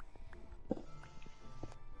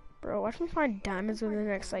 Bro, watch me find diamonds within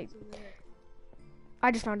the next, like...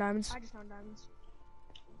 I just found diamonds.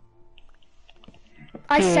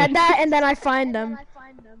 I said that, and then I find them.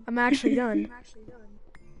 I'm actually done.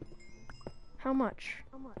 How much?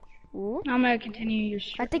 Ooh. I'm gonna continue your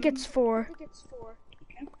stream. I think it's 4.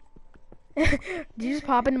 Did you just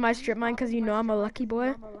pop into my strip mine because you know I'm a lucky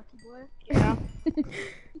boy? Yeah.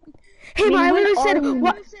 Hey, but I literally said,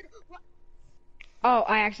 what? Oh,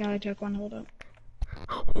 I accidentally took one. Hold up.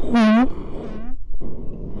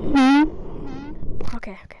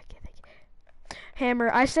 Okay, thank you. Hammer,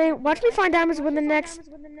 I say, watch me find diamonds with the next...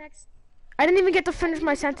 I didn't even get to finish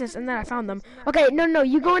my sentence, and then I found them. Okay, no,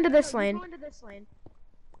 you go into this lane.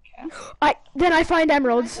 Then I find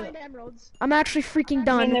emeralds. I'm actually freaking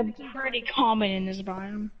done. I mean, they're pretty common in this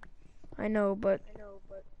biome. I know, but...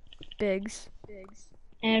 Bigs.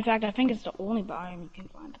 And in fact, I think it's the only biome you can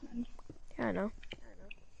find them in. Yeah, I know.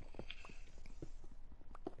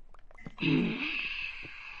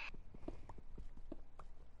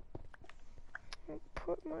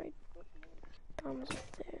 Put my thumbs up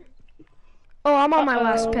there. Oh, I'm on my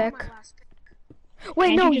last pick.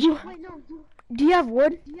 Wait, no, you... Do you have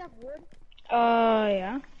wood?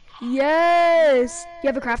 Yeah. Yes! You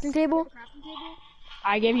have a crafting table?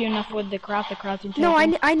 I gave you enough wood to craft the crafting table. No,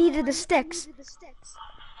 I needed the sticks.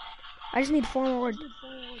 I just need 4 more wood.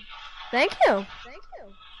 Thank you.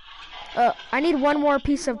 I need 1 more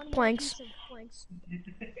piece of planks.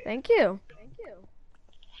 Thank you.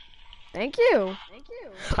 Thank you.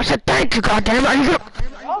 I said thank you, goddammit.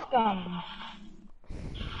 Welcome.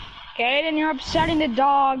 Kaden, you're upsetting the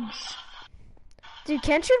dogs. Dude,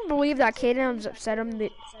 can't you believe that Kaden upset him?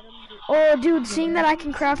 Oh, dude, seeing that I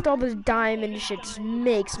can craft all this diamond shit just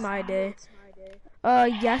makes my day.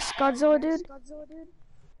 Yes, Godzilla, dude?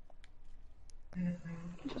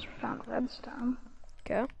 Just found redstone.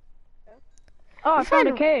 Okay. Oh, I found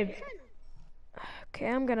a cave. Okay,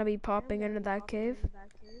 I'm gonna be popping into that cave.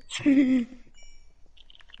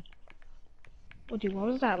 Oh, dude, what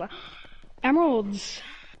was that? Emeralds.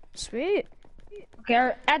 Sweet.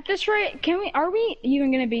 Okay, at this rate, are we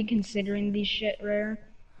even gonna be considering these shit rare?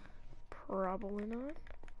 Probably not.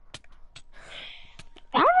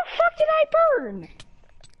 How the fuck did I burn?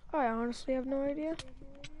 I honestly have no idea.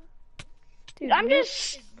 Dude, I'm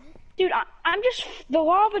just, the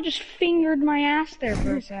lava just fingered my ass there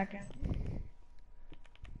for a second.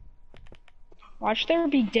 Watch there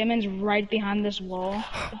be demons right behind this wall.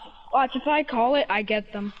 Watch, if I call it, I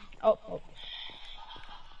get them. Oh.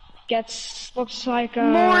 Looks like,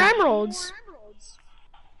 more emeralds!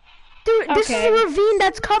 Dude, this is a ravine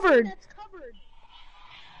that's covered.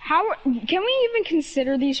 How, can we even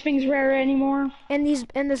consider these things rare anymore? In this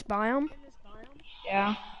biome?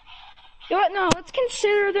 Yeah. You know what, no, let's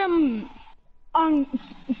consider them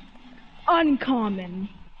uncommon.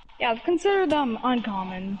 Yeah, let's consider them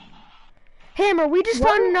uncommon. Hammer, we just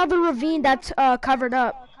found another ravine that's covered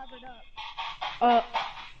up.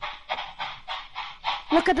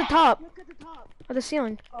 Look at the top of the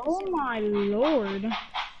ceiling. Oh my lord.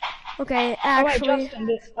 Okay, actually. Oh, wait,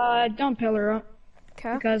 Justin, don't pillar up.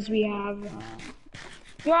 Okay. Because we have.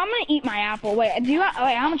 Yo, I'm gonna eat my apple. Wait,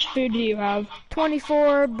 how much food do you have?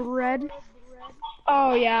 24 bread.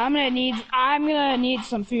 Oh yeah, I'm gonna need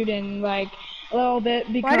some food in like a little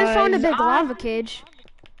bit because. Well, I just found a big lava cage.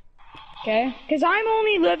 Okay, because I'm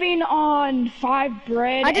only living on 5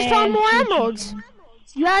 bread. I just found more emeralds.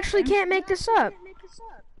 You actually can't make this up.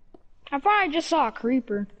 I probably just saw a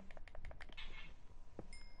creeper.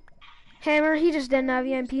 Hammer, he just didn't have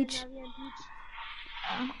you in Peach.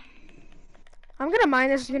 I'm gonna mine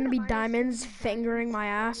this. Is gonna be diamonds fingering my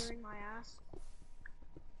ass.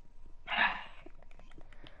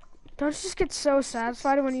 Don't you just get so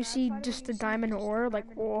satisfied when you see just a diamond ore?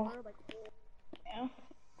 Like, whoa. Yeah.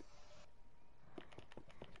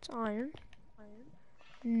 It's iron.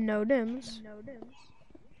 No dims.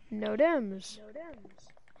 No dims.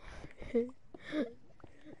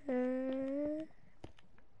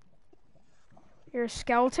 You're a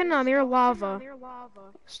skeleton, I'm your lava.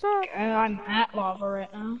 Stop. I'm at lava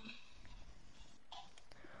right now.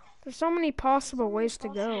 There's so many possible ways to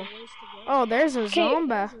go. Oh, there's a Okay.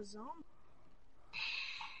 zombie.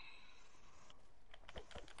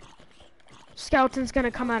 Skeleton's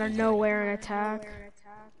gonna come out of nowhere and attack.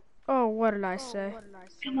 Oh, what did I say?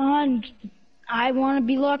 Come on. I want to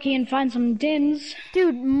be lucky and find some dims.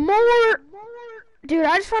 Dude, more. Dude,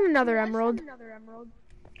 I just found another emerald.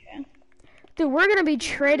 Okay. Dude, we're gonna be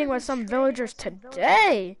trading with some villagers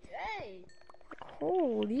today.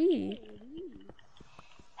 Holy.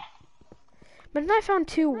 But then I found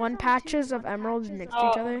two one patches of emeralds next to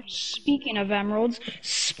each other. Speaking of emeralds, I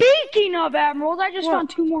just What? found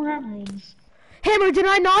 2 more emeralds. Hammer, did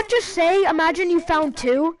I not just say, imagine you found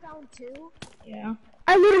 2? Yeah.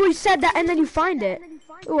 I literally said that and then you find it.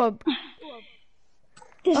 Ooh,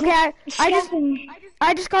 okay,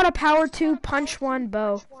 I just got a power 2 punch 1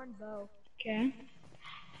 bow. Okay.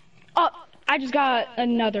 Oh, I just got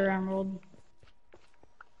another emerald.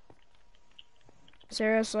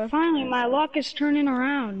 Seriously. Finally, my luck is turning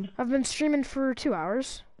around. I've been streaming for 2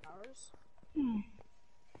 hours.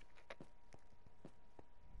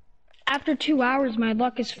 After 2 hours, my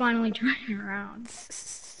luck is finally turning around.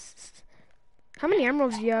 How many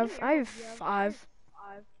emeralds do you have? I have 5.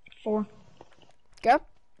 4. Go.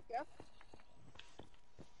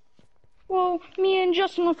 Well, me and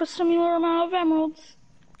Justin with a similar amount of emeralds.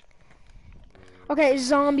 Okay,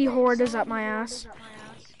 zombie horde is up my ass.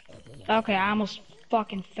 Okay, I almost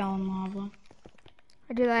fucking fell in lava.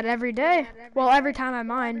 I do that every day. Well, every time I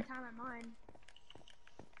mine.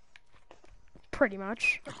 Pretty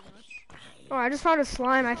much. Oh, I just found a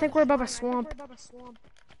slime. I think we're above a swamp.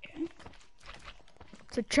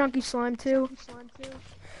 It's a chunky slime too.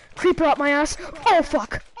 Creeper up my ass. Oh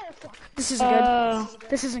fuck. This isn't good.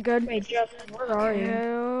 This isn't good. Wait, Justin, where are you?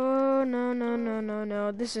 Oh,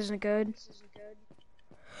 no. This isn't good.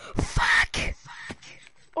 Fuck!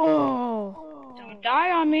 Oh. Don't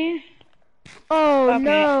die on me. Oh Okay.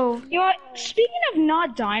 no. You know what? Speaking of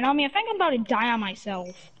not dying on me, I think I'm about to die on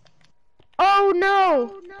myself. Oh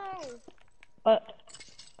no.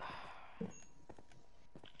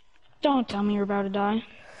 Don't tell me you're about to die.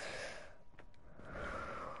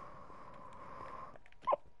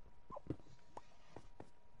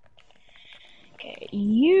 Okay,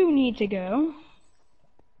 you need to go.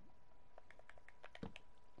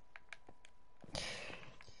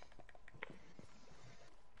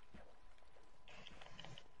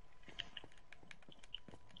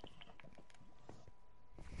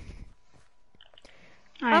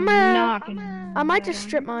 I'm not gonna. I might just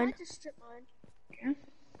strip mine. Okay.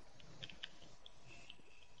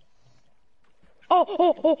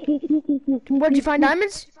 Oh. Where'd you find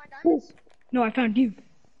diamonds? No, I found you.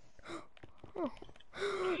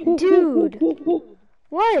 Dude.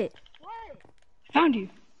 What? Found you.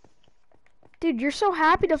 Dude, you're so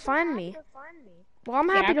happy to find me. Well, I'm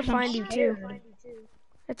happy to 'cause I'm find you too. scared.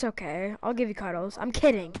 It's okay. I'll give you cuddles. I'm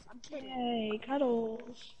kidding. Yay,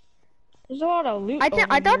 cuddles. There's a lot of loot. I thought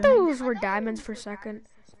over here. those were diamonds for a second.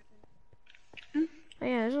 Oh,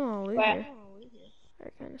 yeah, there's a lot of loot here.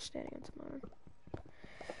 They're kind of standing into mine.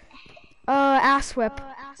 Ass whip.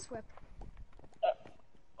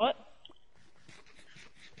 What?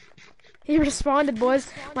 He responded, boys.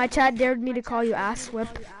 My chat dared me to call you ass whip.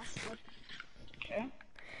 Okay.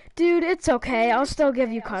 Dude, it's okay. I'll still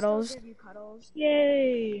give you cuddles.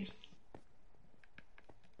 Yay.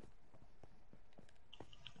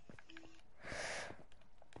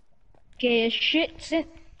 Gayest shit since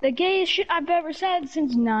the gayest shit I've ever said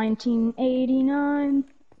since 1989.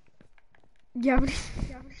 You haven't,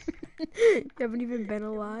 you haven't even been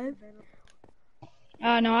alive?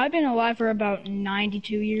 No, I've been alive for about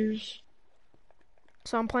 92 years.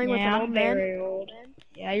 So I'm playing with an Yeah, old I'm man? very old.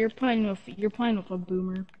 Yeah, you're playing with a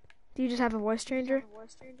boomer. Do you just have a voice changer?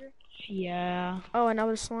 Yeah. Oh,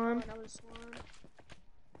 another slime.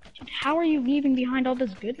 Dude, how are you leaving behind all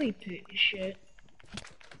this goodly shit?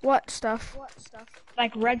 What stuff?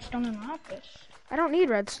 Like redstone and lapis. I don't need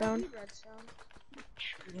redstone.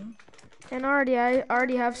 True. And I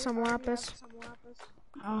already have some lapis.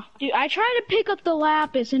 Oh, dude, I try to pick up the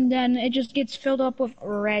lapis and then it just gets filled up with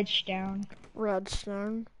redstone.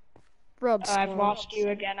 Redstone. Redstone. I've lost you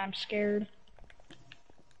again, I'm scared.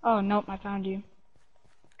 Oh, nope, I found you.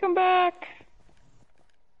 Come back.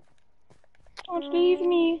 Don't leave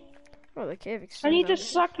me. Oh, the cave I extends need to out.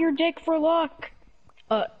 suck your dick for luck.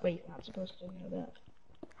 Wait, not supposed to know that.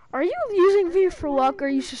 Are you using me for luck or are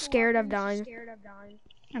you just scared of dying?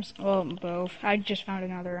 Well, both. I just found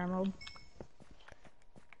another emerald.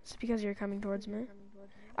 It's because you're coming towards me.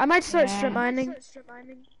 I might start Yeah. strip mining.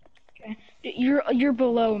 Okay. You're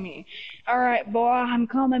below me. Alright, boy, I'm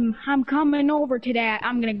coming over to that.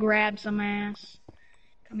 I'm gonna grab some ass.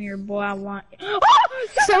 Come here, boy. I want.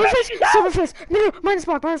 Silverfish! Silverfish! No, minus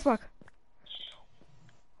block, minus block.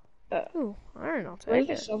 Ooh, iron, I'll Where's take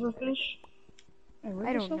the it. silverfish? Hey, where's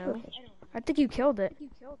I the don't know. silverfish? I think you killed it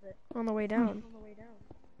on the way down.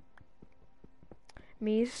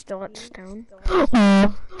 Me, still at stone.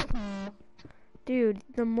 Dude,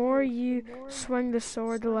 the more you swing the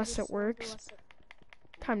sword, the less it works.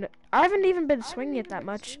 Time to. I haven't even been swinging it that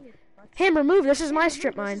much. Hammer, move! This is my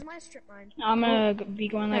strip mine. I'm gonna be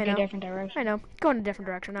going like I a know. different direction. I know. Go in a different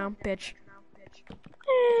direction now, bitch.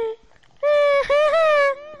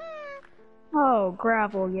 Oh,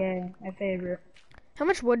 gravel, yeah, my favorite. How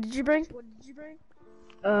much wood did you bring?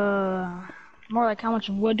 More like how much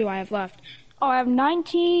wood do I have left? Oh, I have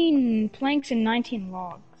 19 planks and 19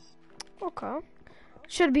 logs. Okay.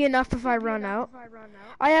 Should be enough if I run out.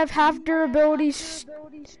 I have half durability.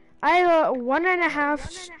 I have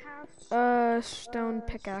 1.5 stone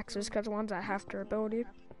pickaxes because one's at half durability.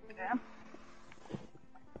 Yeah.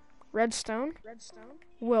 Redstone.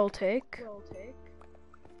 Will take.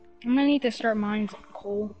 I'm gonna need to start mining some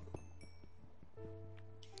coal.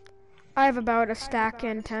 I have about a stack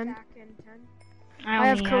and 10. I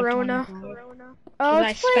have only Corona. 25. Oh, I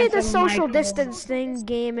let's play spent the some of my social coal. distance thing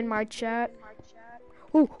game in my chat.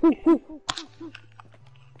 Ooh, ooh, ooh.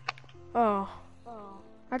 Oh.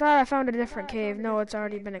 I thought I found a different cave. No, it's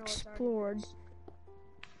already been explored.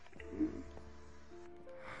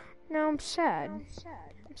 Now I'm sad. I'm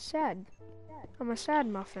sad. I'm a sad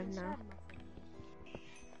muffin now.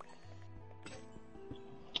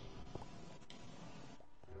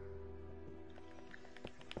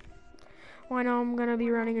 Well, I know I'm gonna be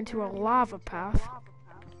running into a lava path.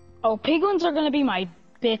 Oh, piglins are gonna be my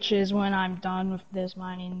bitches when I'm done with this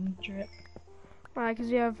mining trip. Why?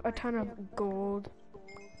 Because you have a ton of gold.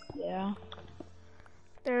 Yeah.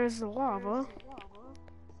 There's the lava.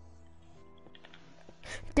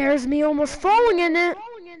 There's me almost falling in it.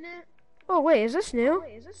 Oh wait, is this new?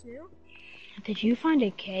 Did you find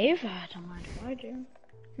a cave? I don't mind if I do.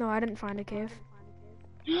 No, I didn't find a cave.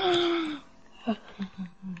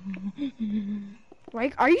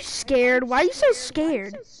 Like, are you scared? Why are you so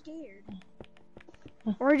scared?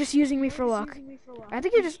 Or are you just using me for luck? I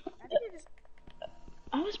think you're just...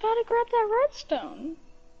 I was about to grab that redstone.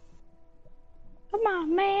 Come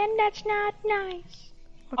on, man, that's not nice.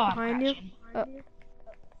 Look Oh, behind you. crashing.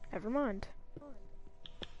 Never mind.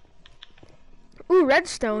 Ooh,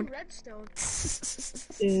 redstone.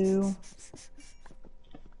 Ew.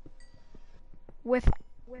 With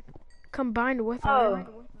combined with iron.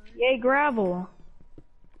 Yay, gravel.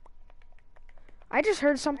 I just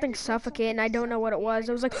heard something suffocate and I don't know what it was.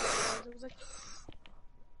 It was like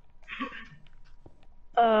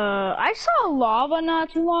I saw lava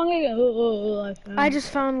not too long ago. I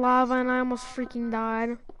just found lava and I almost freaking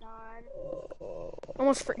died.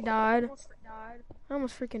 Almost died. I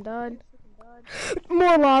almost freaking died.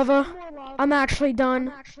 More lava. I'm actually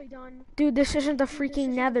done. Dude, this isn't the freaking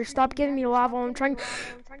nether. Stop giving me lava. I'm trying.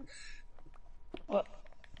 What?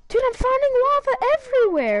 Dude, I'm finding lava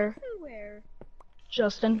everywhere.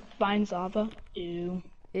 Justin finds lava. Ew.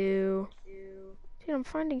 Ew. Dude, I'm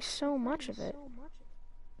finding so much of it.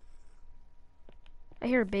 I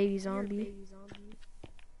hear a baby zombie.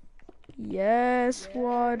 Yes,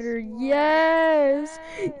 water. Yes.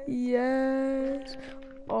 Yes.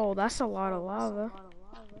 Oh, that's a lot of lava.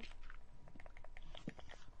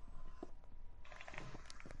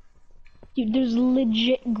 Dude, there's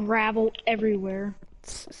legit gravel everywhere.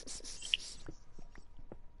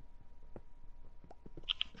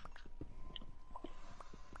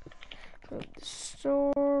 Put the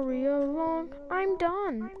story along. I'm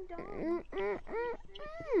done.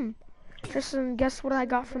 Just guess what I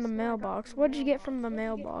got from the mailbox. What did you get from the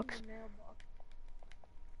mailbox?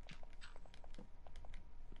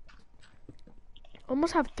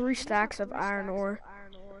 Almost have 3 stacks of iron ore.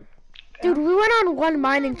 Dude, we went on one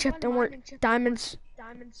mining trip and we're diamonds.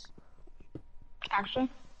 Actually?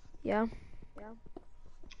 Yeah.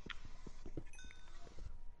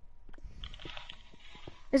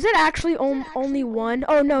 Is it actually only one?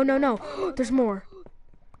 Oh, no. There's more.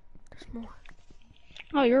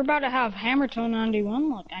 Oh, you're about to have Hammertone on do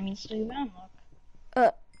one look. I mean, Steve Van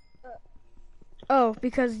look. Oh,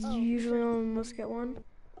 because you usually only must get one.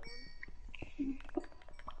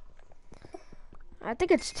 I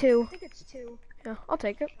think it's 2. Yeah, I'll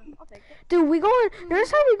take it. Dude,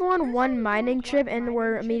 notice how we go on one mining trip and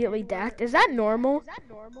we're immediately decked? Is that normal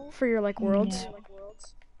for your, like, worlds? No.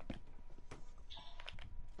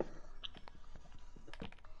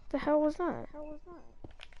 The hell was that?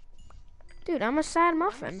 Dude, I'm a sad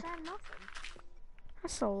muffin.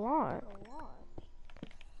 That's a lot.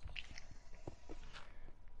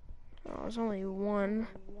 was only one.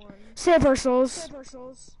 Save our souls.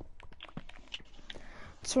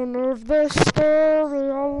 So nerve this story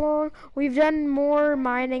along. We've done more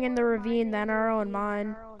mining in the ravine than our own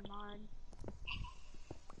mine.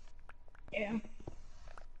 Yeah.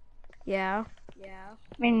 Yeah.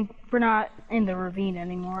 I mean, we're not in the ravine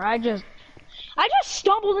anymore. I just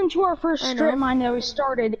stumbled into our first I strip know. mine that we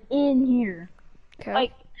started in here. Okay.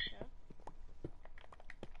 Like,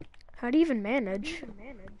 How do you even manage?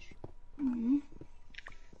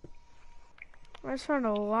 I just found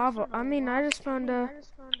a lava. I mean, I just found a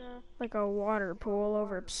like a water pool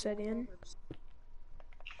over obsidian.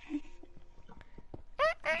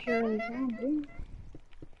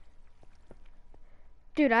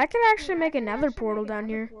 Dude, I could actually make another portal down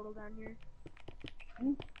here.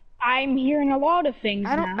 I'm hearing a lot of things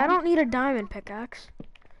now. I don't need a diamond pickaxe.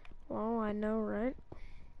 Well, I know, right?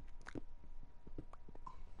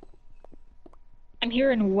 I'm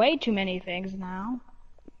hearing way too many things now.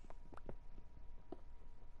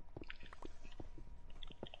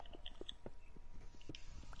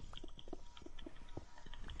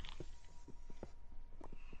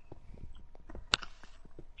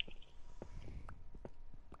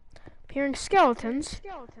 Hearing skeletons.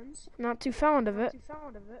 Not too fond of it.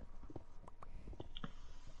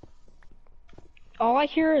 All I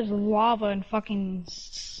hear is lava and fucking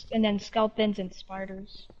and then skeletons and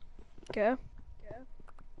spiders. Okay.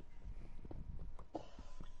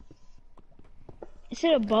 Is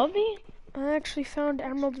it above me? I actually found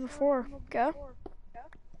emeralds before. Okay.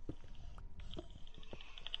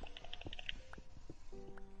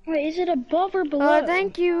 Wait, is it above or below?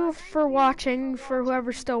 Thank you for watching, for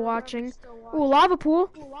whoever's still watching. Ooh, lava pool.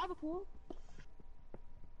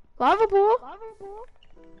 Lava pool.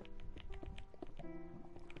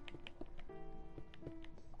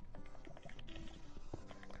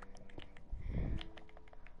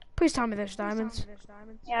 Please tell me there's diamonds.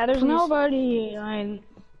 Yeah, there's Please. nobody. I'm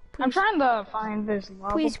trying to find this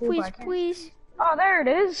lava Please, pool, but I can't. please. Oh, there it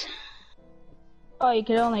is. Oh, you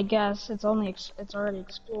could only guess. It's already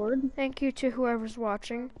explored. Thank you to whoever's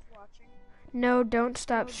watching. No, don't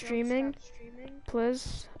stop streaming.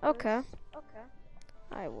 Please. Okay.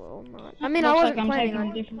 I will not. I mean, I Looks wasn't like I'm planning taking on.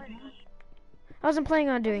 a different path. I wasn't planning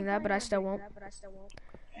on doing that, but I still won't.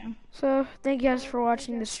 Yeah. So, thank you guys for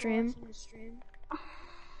watching the stream.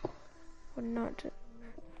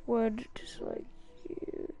 Would just like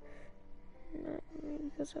you. Not me,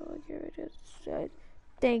 because I like your videos.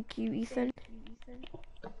 Thank you, Ethan.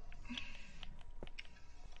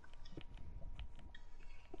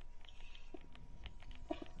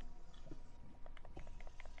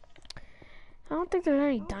 I don't think there's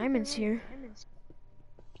any diamonds here.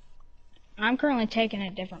 I'm currently taking a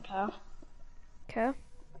different path. Okay.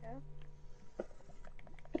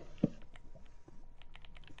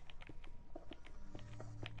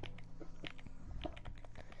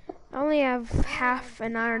 I only have half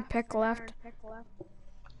an iron pick left.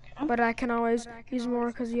 But I can always use more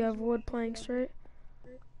because you have wood planks, right?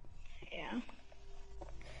 Yeah.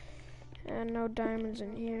 And no diamonds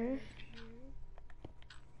in here.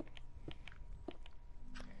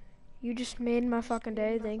 You just made my fucking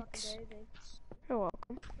day, thanks. You're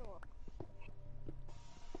welcome.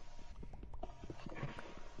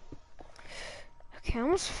 Okay, I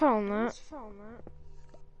almost fell on that.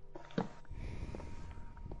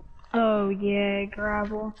 Oh yeah,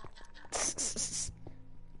 gravel.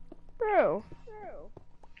 Bro.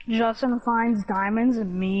 Justin finds diamonds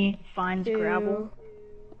and me finds Ew. gravel.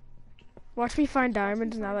 Watch me find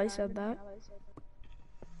diamonds now that I said that.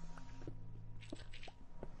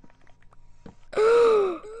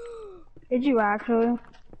 Did you actually?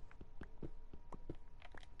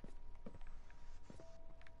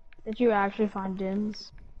 Did you actually find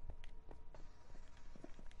dims?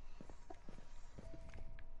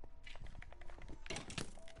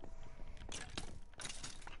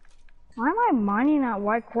 Why am I mining at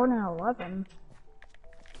white coordinate 11?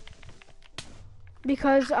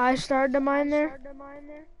 Because I started to mine there.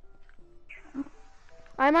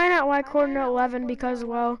 I mine at Y coordinate 11 because,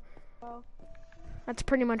 well, that's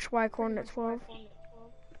pretty much Y coordinate 12.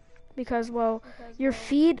 Because, well, your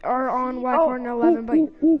feet are on Y coordinate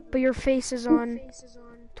 11, but your face is on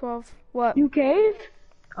 12. What? New cave?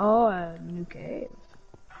 Oh, a new cave.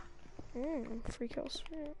 Free kills.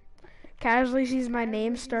 Casually sees my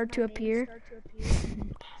name start to appear.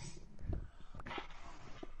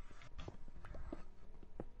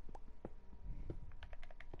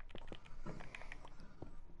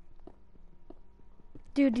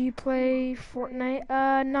 Dude, do you play Fortnite?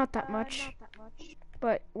 Not that much.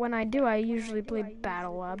 But when I do, I usually play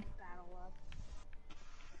Battle Lab.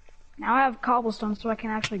 Now I have cobblestone so I can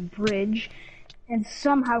actually bridge and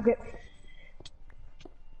somehow get...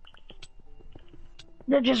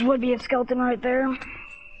 There just would be a skeleton right there.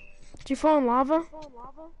 Did you fall in lava?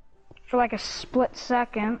 For like a split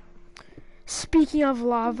second. Speaking of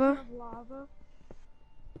lava.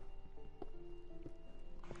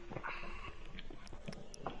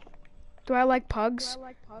 Do I like pugs?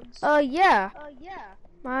 Yeah.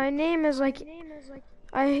 My name is like...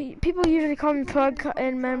 people usually call me Pug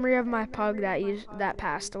in memory of my pug that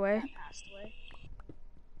passed away.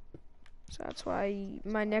 So that's why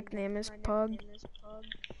my nickname is Pug.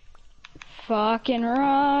 Fucking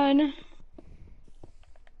run.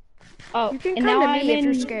 Oh, You can and come now to me I'm if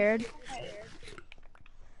you're in... scared.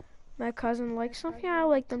 My cousin likes them. Yeah, I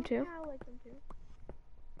like them too.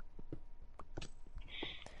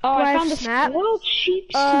 Oh, Do I I have found a snap? little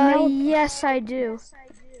cheap smell. Yes, I do.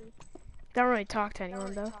 Don't really talk to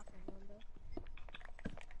anyone though.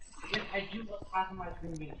 Yes, I do look half of my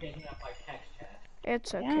screen being taken up by text chat.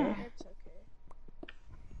 It's okay. Yeah.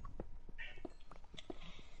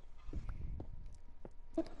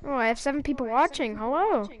 Oh, I have 7 people watching.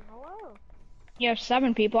 Hello. You have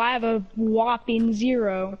 7 people. I have a whopping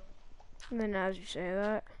 0. And then as you say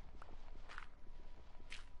that.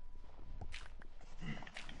 Do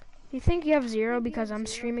you think you have 0 because I'm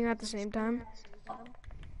streaming at the same time?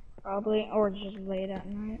 Probably, or just late at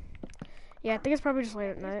night. Yeah, I think it's probably just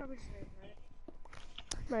late at night.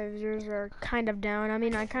 My viewers are kind of down. I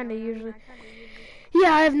mean, I kind of usually...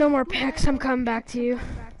 Yeah, I have no more picks. I'm coming back to you.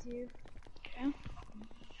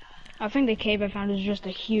 I think the cave I found is just a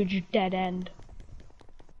huge dead end.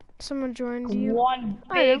 Someone joined you. One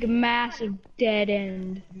big, massive dead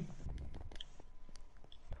end.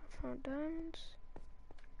 Found diamonds.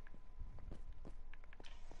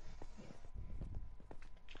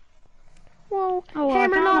 Whoa, Oh, well,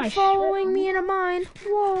 Hammer I found not my following me in a mine.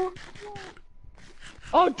 Whoa.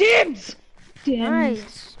 Oh, dims! Dims.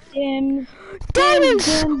 Nice. Dims.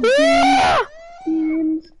 Diamonds! Dims. Yeah!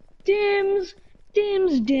 Dims. Dims.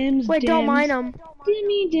 Dims. Dims. Wait, don't mine them.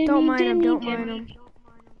 Dimmy, dimmy, Don't mine them, dimmy, don't dimmy. mine them.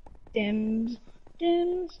 Dims.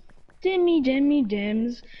 Dims. Dimmy, dimmy,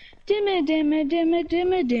 dims. Dimmy, dimmy, dimmy,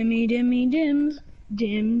 dimmy, dimmy, dimmy, dims.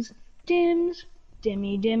 Dims. Dims.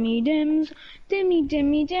 Dimmy, dimmy, dims. Dimmy,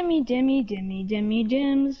 dimmy, dimmy, dimmy, dimmy, dimmy,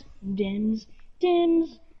 dims. Dims.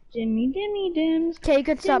 Dims. Dimmy, dimmy, dims. Okay, you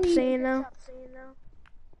could stop saying though.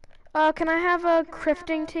 Can I have a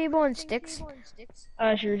crafting table and sticks?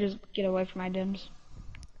 Sure, just get away from my dims.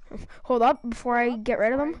 Hold up before I get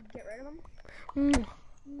rid of them.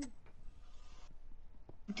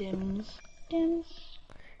 Dims. Dims.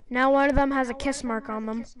 Now one of them has a kiss mark on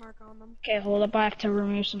them. Okay, hold up. I have to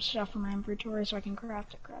remove some stuff from my inventory so I can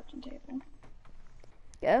craft a crafting table.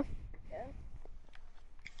 Yeah.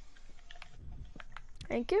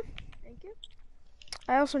 Thank you.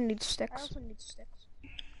 I also need sticks.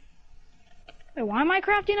 Wait, why am I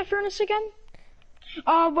crafting a furnace again?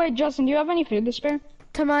 Wait, Justin, do you have any food to spare?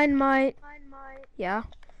 To mine my... Yeah.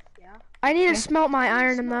 I need to smelt my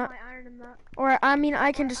iron in that. Or, I mean,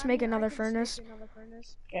 I can just make another furnace.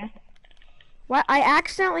 Okay. What? I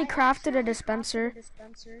accidentally crafted a dispenser.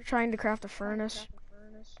 Trying to craft a furnace.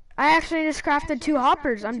 I actually just crafted 2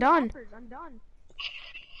 hoppers. I'm done.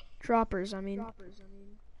 Droppers, I mean.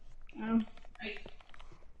 Oh.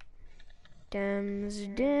 Dims.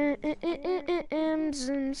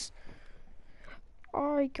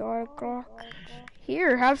 I got a Glock.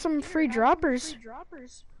 Here, have some free droppers.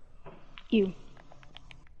 You.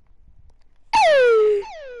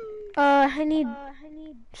 I need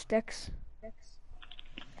sticks.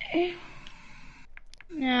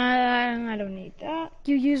 Nah, I don't need that.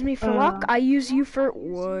 You use me for luck, I use you for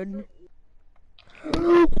wood.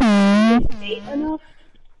 Enough?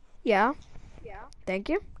 Yeah. Thank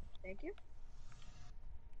you.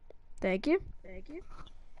 Thank you.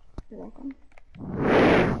 You're welcome.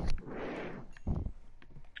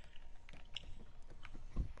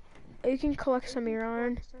 You can collect some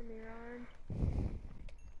iron.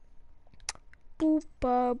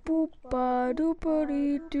 Boopa boopa doopa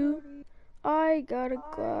dee doo. I got a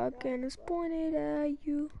Glock and it's pointed at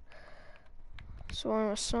you. So one of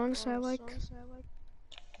the songs I like.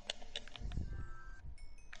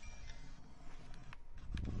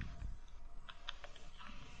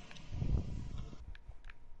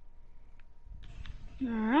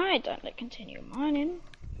 Alright, time to continue mining.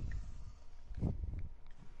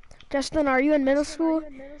 Justin, are you in middle school?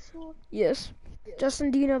 Yes. Justin,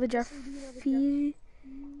 do you know the Jeffy? Do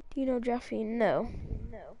you know Jeffy? No.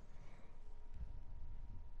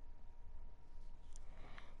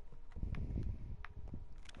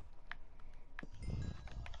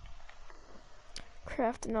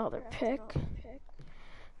 Craft another pick.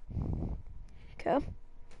 Okay.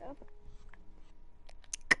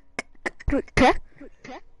 Okay.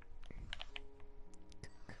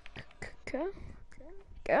 Okay.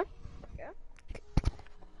 Okay.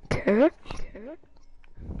 Okay.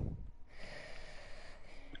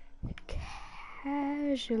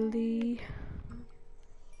 Casually.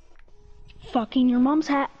 Fucking your mom's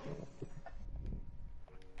hat.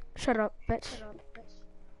 Shut up, bitch.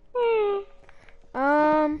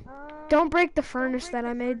 Hmm. Don't break the furnace that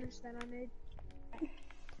I made.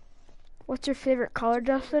 What's your favorite color,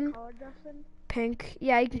 Justin? Pink.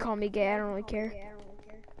 Yeah, you can call me gay. I don't really care.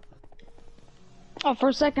 Oh, for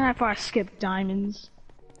a second I thought I skipped diamonds.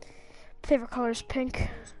 Favorite color is pink.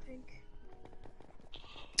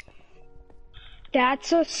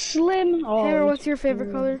 That's a slim. Oh, Hammer, what's your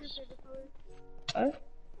favorite color? What?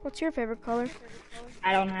 What's your favorite color?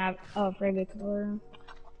 I don't have a favorite color.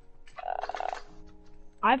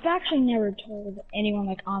 I've actually never told anyone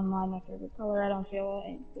like online my favorite color. I don't feel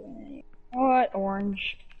like doing any. What?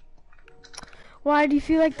 Orange. Why, do you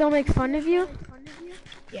feel like they'll make fun of you?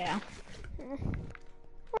 Yeah.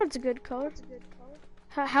 Well, it's a good color.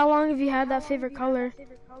 How long have you had that favorite color?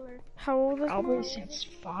 How old is Probably Mom? since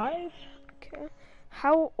 5. Okay.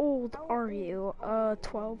 How old are you?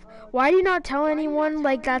 12. Why do you not tell anyone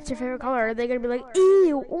like that's your favorite color? Are they gonna be like,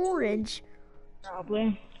 ew, orange?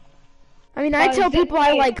 Probably. I mean, I tell did people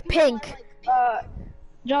I like pink.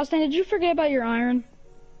 Justin, did you forget about your iron?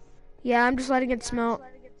 Yeah, I'm just letting it smelt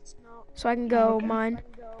so I can go Okay. mine.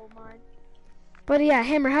 But yeah,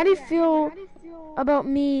 Hammer, how do you feel about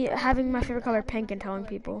me having my favorite color pink and telling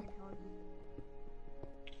people?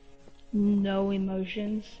 No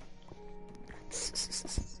emotions.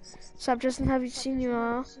 Sup, Justin? Have you seen you?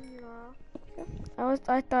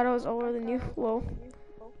 I thought I was older than you. Lol.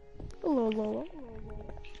 Lol.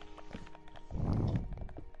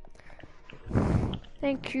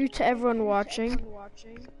 Thank you to everyone watching.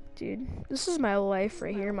 Dude, this is my life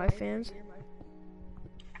right here, my fans.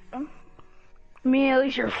 I mean, at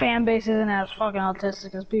least your fan base isn't as fucking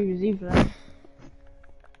autistic as PvZ fans.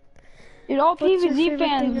 Dude, all What's your PvZ favorite thing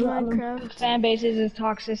fans in Minecraft? fan bases is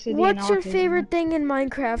toxicity and What's your autism. favorite thing in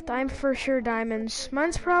Minecraft? I'm for sure diamonds.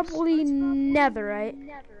 Mine's probably netherite.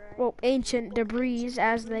 Well, ancient debris,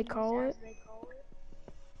 as they call it.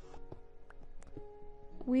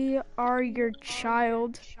 We are your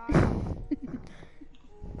child.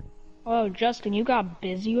 Oh, Justin, you got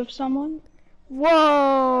busy with someone?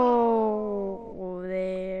 Whoa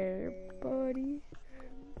there, buddy.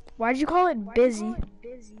 Why'd you call it busy?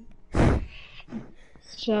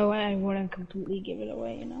 So I wouldn't completely give it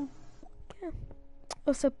away, you know?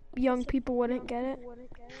 So young people wouldn't get it.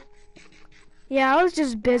 Yeah, I was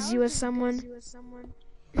just busy with someone.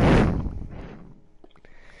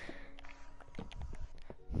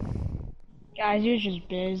 Guys, you're just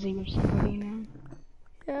busy with somebody, you know?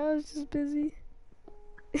 Yeah, I was just busy.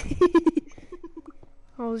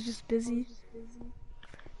 I was just busy.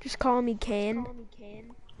 Just call me Kane.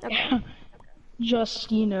 Okay.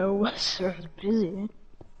 Just, you know, was busy.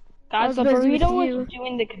 I Guys, was the busy with burrito you. was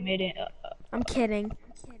doing the committing. I'm kidding.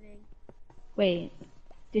 Wait,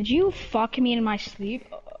 did you fuck me in my sleep?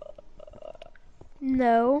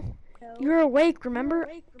 No. You're awake, remember?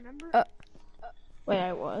 Wait,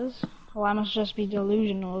 I was? Well, I must just be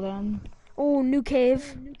delusional then. Oh, new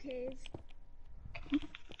cave.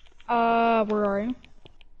 Where are you?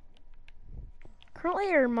 Currently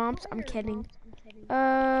your mom's. I'm kidding.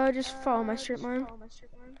 Just follow my straight line.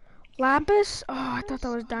 Lapis? Oh, I thought that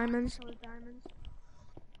was diamonds.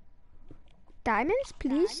 Diamonds,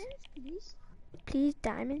 please? Please,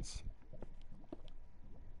 diamonds.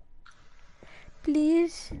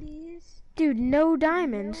 Please? Dude, no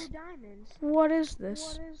diamonds. What is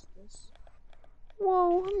this?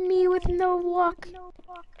 Whoa, me with no luck.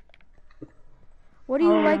 What do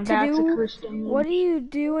you like to do? What do you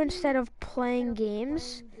do instead of playing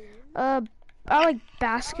games? I like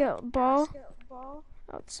basketball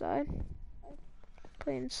outside.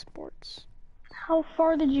 Playing sports. How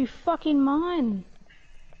far did you fucking mine?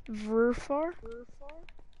 Verfar?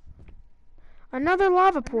 Another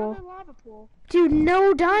lava pool. Dude,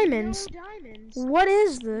 no diamonds. What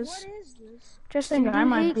is this? Justin, do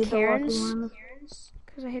you hate Karens?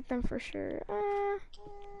 Because I hate them for sure. I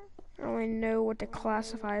don't really know what to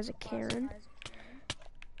classify as a Karen.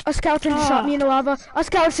 A skeleton shot me in the lava. A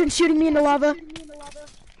skeleton shooting me in the lava.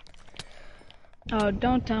 Oh,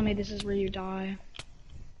 don't tell me this is where you die.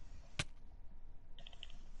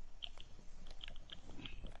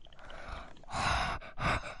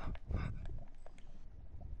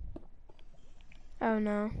 Oh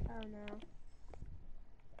no.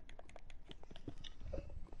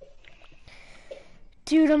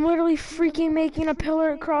 Dude, I'm literally freaking making a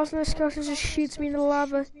pillar across and this skeleton just shoots me into the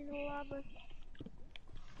lava.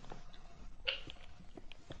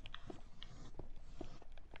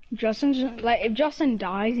 Justin's like, if Justin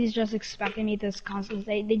dies, he's just expecting me to just constantly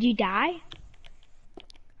say, "Did you die?"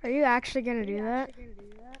 Are you actually gonna do that?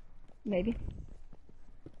 Maybe.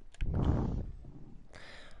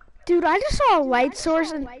 Dude, I just saw a light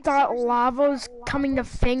source and thought lava was coming to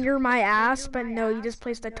finger my ass, but no, you just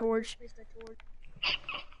placed a torch.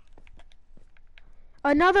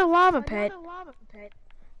 Another lava pit.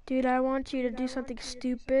 Dude, I want you to do something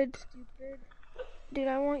stupid. Dude,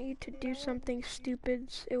 I want you to do something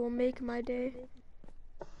stupid. It will make my day.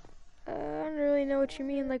 I don't really know what you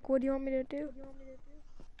mean. Like, what do you want me to do?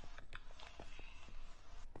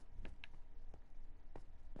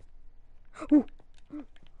 Ooh.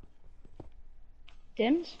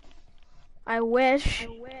 Dims? I wish.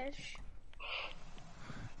 I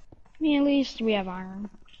mean, at least we have iron.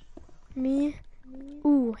 Me?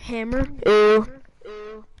 Ooh, hammer. Ooh.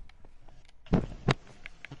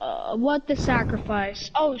 What the sacrifice?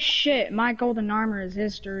 Oh shit, my golden armor is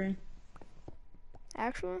history.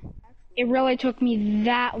 Actually? It really took me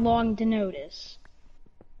that long to notice.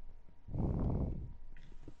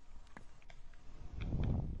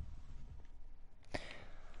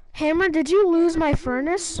 Hammer, did you lose my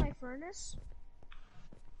furnace?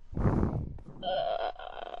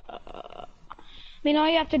 I mean, all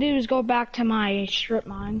you have to do is go back to my strip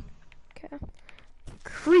mine. Okay.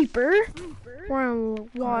 Creeper. We're in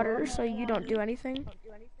water, so you don't do anything.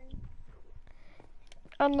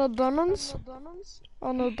 On the diamonds?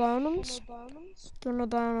 On the diamonds? On the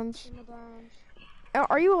diamonds.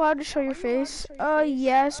 Are you allowed to show your face?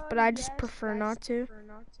 Yes, but I just prefer not to.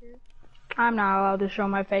 I'm not allowed to show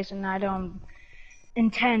my face, and I don't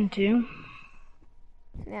intend to.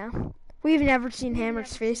 Yeah. We've never seen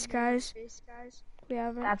Hammer's face, guys. We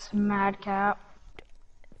haven't. That's madcap.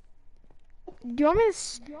 Do you want me to...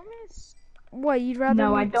 What, you'd rather...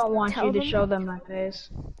 No, I don't want you to them? show them my face.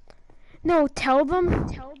 No, tell them.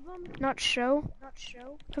 Not show.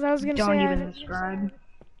 Because I was going to say... Don't even describe.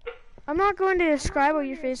 I'm not going to describe what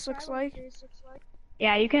your face looks like.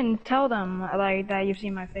 Yeah, you can tell them, like, that you've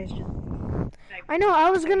seen my face. I know, I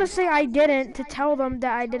was going to say I didn't, to tell them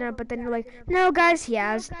that I didn't, but then you're like, no, guys, he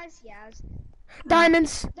has.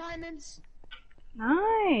 Diamonds!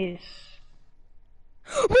 Nice!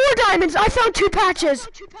 More diamonds! I found 2 patches!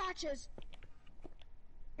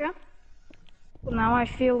 Yeah. Well, now I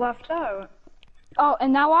feel left out. Oh,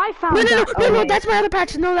 and now I found No, that's my other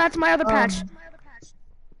patch. No, that's my other patch. Can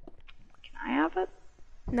I have it?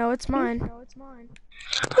 No, it's mine.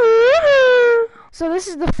 So this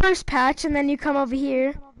is the first patch, and then you come over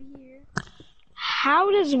here.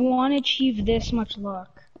 How does one achieve this much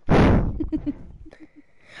luck?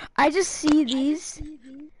 I just see these.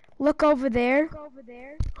 Look over there.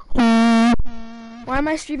 Why am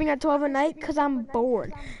I streaming at 12 at night? Because I'm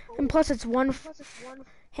bored. And plus it's one...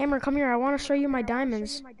 Hammer, come here. I want to show you my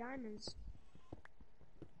diamonds.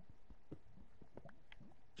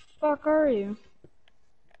 Fuck are you?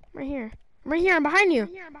 Right here. I'm right here. I'm behind you.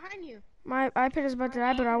 My iPad is about to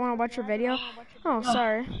die, but I want to watch your video. Oh,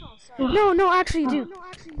 sorry. No, actually, dude.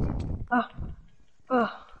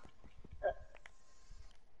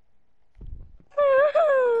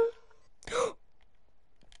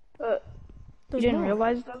 You didn't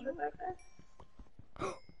realize those were back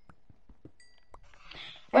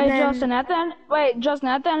there? Justin, at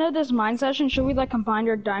the end of this mine session, should we, like, combine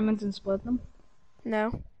your diamonds and split them?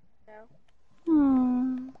 No.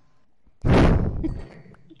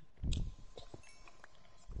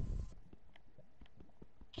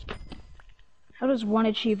 How does one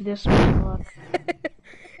achieve this much luck?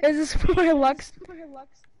 Is this for my luck?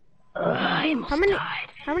 I almost died.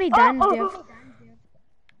 How many diamonds do you have?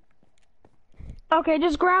 Okay,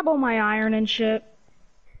 just grab all my iron and shit.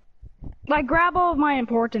 Like, grab all of my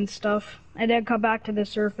important stuff, and then come back to the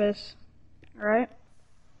surface. Alright?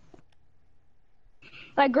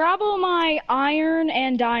 Like, grab all my iron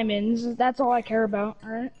and diamonds. That's all I care about,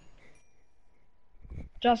 alright?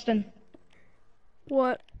 Justin.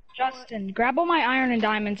 What? Justin, grab all my iron and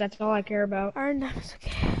diamonds. That's all I care about. Iron diamonds,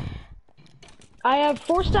 okay. I have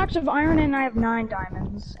 4 stacks of iron and I have 9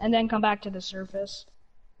 diamonds. And then come back to the surface.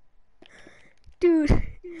 Dude.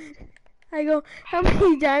 I go, how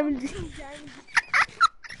many diamonds?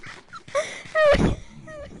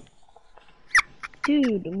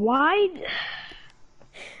 Dude, why?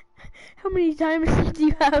 How many diamonds do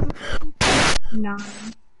you have? 9.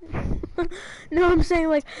 No, I'm saying,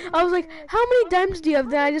 like, I was like, how many diamonds do you have?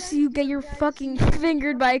 Then I just see you get your fucking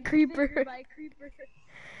fingered by a creeper.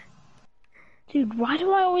 Dude, why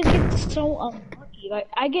do I always get so unlucky? Like,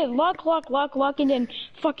 I get luck, and then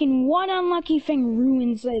fucking one unlucky thing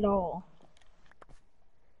ruins it all.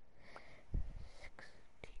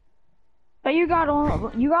 But you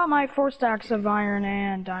got my 4 stacks of iron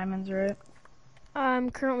and diamonds, right? I'm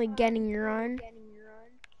currently getting your on.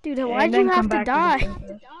 Dude, Okay, why'd then you come have to back die?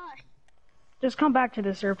 the Just come back to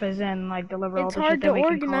the surface and like deliver all It's the hard shit to that we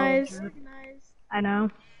organize. can call. I know.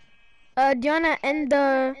 Do you wanna end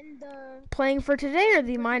the playing for today or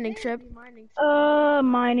the mining trip?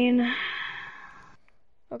 Mining.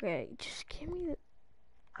 Okay, just give me the...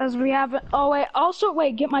 Cause we haven't. Oh wait. Also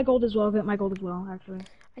wait. Get my gold as well. Actually.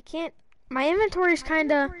 I can't... My inventory's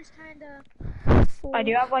kinda... full. Do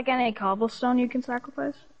you have like any cobblestone you can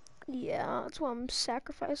sacrifice? Yeah, that's what I'm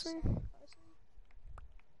sacrificing.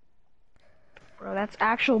 Bro, that's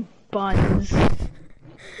actual buns.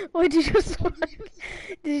 What, did you just walk...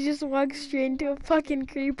 Did you just walk straight into a fucking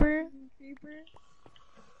creeper?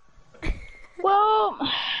 Well,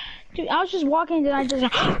 dude, I was just walking and I just.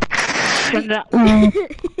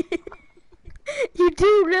 You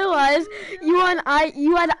do realize you had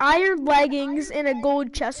iron leggings and a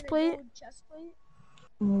gold chest plate?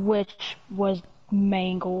 Which was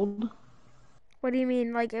mangled. What do you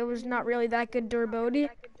mean? Like it was not really that good durability?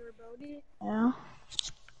 Yeah.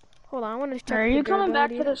 Hold on, I want to check. Are you coming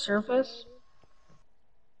back to the surface?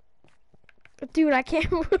 Dude, I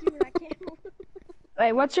can't move.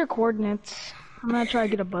 Wait, what's your coordinates? I'm gonna try to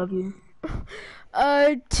get above you.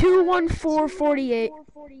 21448.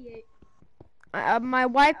 My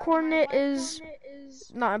Y coordinate is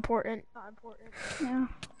not important. Yeah.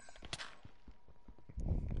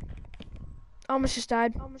 Almost just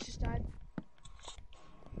died.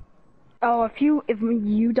 Oh, if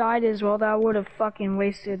you died as well, that would have fucking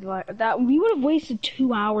wasted we would have wasted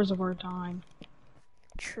 2 hours of our time.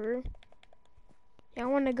 True. Yeah, I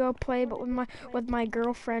want to go play, but with my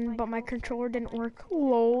girlfriend, but my controller didn't work.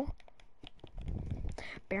 Lol.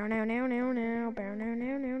 Bow now.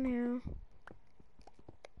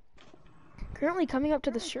 Currently coming up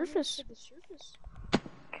to the surface.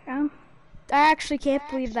 Okay. I actually can't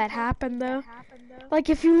believe that happened though. Like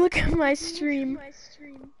if you look at my stream,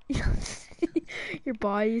 you'll see your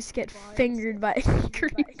bodies get fingered by a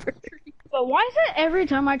creeper. But why is it every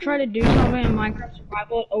time I try to do something in Minecraft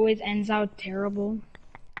Survival, it always ends out terrible?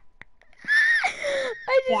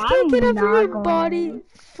 I just can't get over your body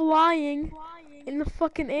flying in the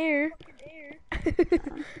fucking air.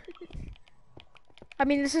 I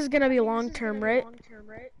mean, this is gonna be long term, right?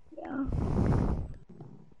 Yeah.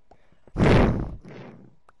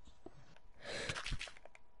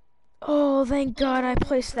 Oh, thank God I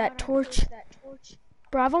placed that torch.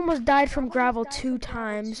 Bro, I've almost died from gravel 2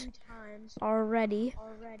 times already.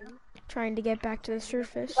 Trying to get back to the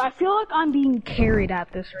surface. I feel like I'm being carried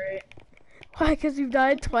at this rate. Why? Because you've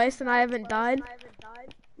died twice and I haven't died?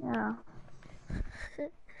 Yeah.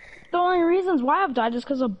 The only reasons why I've died is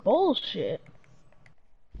because of bullshit.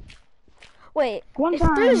 Wait, One if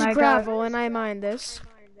time there's I gravel and I mine this,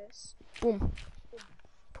 boom,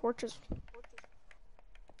 torches.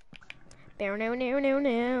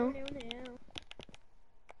 No.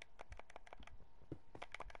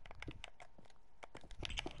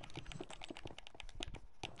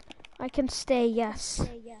 I can stay, yes.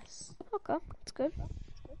 Okay, that's good.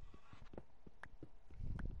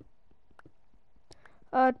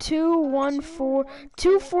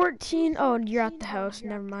 214. Oh, you're at the house.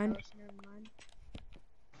 Never mind.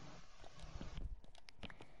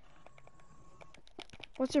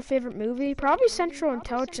 What's your favorite movie? Probably Central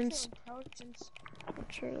Intelligence. I'm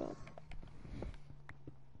sure that.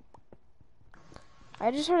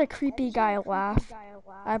 I just heard a creepy guy laugh.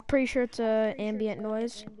 I'm pretty sure it's a ambient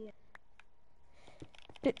noise.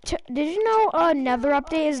 Did you know Nether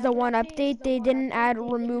update is the one update they didn't add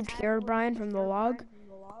removed Herobrine from the log?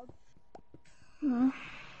 I'm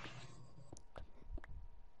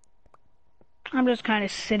just kind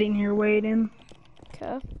of sitting here waiting.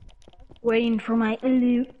 Okay. Waiting for my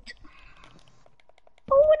loot.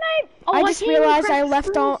 I just realized I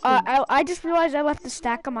left all. I just realized I left the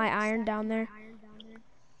stack of my iron down there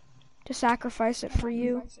to sacrifice it for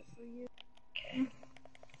you. Okay.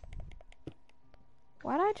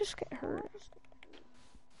 Why'd I just get hurt?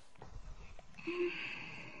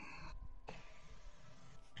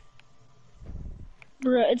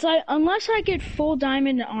 Bro, it's like, unless I get full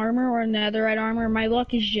diamond armor or netherite armor, my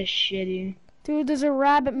luck is just shitty. Dude, there's a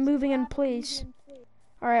rabbit moving in place.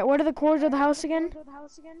 Alright, what are the cores of the house again?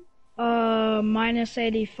 Minus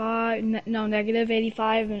 85, no, negative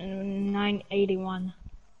 85 and 981.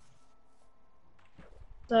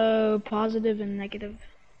 So, positive and negative.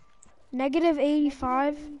 Negative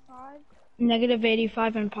 85? Negative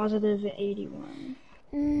 85 and positive 81.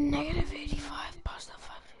 Negative 85, positive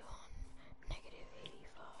 51. Negative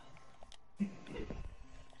 85.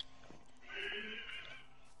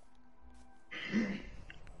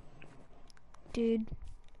 Dude.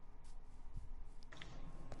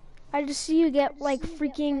 I just see you get like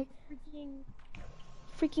freaking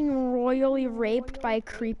royally raped by a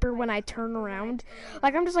creeper when I turn around.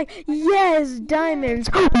 Like I'm just like, yes, diamonds.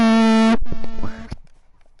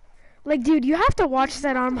 Like, dude, you have to watch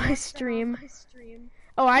that on my stream.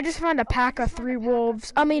 Oh, I just found a pack of 3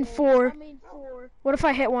 wolves. I mean 4. What if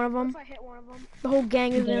I hit one of them? The whole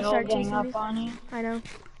gang is gonna start chasing me. I know.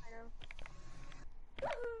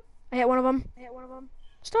 I hit one of them.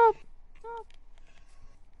 Stop.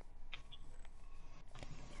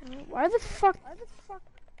 Why the fuck?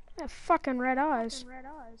 That fucking red eyes.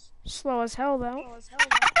 Slow as hell though.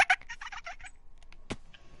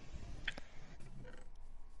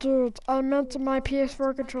 Dude, I meant my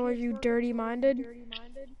PS4 controller, you dirty-minded.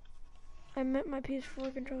 I meant my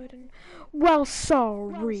PS4 controller, didn't. Well,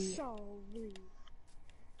 sorry.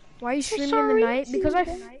 Why are you streaming in the night? Because I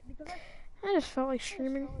just felt like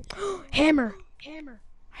streaming. Hammer!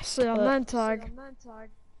 I see a Mentog.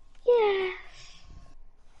 Yeah.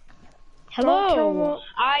 Hello,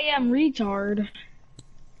 I am retard.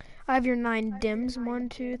 I have your 9 dims. 1,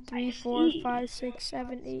 2, 3, 4, 5, 6,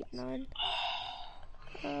 7, 8, 9.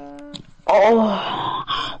 How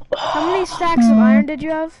many stacks of iron did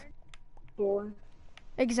you have? 4.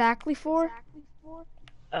 Exactly 4?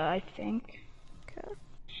 I think. Okay.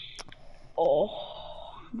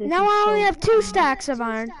 Now I only have 2 stacks of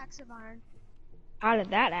iron. How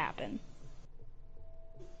did that happen?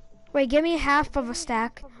 Wait, give me half of a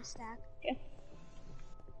stack. Yeah.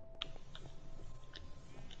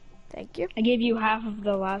 Thank you. I gave you half of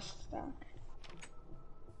the last stack.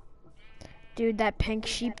 Dude, that pink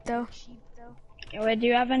sheep though. Wait, do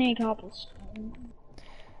you have any cobblestone?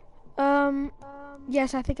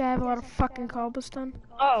 Yes, I think I have a lot of fucking cobblestone.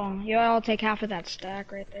 Oh, yeah, I'll take half of that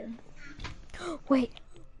stack right there. Wait.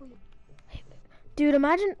 Dude,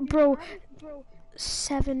 imagine, bro,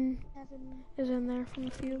 7 is in there from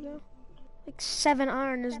a few ago. Like 7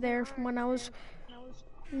 iron is there from when I was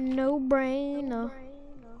no brainer.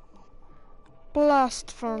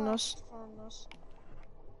 Blast furnace.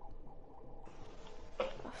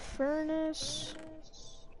 A furnace.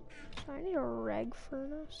 So I need a reg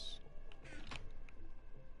furnace.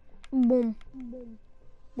 Boom.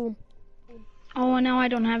 Boom. Oh, now I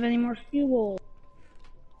don't have any more fuel.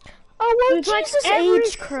 Oh, well, It's like Jesus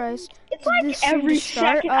H. Christ. It's like This every should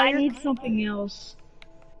start? second I need something else.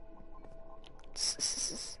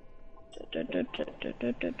 Should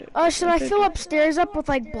I fill upstairs up with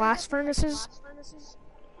like blast furnaces?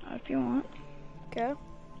 If you want. Okay.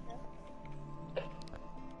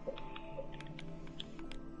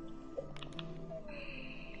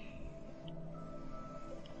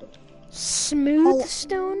 Smooth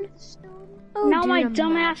stone? Oh, Now dude, my I'm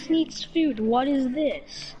dumbass needs food. What is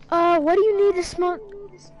this? what do you need to smoke?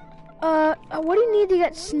 What do you need to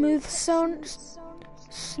get smooth stone?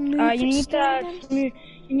 Smooth You need stone? you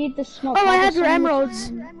need the smoke. Oh, I have your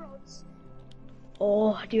emeralds.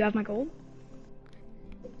 Oh, do you have my gold?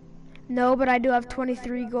 No, but I do have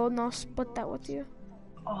 23 gold, and I'll split that with you.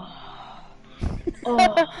 Oh.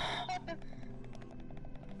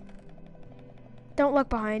 Don't look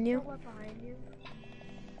behind you.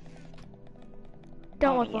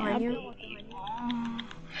 Don't look behind you.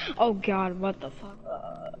 Oh God, what the fuck?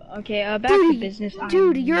 Okay, back to business.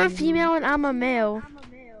 Dude, you're a female and I'm a male.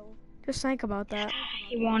 Just think about that.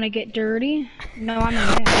 You want to get dirty? No, I'm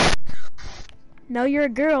a male. No, you're a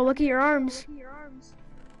girl. Look at your arms.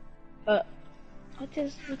 What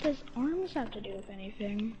does arms have to do with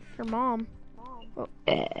anything? Your mom. Oh.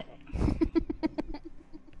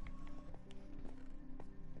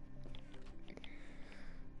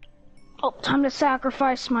 Oh, time to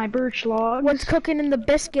sacrifice my birch logs. What's cooking in the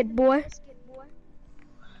biscuit, boy?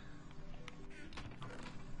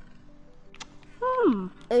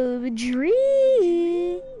 Oh,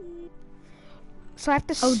 dream. So I have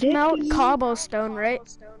to smelt cobblestone, right?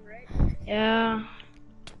 Yeah.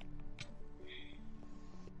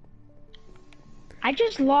 I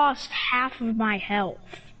just lost half of my health.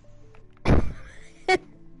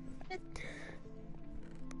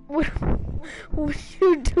 What would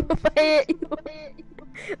you do if I hit you?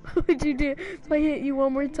 What would you do if I hit you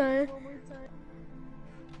one more time?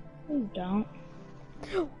 Please don't.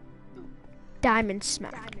 Diamond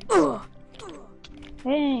smack.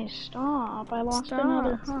 Hey, stop. I lost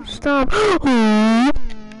another heart. Stop. Do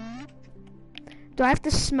I have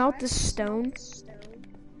to smelt the stone?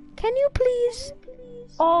 Can you please?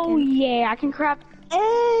 Oh yeah, I can craft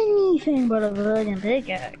anything but a fucking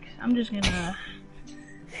pickaxe. I'm just gonna.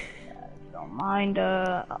 Don't mind.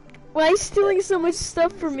 Why are you stealing so much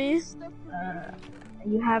stuff from me?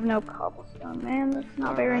 You have no cobblestone, man. That's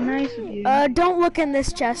not very nice of you. Don't look in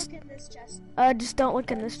this chest. Just don't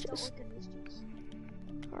look in this chest.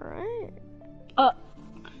 Alright.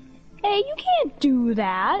 Hey, you can't do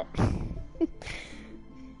that.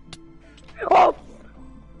 Oh!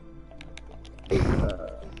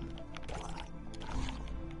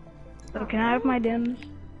 So can I have my dims?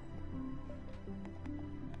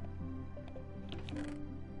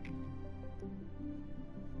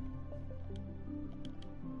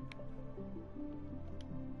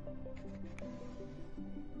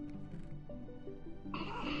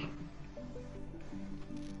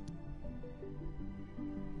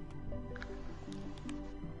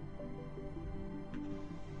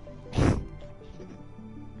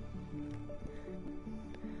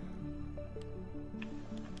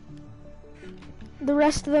 The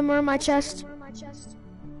rest of them are in my chest.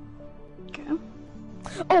 Okay.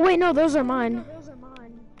 Oh wait, no, those are mine.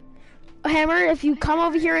 Hammer, if you come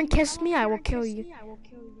over here and kiss me, I will kill you. I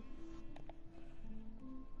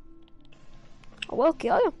will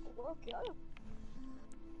kill you.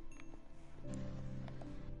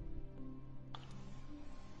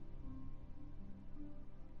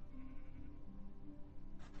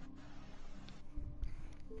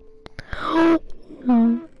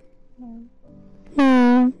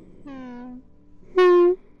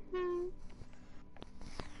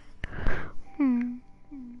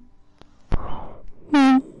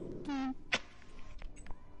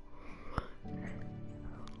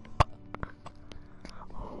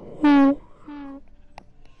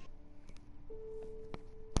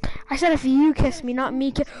 I said if you kiss me, not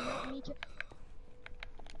me.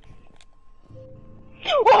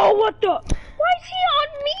 Oh, what the? Why is he on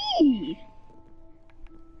me?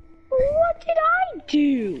 What did I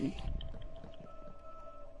do?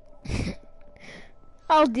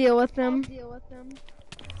 I'll deal with them. Come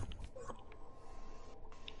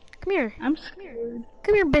here. I'm scared.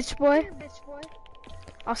 Come here, bitch boy.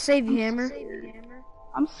 I'll save you, Hammer.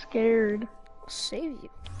 I'm scared. I'll save you.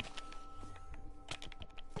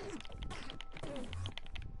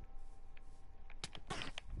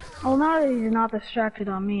 Well, now that he's not distracted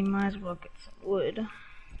on me, might as well get some wood.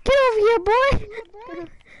 Get over here, boy!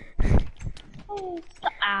 Oh,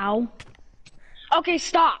 ow. Okay,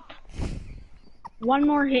 stop. One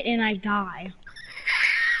more hit and I die.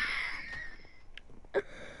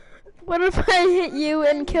 What if I hit you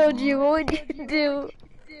and killed you? What would you do?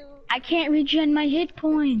 I can't regen my hit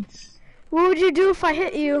points. What would you do if I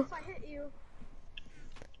hit you?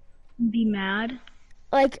 Be mad?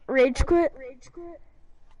 Like, rage quit?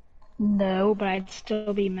 No, but I'd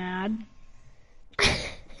still be mad.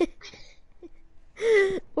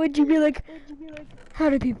 Would you be like, how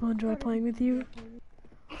do people enjoy playing with you?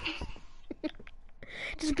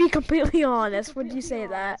 Just be completely honest. Would you say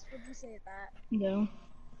that? No.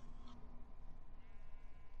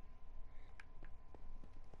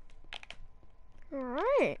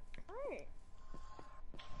 Alright.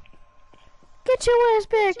 Get your ass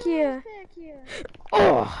back here.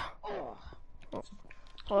 Oh!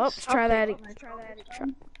 Well, let's try that again.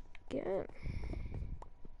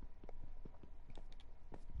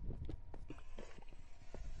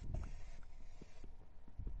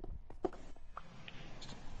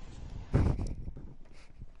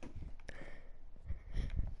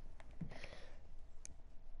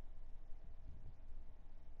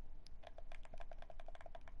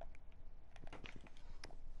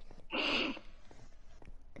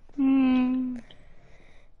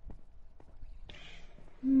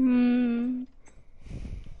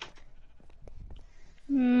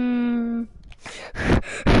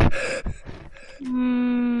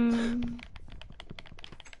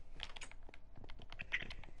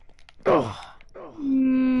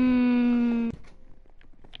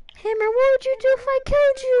 Hammer, what would you do if I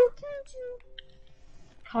killed you?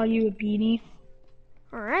 Call you a beanie.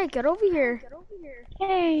 Alright, get over here.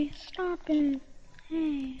 Hey, stop it.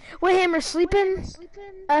 Hey. Wait, Hammer, sleep in this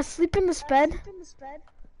bed.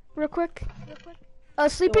 Real quick.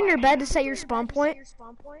 Sleep in your bed to set your spawn point.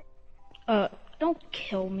 Don't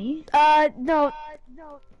kill me. No.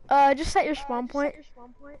 Just set your spawn point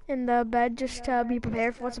in the bed just to be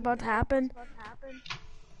prepared for what's about to happen.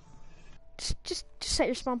 Just set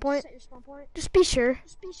your spawn point. Just be sure.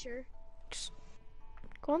 Just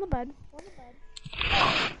go on the bed.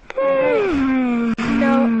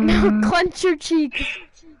 No, clench your cheeks.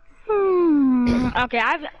 Okay,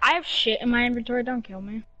 I have shit in my inventory. Don't kill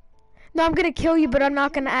me. No, I'm gonna kill you, but I'm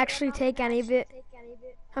not gonna actually take any of it.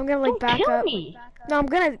 I'm gonna like Don't back kill up. me. No, I'm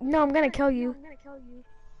gonna kill you.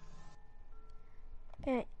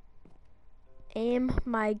 Okay. Aim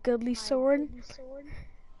my goodly sword.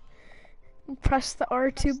 Press the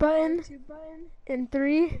R2 button. In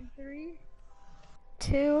 3,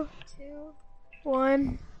 2,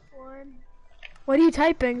 1. What are you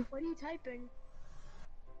typing?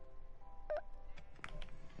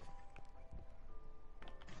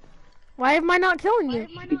 Why am I not killing you?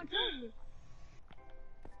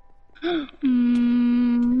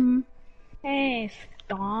 Hey,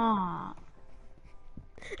 stop.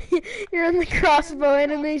 You're in the crossbow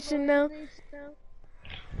animation now.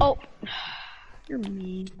 Oh, you're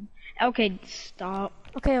mean. Okay, stop.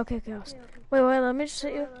 Okay. Wait, let me just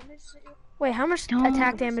hit you. Wait, how much Don't.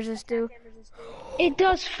 attack damage does this do? It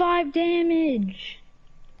does 5 damage.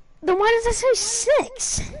 Then why does it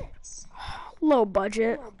say 6? Low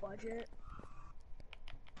budget.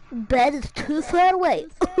 Bed is too far away.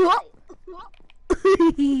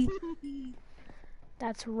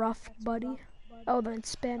 That's rough, buddy. Oh, then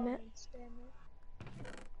spam it.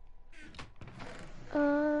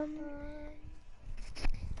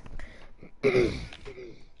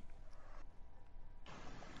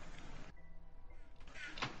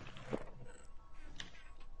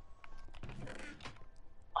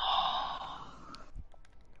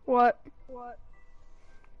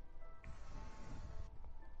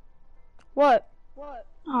 What?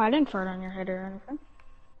 Oh, I didn't fart on your head or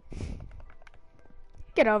anything.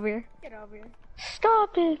 Get over here.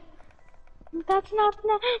 Stop it. That's not.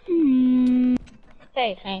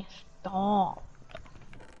 Hey, stop.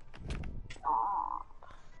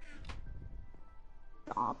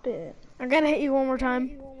 Stop it. I'm gonna hit you one more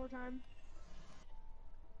time.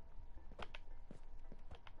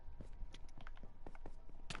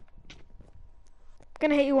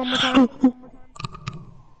 Gonna hit you one more time.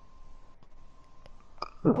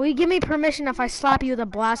 Will you give me permission if I slap you with a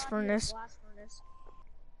blast furnace?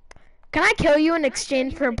 Can I kill you in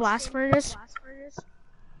exchange for a blast furnace?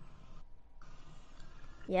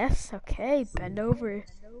 Yes, okay, bend over.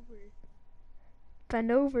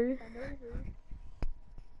 Bend over.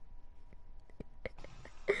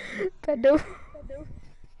 Bend over.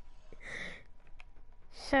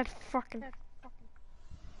 Shut fucking.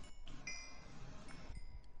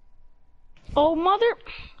 Oh, mother.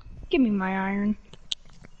 Give me my iron.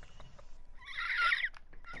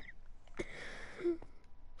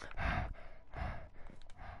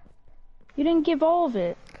 You didn't give all of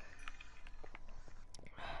it.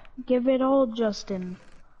 Give it all, Justin.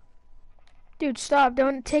 Dude, stop.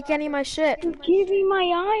 Don't take any of my shit. Give me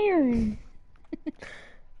my iron.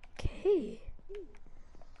 Okay.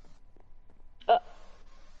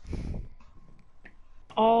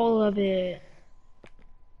 All of it.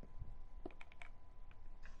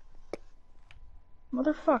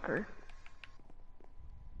 Motherfucker.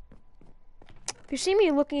 If you see me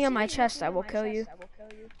looking at my chest, I will kill you.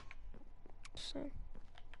 So,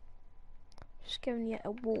 just giving you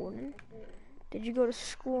a warning. Did you go to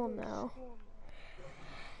school now?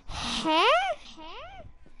 Huh?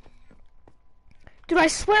 Dude, I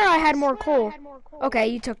swear I had more coal. Okay,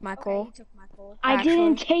 you took my coal. I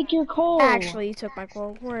didn't take your coal. Actually, you took my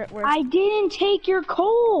coal. Where? I didn't take your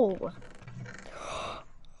coal.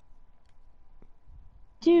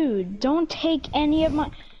 Dude, don't take any of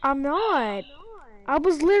my... I'm not. I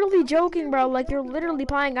was literally joking, bro. Like, you're literally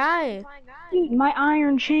playing guy. Dude, my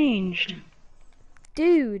iron changed.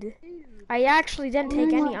 Dude, I actually didn't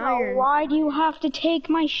take any iron. Why do you have to take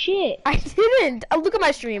my shit? I didn't. Oh, look at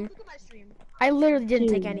my stream. I literally didn't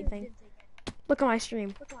take anything. Look at my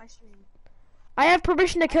stream. I have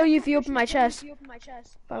permission to kill you if you open my chest.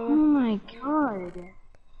 Oh my god.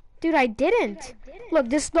 Dude, I didn't. Look,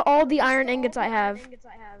 this is all the iron ingots I have.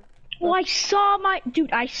 Well, I saw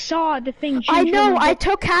I saw the thing change. I know, I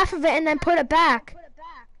took half of it and then put it back.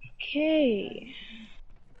 Okay.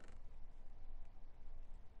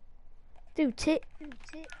 Dude,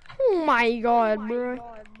 oh my god, bro.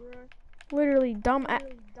 Literally dumb.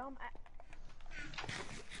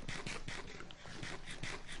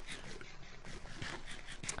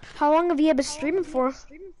 How long have you been streaming for?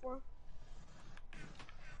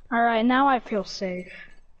 Alright, now I feel safe.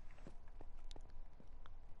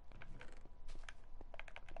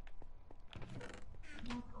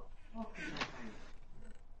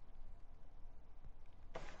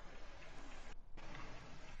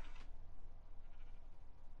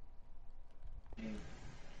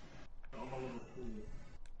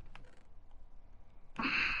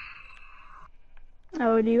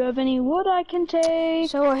 Oh, do you have any wood I can take?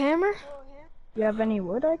 So a hammer? You have any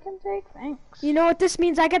wood I can take? Thanks. You know what this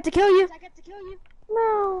means? I get to kill you.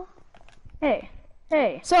 No. Hey.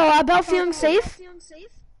 Hey, So, about feeling safe?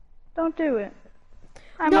 don't do it.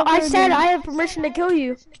 I'm No, a I said virgin. I have permission to kill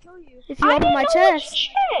you. If you I open didn't my know which chest.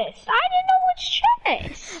 chest. I didn't know which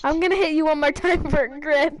chest. I'm gonna hit you one more time for a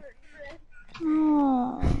crit.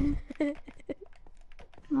 Oh,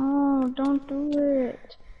 no, don't do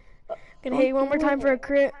it. Gonna hit you one more time for a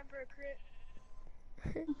crit.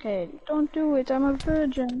 Okay, don't do it. I'm a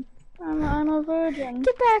virgin. I'm a virgin.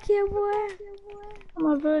 Get back here, boy. I'm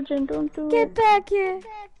a virgin. Don't do Get it. back here.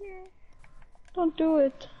 Don't do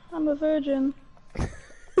it. I'm a virgin.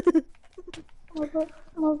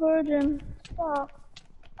 I'm a virgin. Stop.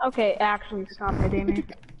 Okay, actually, stop hitting me.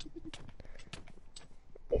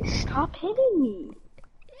 Stop hitting me.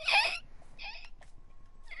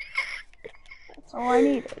 That's all I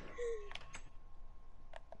needed.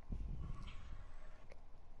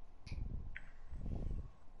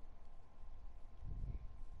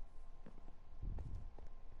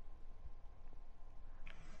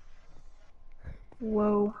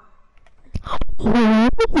 Whoa.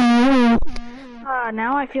 Ah,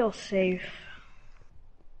 now I feel safe.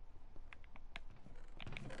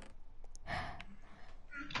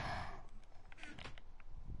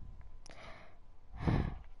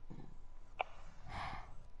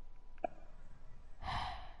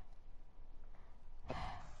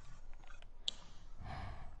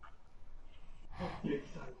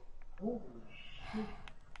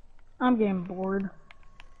 I'm getting bored.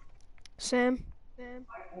 Sam.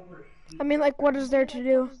 I mean, like, what is there to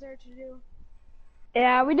do?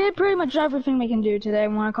 Yeah, we did pretty much everything we can do today.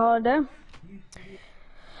 Want to call it a day?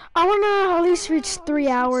 I wanna at least reach 3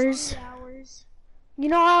 hours. You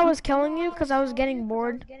know how I was killing you? Because I was getting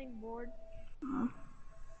bored.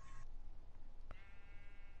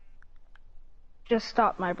 Just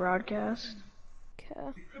stop my broadcast.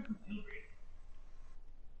 Okay.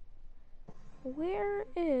 Where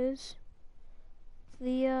is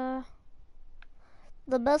the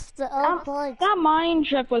best points? That mine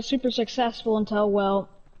trip was super successful until, well,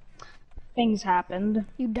 things happened.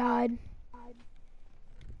 You died.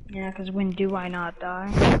 Yeah, because when do I not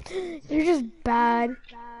die? You're just bad.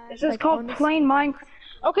 This is Like, called honestly. playing Minecraft.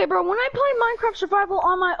 Okay, bro, when I play Minecraft Survival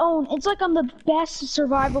on my own, it's like I'm the best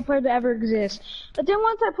survival player to ever exist. But then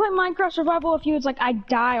once I play Minecraft Survival with you, it's like I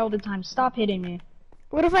die all the time. Stop hitting me.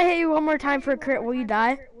 What if I hit you one more time for a crit? Will you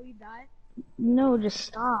die? No, just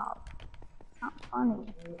stop. Not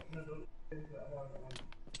funny.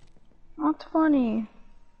 Not funny.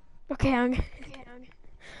 Okay, I'm.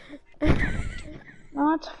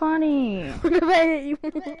 Not funny. What if I hit you?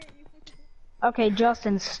 Okay,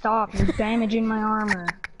 Justin, stop. You're damaging my armor.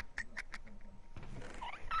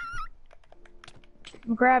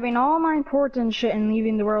 I'm grabbing all my important shit and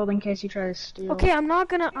leaving the world in case you try to steal. Okay, I'm not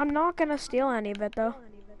gonna steal any of it though.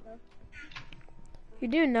 You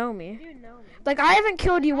do know me. Like, I haven't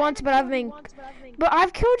killed you once, but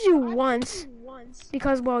I've killed you once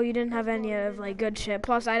because, well, you didn't have any of like good shit.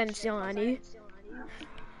 Plus, I didn't steal any.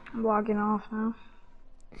 I'm logging off now.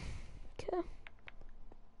 Okay.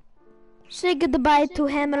 Say goodbye to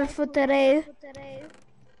Hammer for today.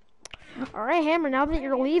 All right, Hammer. Now that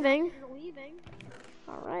you're leaving.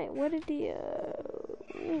 All right. What did he?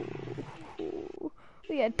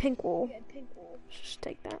 We had pink wool. Let's just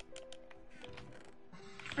take that.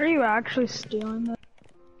 Are you actually stealing this?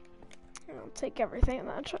 I'll take everything in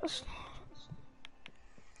that chest.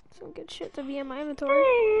 Some good shit to be in my inventory.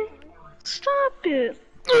 Hey, stop it.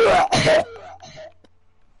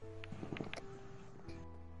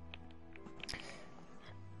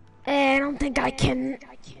 I don't think I can.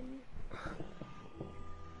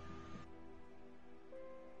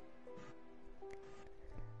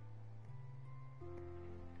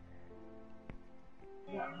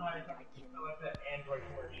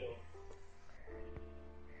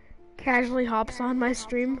 Casually hops on my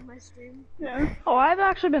stream. Yeah. Oh, I've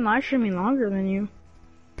actually been live streaming longer than you.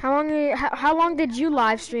 How long did you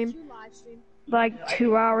live stream? Like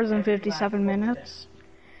 2 hours and 57 minutes.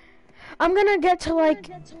 I'm gonna get to like.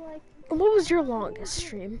 What was your longest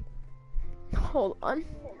stream? Hold on.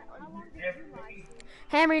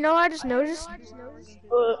 Hammer, you know what I just noticed?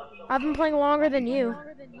 I've been playing longer than you.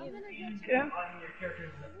 Yeah.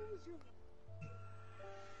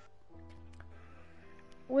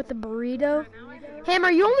 With the burrito. Hammer,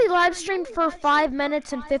 you only live streamed for 5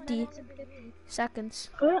 minutes and 50 seconds.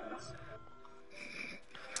 What?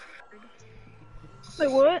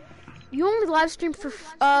 Wait, what? You only live streamed for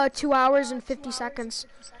 2 hours and 50 seconds.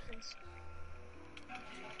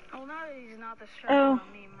 Oh, now that he's not the on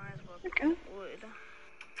me, might as well okay. Wood.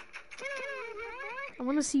 I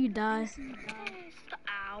want to see you die.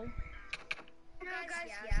 Ow. No, guys,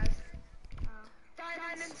 yes.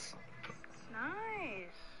 Diamonds.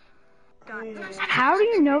 Nice. How do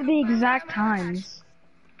you know the exact times?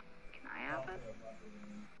 Can I have it?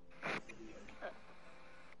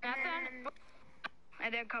 Nothing.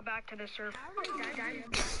 And then come back to the surface.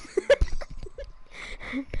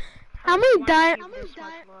 How many diamonds?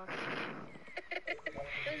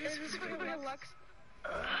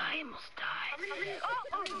 I almost died.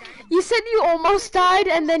 You said you almost died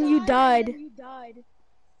and then you died.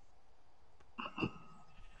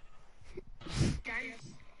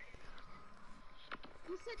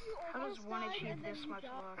 How does one achieve this much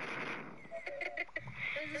luck?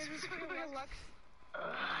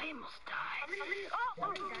 I almost died.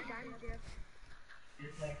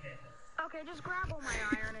 Okay, just grab all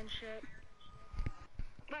my iron and shit.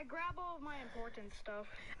 Like, grab all of my important stuff.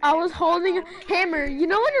 I was holding a hammer. You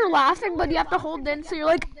know when you're laughing, but you have to hold in, so you're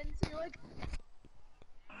like.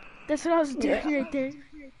 That's what I was doing right there.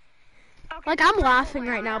 Like I'm laughing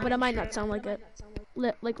right now, but it might not sound like it.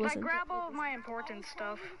 Like listen. Like, grab all of my important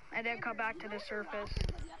stuff and then come back to the surface.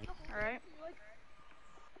 Alright?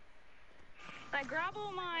 Like, grab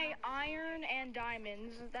all my iron and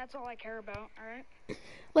diamonds. That's all I care about, alright?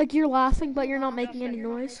 Like you're laughing, but you're not making any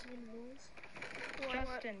noise.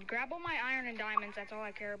 Justin, grab all my iron and diamonds. That's all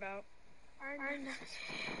I care about.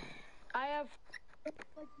 I have.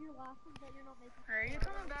 Like, you're laughing, but you're not making. Alright, you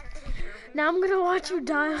coming back to the surface? Now I'm gonna watch you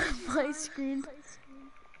die on my screen.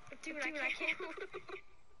 Dude, I can't.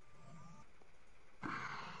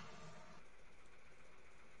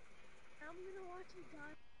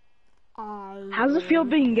 How's it feel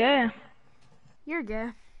being gay? You're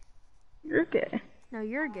gay. You're gay. No,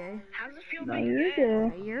 you're gay. How's it feel No, being you're gay? gay.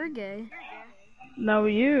 No, you're gay. No,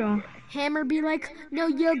 you. Hammer be like, no,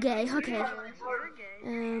 you're gay. Okay.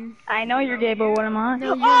 I know you're gay, but what am I?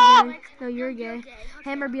 No, you're gay. No, you're gay.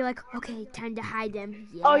 Hammer be like, okay, time to hide them.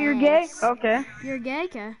 Yes. Oh, you're gay? Okay. You're gay?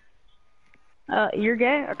 Okay. You're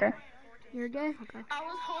gay? Okay. You're gay? Okay. I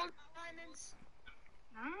was holding diamonds.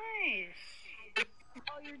 Nice.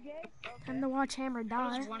 Oh, you're gay? Okay. Time to watch Hammer How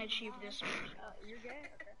die. does one achieve this? You're gay?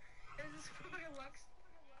 Okay. Is this for my looks?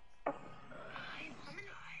 How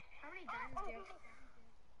many diamonds do you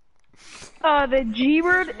have? The G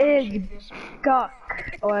word is guck.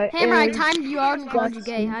 Hammer, I timed you out and called you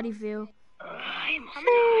gay. How do you feel? How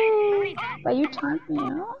many diamonds? Are you timing me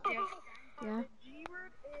out? Yeah.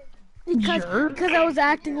 Because I was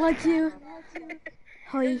acting like you.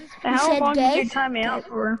 Oh, you How said long gay? did you time me out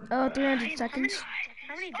for? 300 seconds.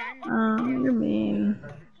 How many diamonds? You're mean.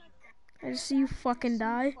 I just see you fucking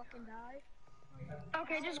die.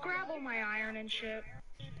 Okay, just grab all my iron and shit.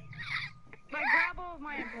 Like, grab all of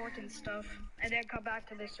my important stuff, and then come back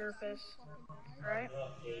to the surface. Alright?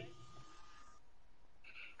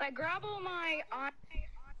 Like, grab all my iron.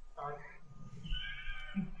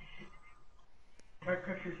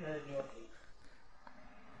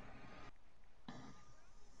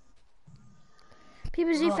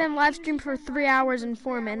 PBZ fan live stream for 3 hours and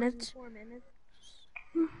 4 minutes.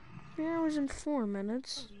 3 hours and 4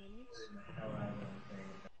 minutes.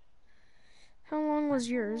 How long was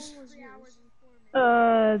yours?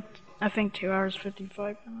 I think 2 hours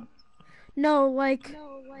 55 minutes. No, like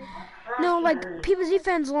PBZ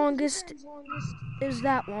fan's longest is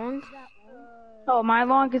that long. Oh, my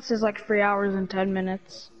longest is like 3 hours and 10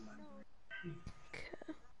 minutes.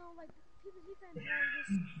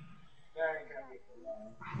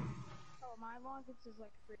 Oh, my longest is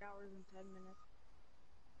like 3 hours and 10 minutes.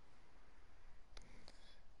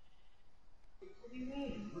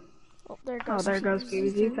 Oh, there goes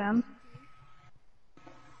PBZ fan.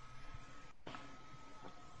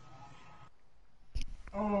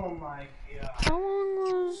 Oh my god. How long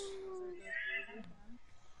was...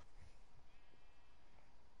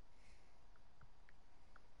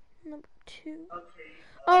 Number 2.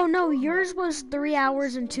 Oh no, yours was 3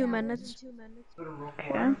 hours and 2 minutes.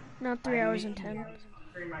 Okay. Not 3 hours and 10.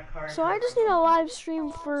 So I just need a live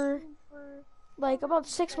stream for like about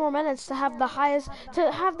 6 more minutes to have the highest,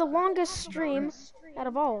 to have the longest stream out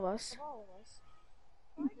of all of us.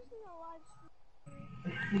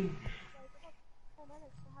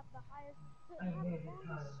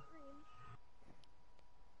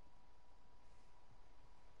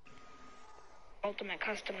 Ultimate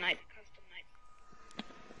custom night.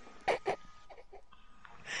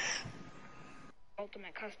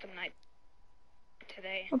 Ultimate custom night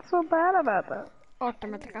today. What's so bad about that?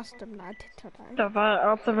 Ultimate custom night today. The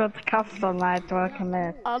ultimate custom night welcome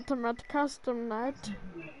in. Ultimate custom night.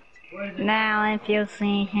 Now, if you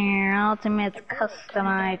see here, ultimate custom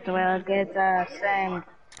night will get the same.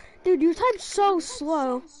 Dude, you type so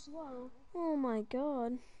slow. Oh my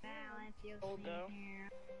god.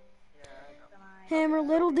 Hammer,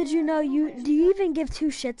 little did you know, do you even give two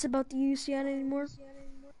shits about the UCN anymore?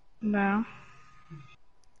 No.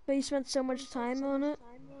 But you spent so much time on it?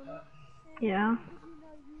 Yeah.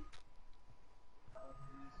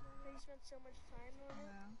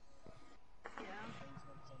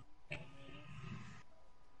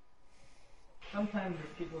 Sometimes there's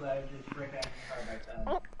people that just break out in the car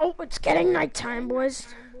by 10. Oh, it's getting nighttime,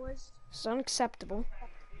 boys. It's unacceptable.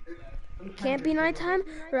 Can't be nighttime?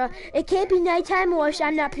 It can't be nighttime or else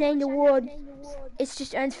I'm not playing the world. It's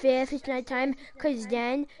just unfair if it's nighttime, because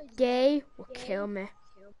then they will kill me.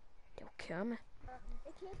 They'll kill me.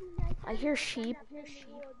 I hear sheep.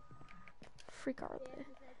 Freak are they?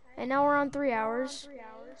 And now we're on 3 hours.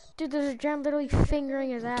 Dude, there's a giant literally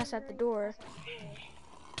fingering his ass at the door.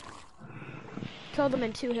 Killed him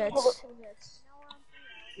in 2 hits.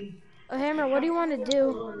 Oh, Hammer, what do you want to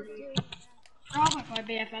do? Probably my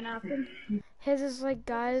BFN happened. His is like,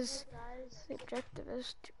 guys, the objective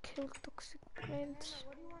is to kill toxic plants.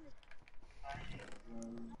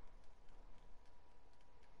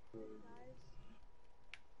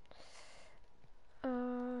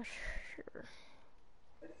 Sure.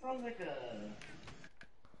 It sounds like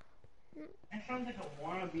a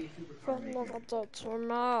wannabe super car Feel maker. like a too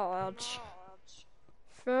much.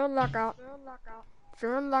 Feel like a.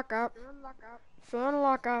 Feel like a. Feel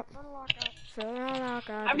like a. Feel like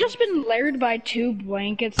a. I've just been layered by 2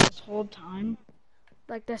 blankets this whole time.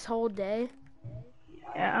 Like this whole day.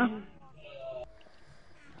 Yeah.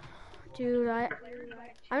 Dude,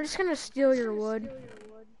 I'm just gonna steal your wood.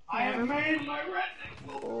 I have made my red.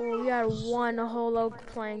 Oh, you had 1 whole oak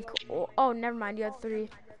plank. Oh, never mind, you had 3.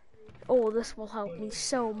 Oh, this will help me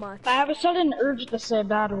so much. I have a sudden urge to say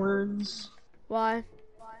bad words. Why?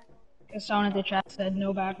 Because someone in the chat said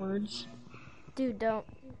no bad words. Dude, don't.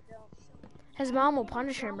 His mom will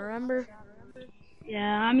punish him, remember?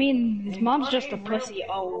 Yeah, I mean, his mom's just a pussy.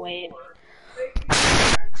 Oh, wait.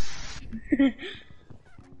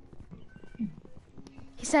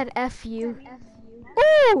 He said F you.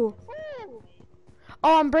 Ooh!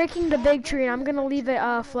 Oh, I'm breaking the big tree and I'm gonna leave it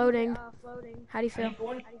floating. How do you feel?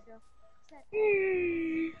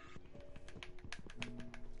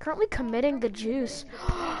 Currently committing the juice.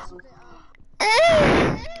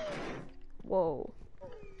 Whoa.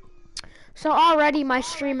 So already my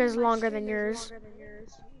stream is longer than yours.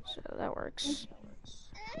 So that works.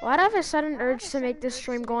 Why do I have a sudden urge to make this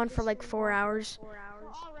stream go on for like 4 hours?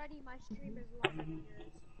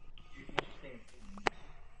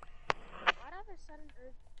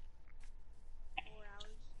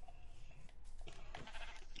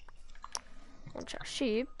 Bunch of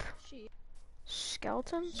sheep.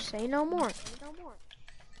 Skeleton? Say no more.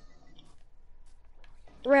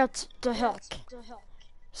 What the heck?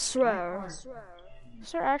 Swear.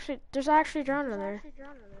 Sir, actually, there's actually a drone in there.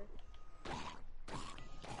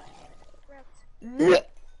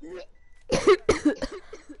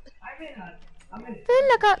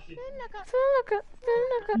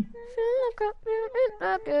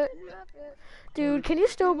 Dude, can you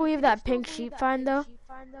still believe that pink sheep find though?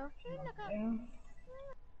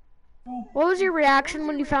 What was your reaction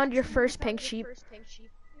when you found your first pink sheep?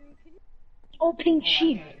 Oh, pink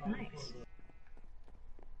sheep. Nice.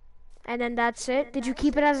 And then that's it? Did you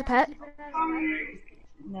keep it as a pet?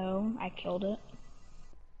 No, I killed it.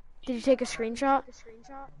 Did you take a screenshot?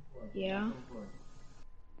 Yeah.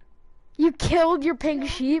 You killed your pink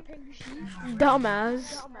sheep?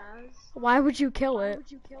 Dumbass. Why would you kill it?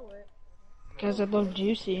 Because it looked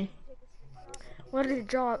juicy. What did it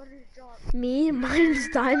drop? Me? Mine's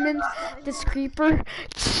diamonds. This creeper.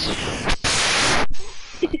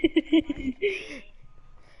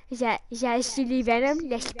 Is that a silly venom?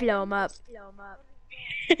 Let's blow him up.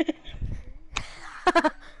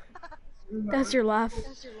 That's your laugh.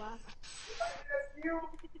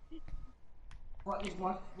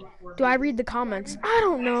 Do I read the comments? I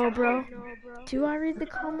don't know, bro. Do I read the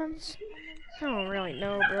comments? I don't really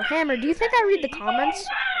know, bro. Hammer, do you think I read the comments?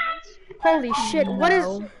 Holy shit, what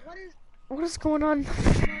is going on?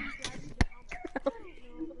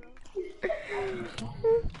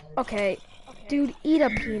 Okay, dude, eat a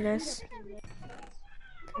penis.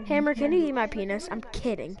 Hammer, can you eat my penis? I'm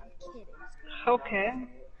kidding. Okay.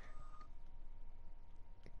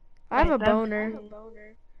 I have a boner.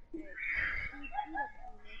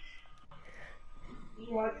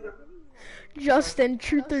 Justin,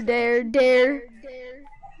 truth or dare, dare.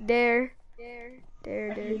 Dare.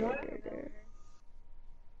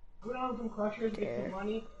 Go down some crushers, get some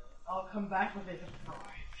money. I'll come back with a surprise.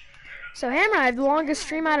 So Hammer, I have the longest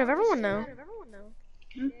stream out of everyone now.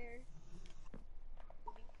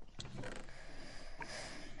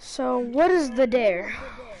 So what is the dare?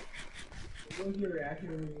 was your reaction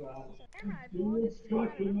when you laughed?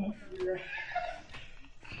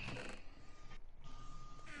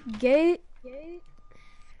 Gate.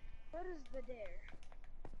 What is the dare?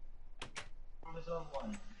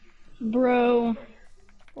 Bro,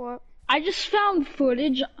 What? I just found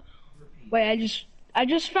footage. Wait, I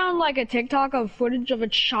just found like a TikTok of footage of a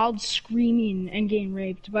child screaming and getting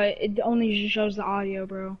raped, but it only shows the audio,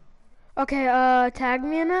 bro. Okay, tag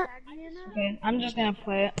me in it. Okay, I'm just gonna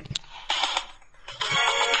play it.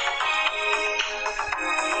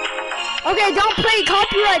 Okay, don't play.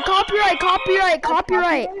 Copyright.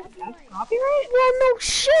 Copyright? Well, no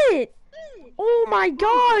shit. Oh my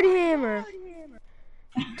god, Hammer.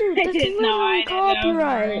 Dude, I that's didn't know, I literally didn't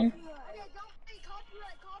know, copyright.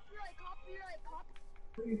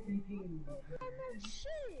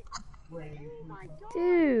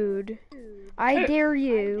 Dude, I dare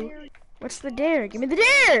you. What's the dare? Give me the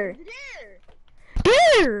dare.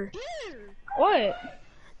 Dare. What?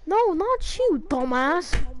 No, not you,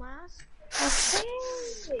 dumbass.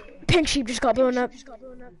 Pink sheep just got blown up.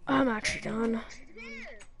 I'm actually done.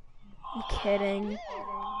 I'm kidding.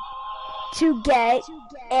 To get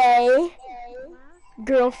a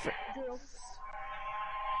girlfriend.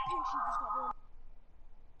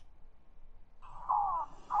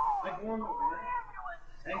 Like one more.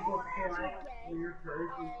 And go fly for your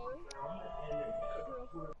person.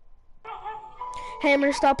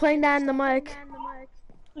 Hammer, stop playing that in the mic.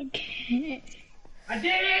 Okay. I did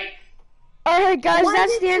it! Alright guys,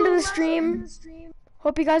 that's the end of the stream.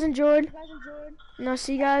 Hope you guys enjoyed. And I'll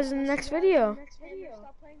see you guys in the next video.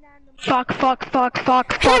 Fuck.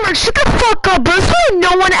 Hammer, shut the fuck up, bro. So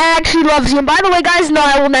no one actually loves you. And by the way, guys, no,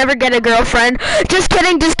 I will never get a girlfriend. Just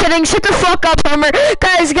kidding. Shut the fuck up, Hammer.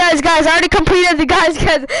 Guys, I already completed the guys.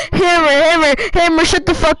 Hammer, shut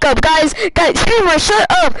the fuck up. Guys, Hammer, shut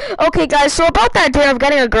up. Okay, guys, so about that day of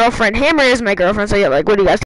getting a girlfriend, Hammer is my girlfriend, so yeah, like, what do you guys